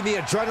 Just using the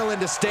adrenaline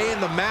to stay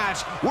in the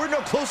match. We're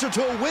no closer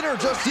to a winner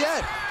just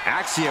yet.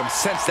 Axiom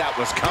sensed that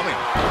was coming.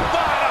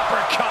 What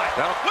uppercut.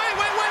 Wait.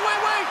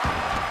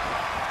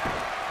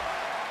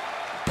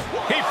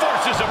 He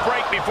forces a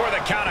break before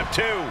the count of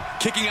two.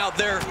 Kicking out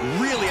there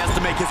really has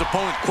to make his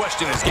opponent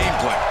question his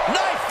gameplay.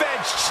 Knife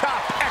edge chop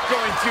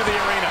echoing through the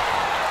arena.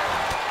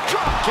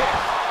 Drop kick.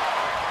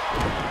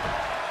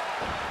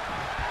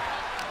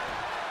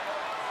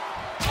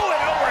 Oh, an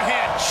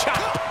overhand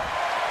chop.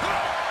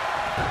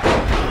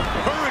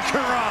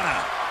 Hurricanrana.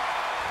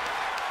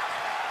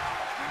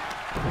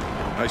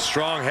 A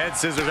strong head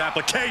scissors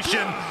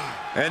application.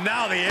 And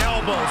now the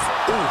elbows.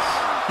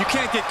 Oof. You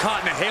can't get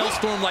caught in a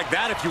hailstorm like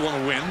that if you want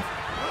to win.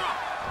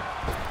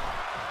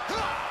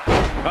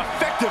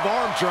 Effective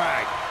arm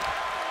drag.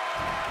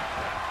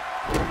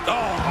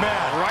 Oh,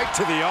 man, right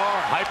to the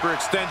arm.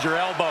 Hyperextend your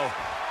elbow.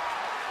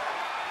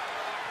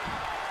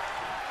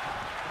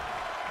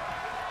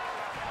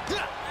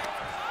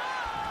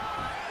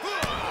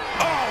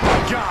 Oh,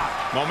 my God.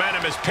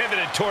 Momentum is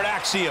pivoted toward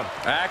Axiom.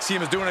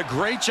 Axiom is doing a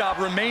great job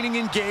remaining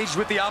engaged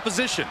with the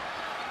opposition.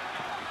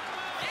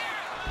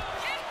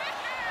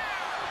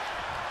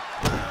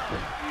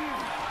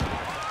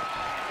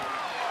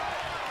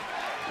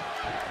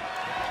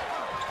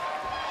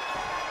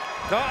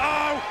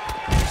 Uh-oh!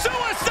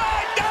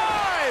 Suicide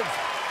dive!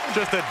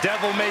 Just a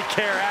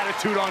devil-may-care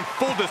attitude on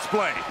full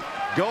display.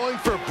 Going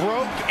for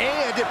broke,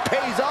 and it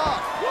pays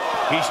off.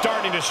 He's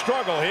starting to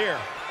struggle here.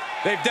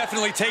 They've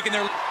definitely taken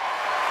their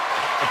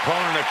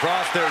opponent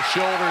across their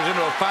shoulders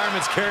into a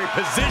fireman's carry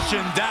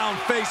position, down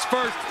face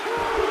first.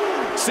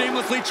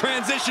 seamlessly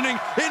transitioning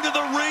into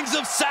the rings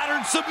of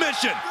Saturn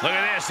submission. Look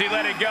at this, he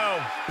let it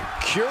go.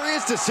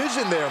 Curious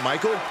decision there,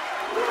 Michael.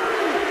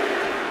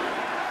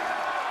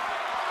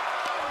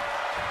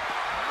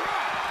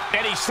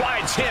 And he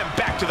slides him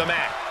back to the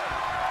mat.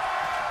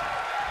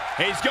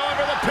 He's going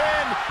for the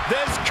pin.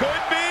 This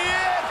could be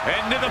it.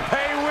 Into the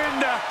pay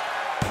window.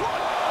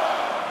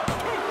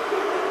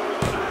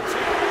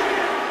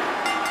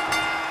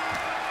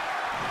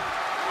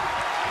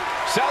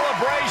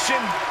 Celebration.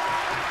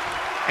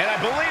 And I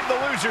believe the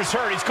loser's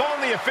hurt. He's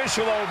calling the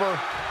official over.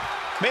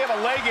 May have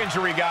a leg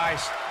injury,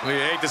 guys. We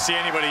hate to see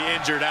anybody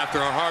injured after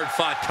a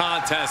hard-fought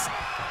contest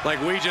like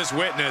we just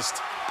witnessed.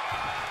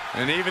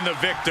 And even the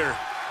victor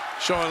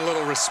showing a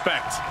little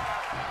respect.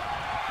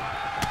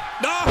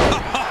 No!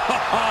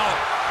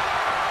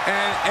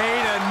 And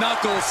ate a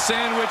knuckle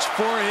sandwich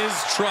for his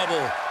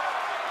trouble.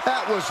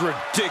 That was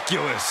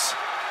ridiculous.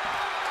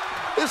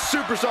 This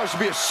superstar should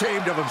be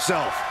ashamed of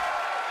himself.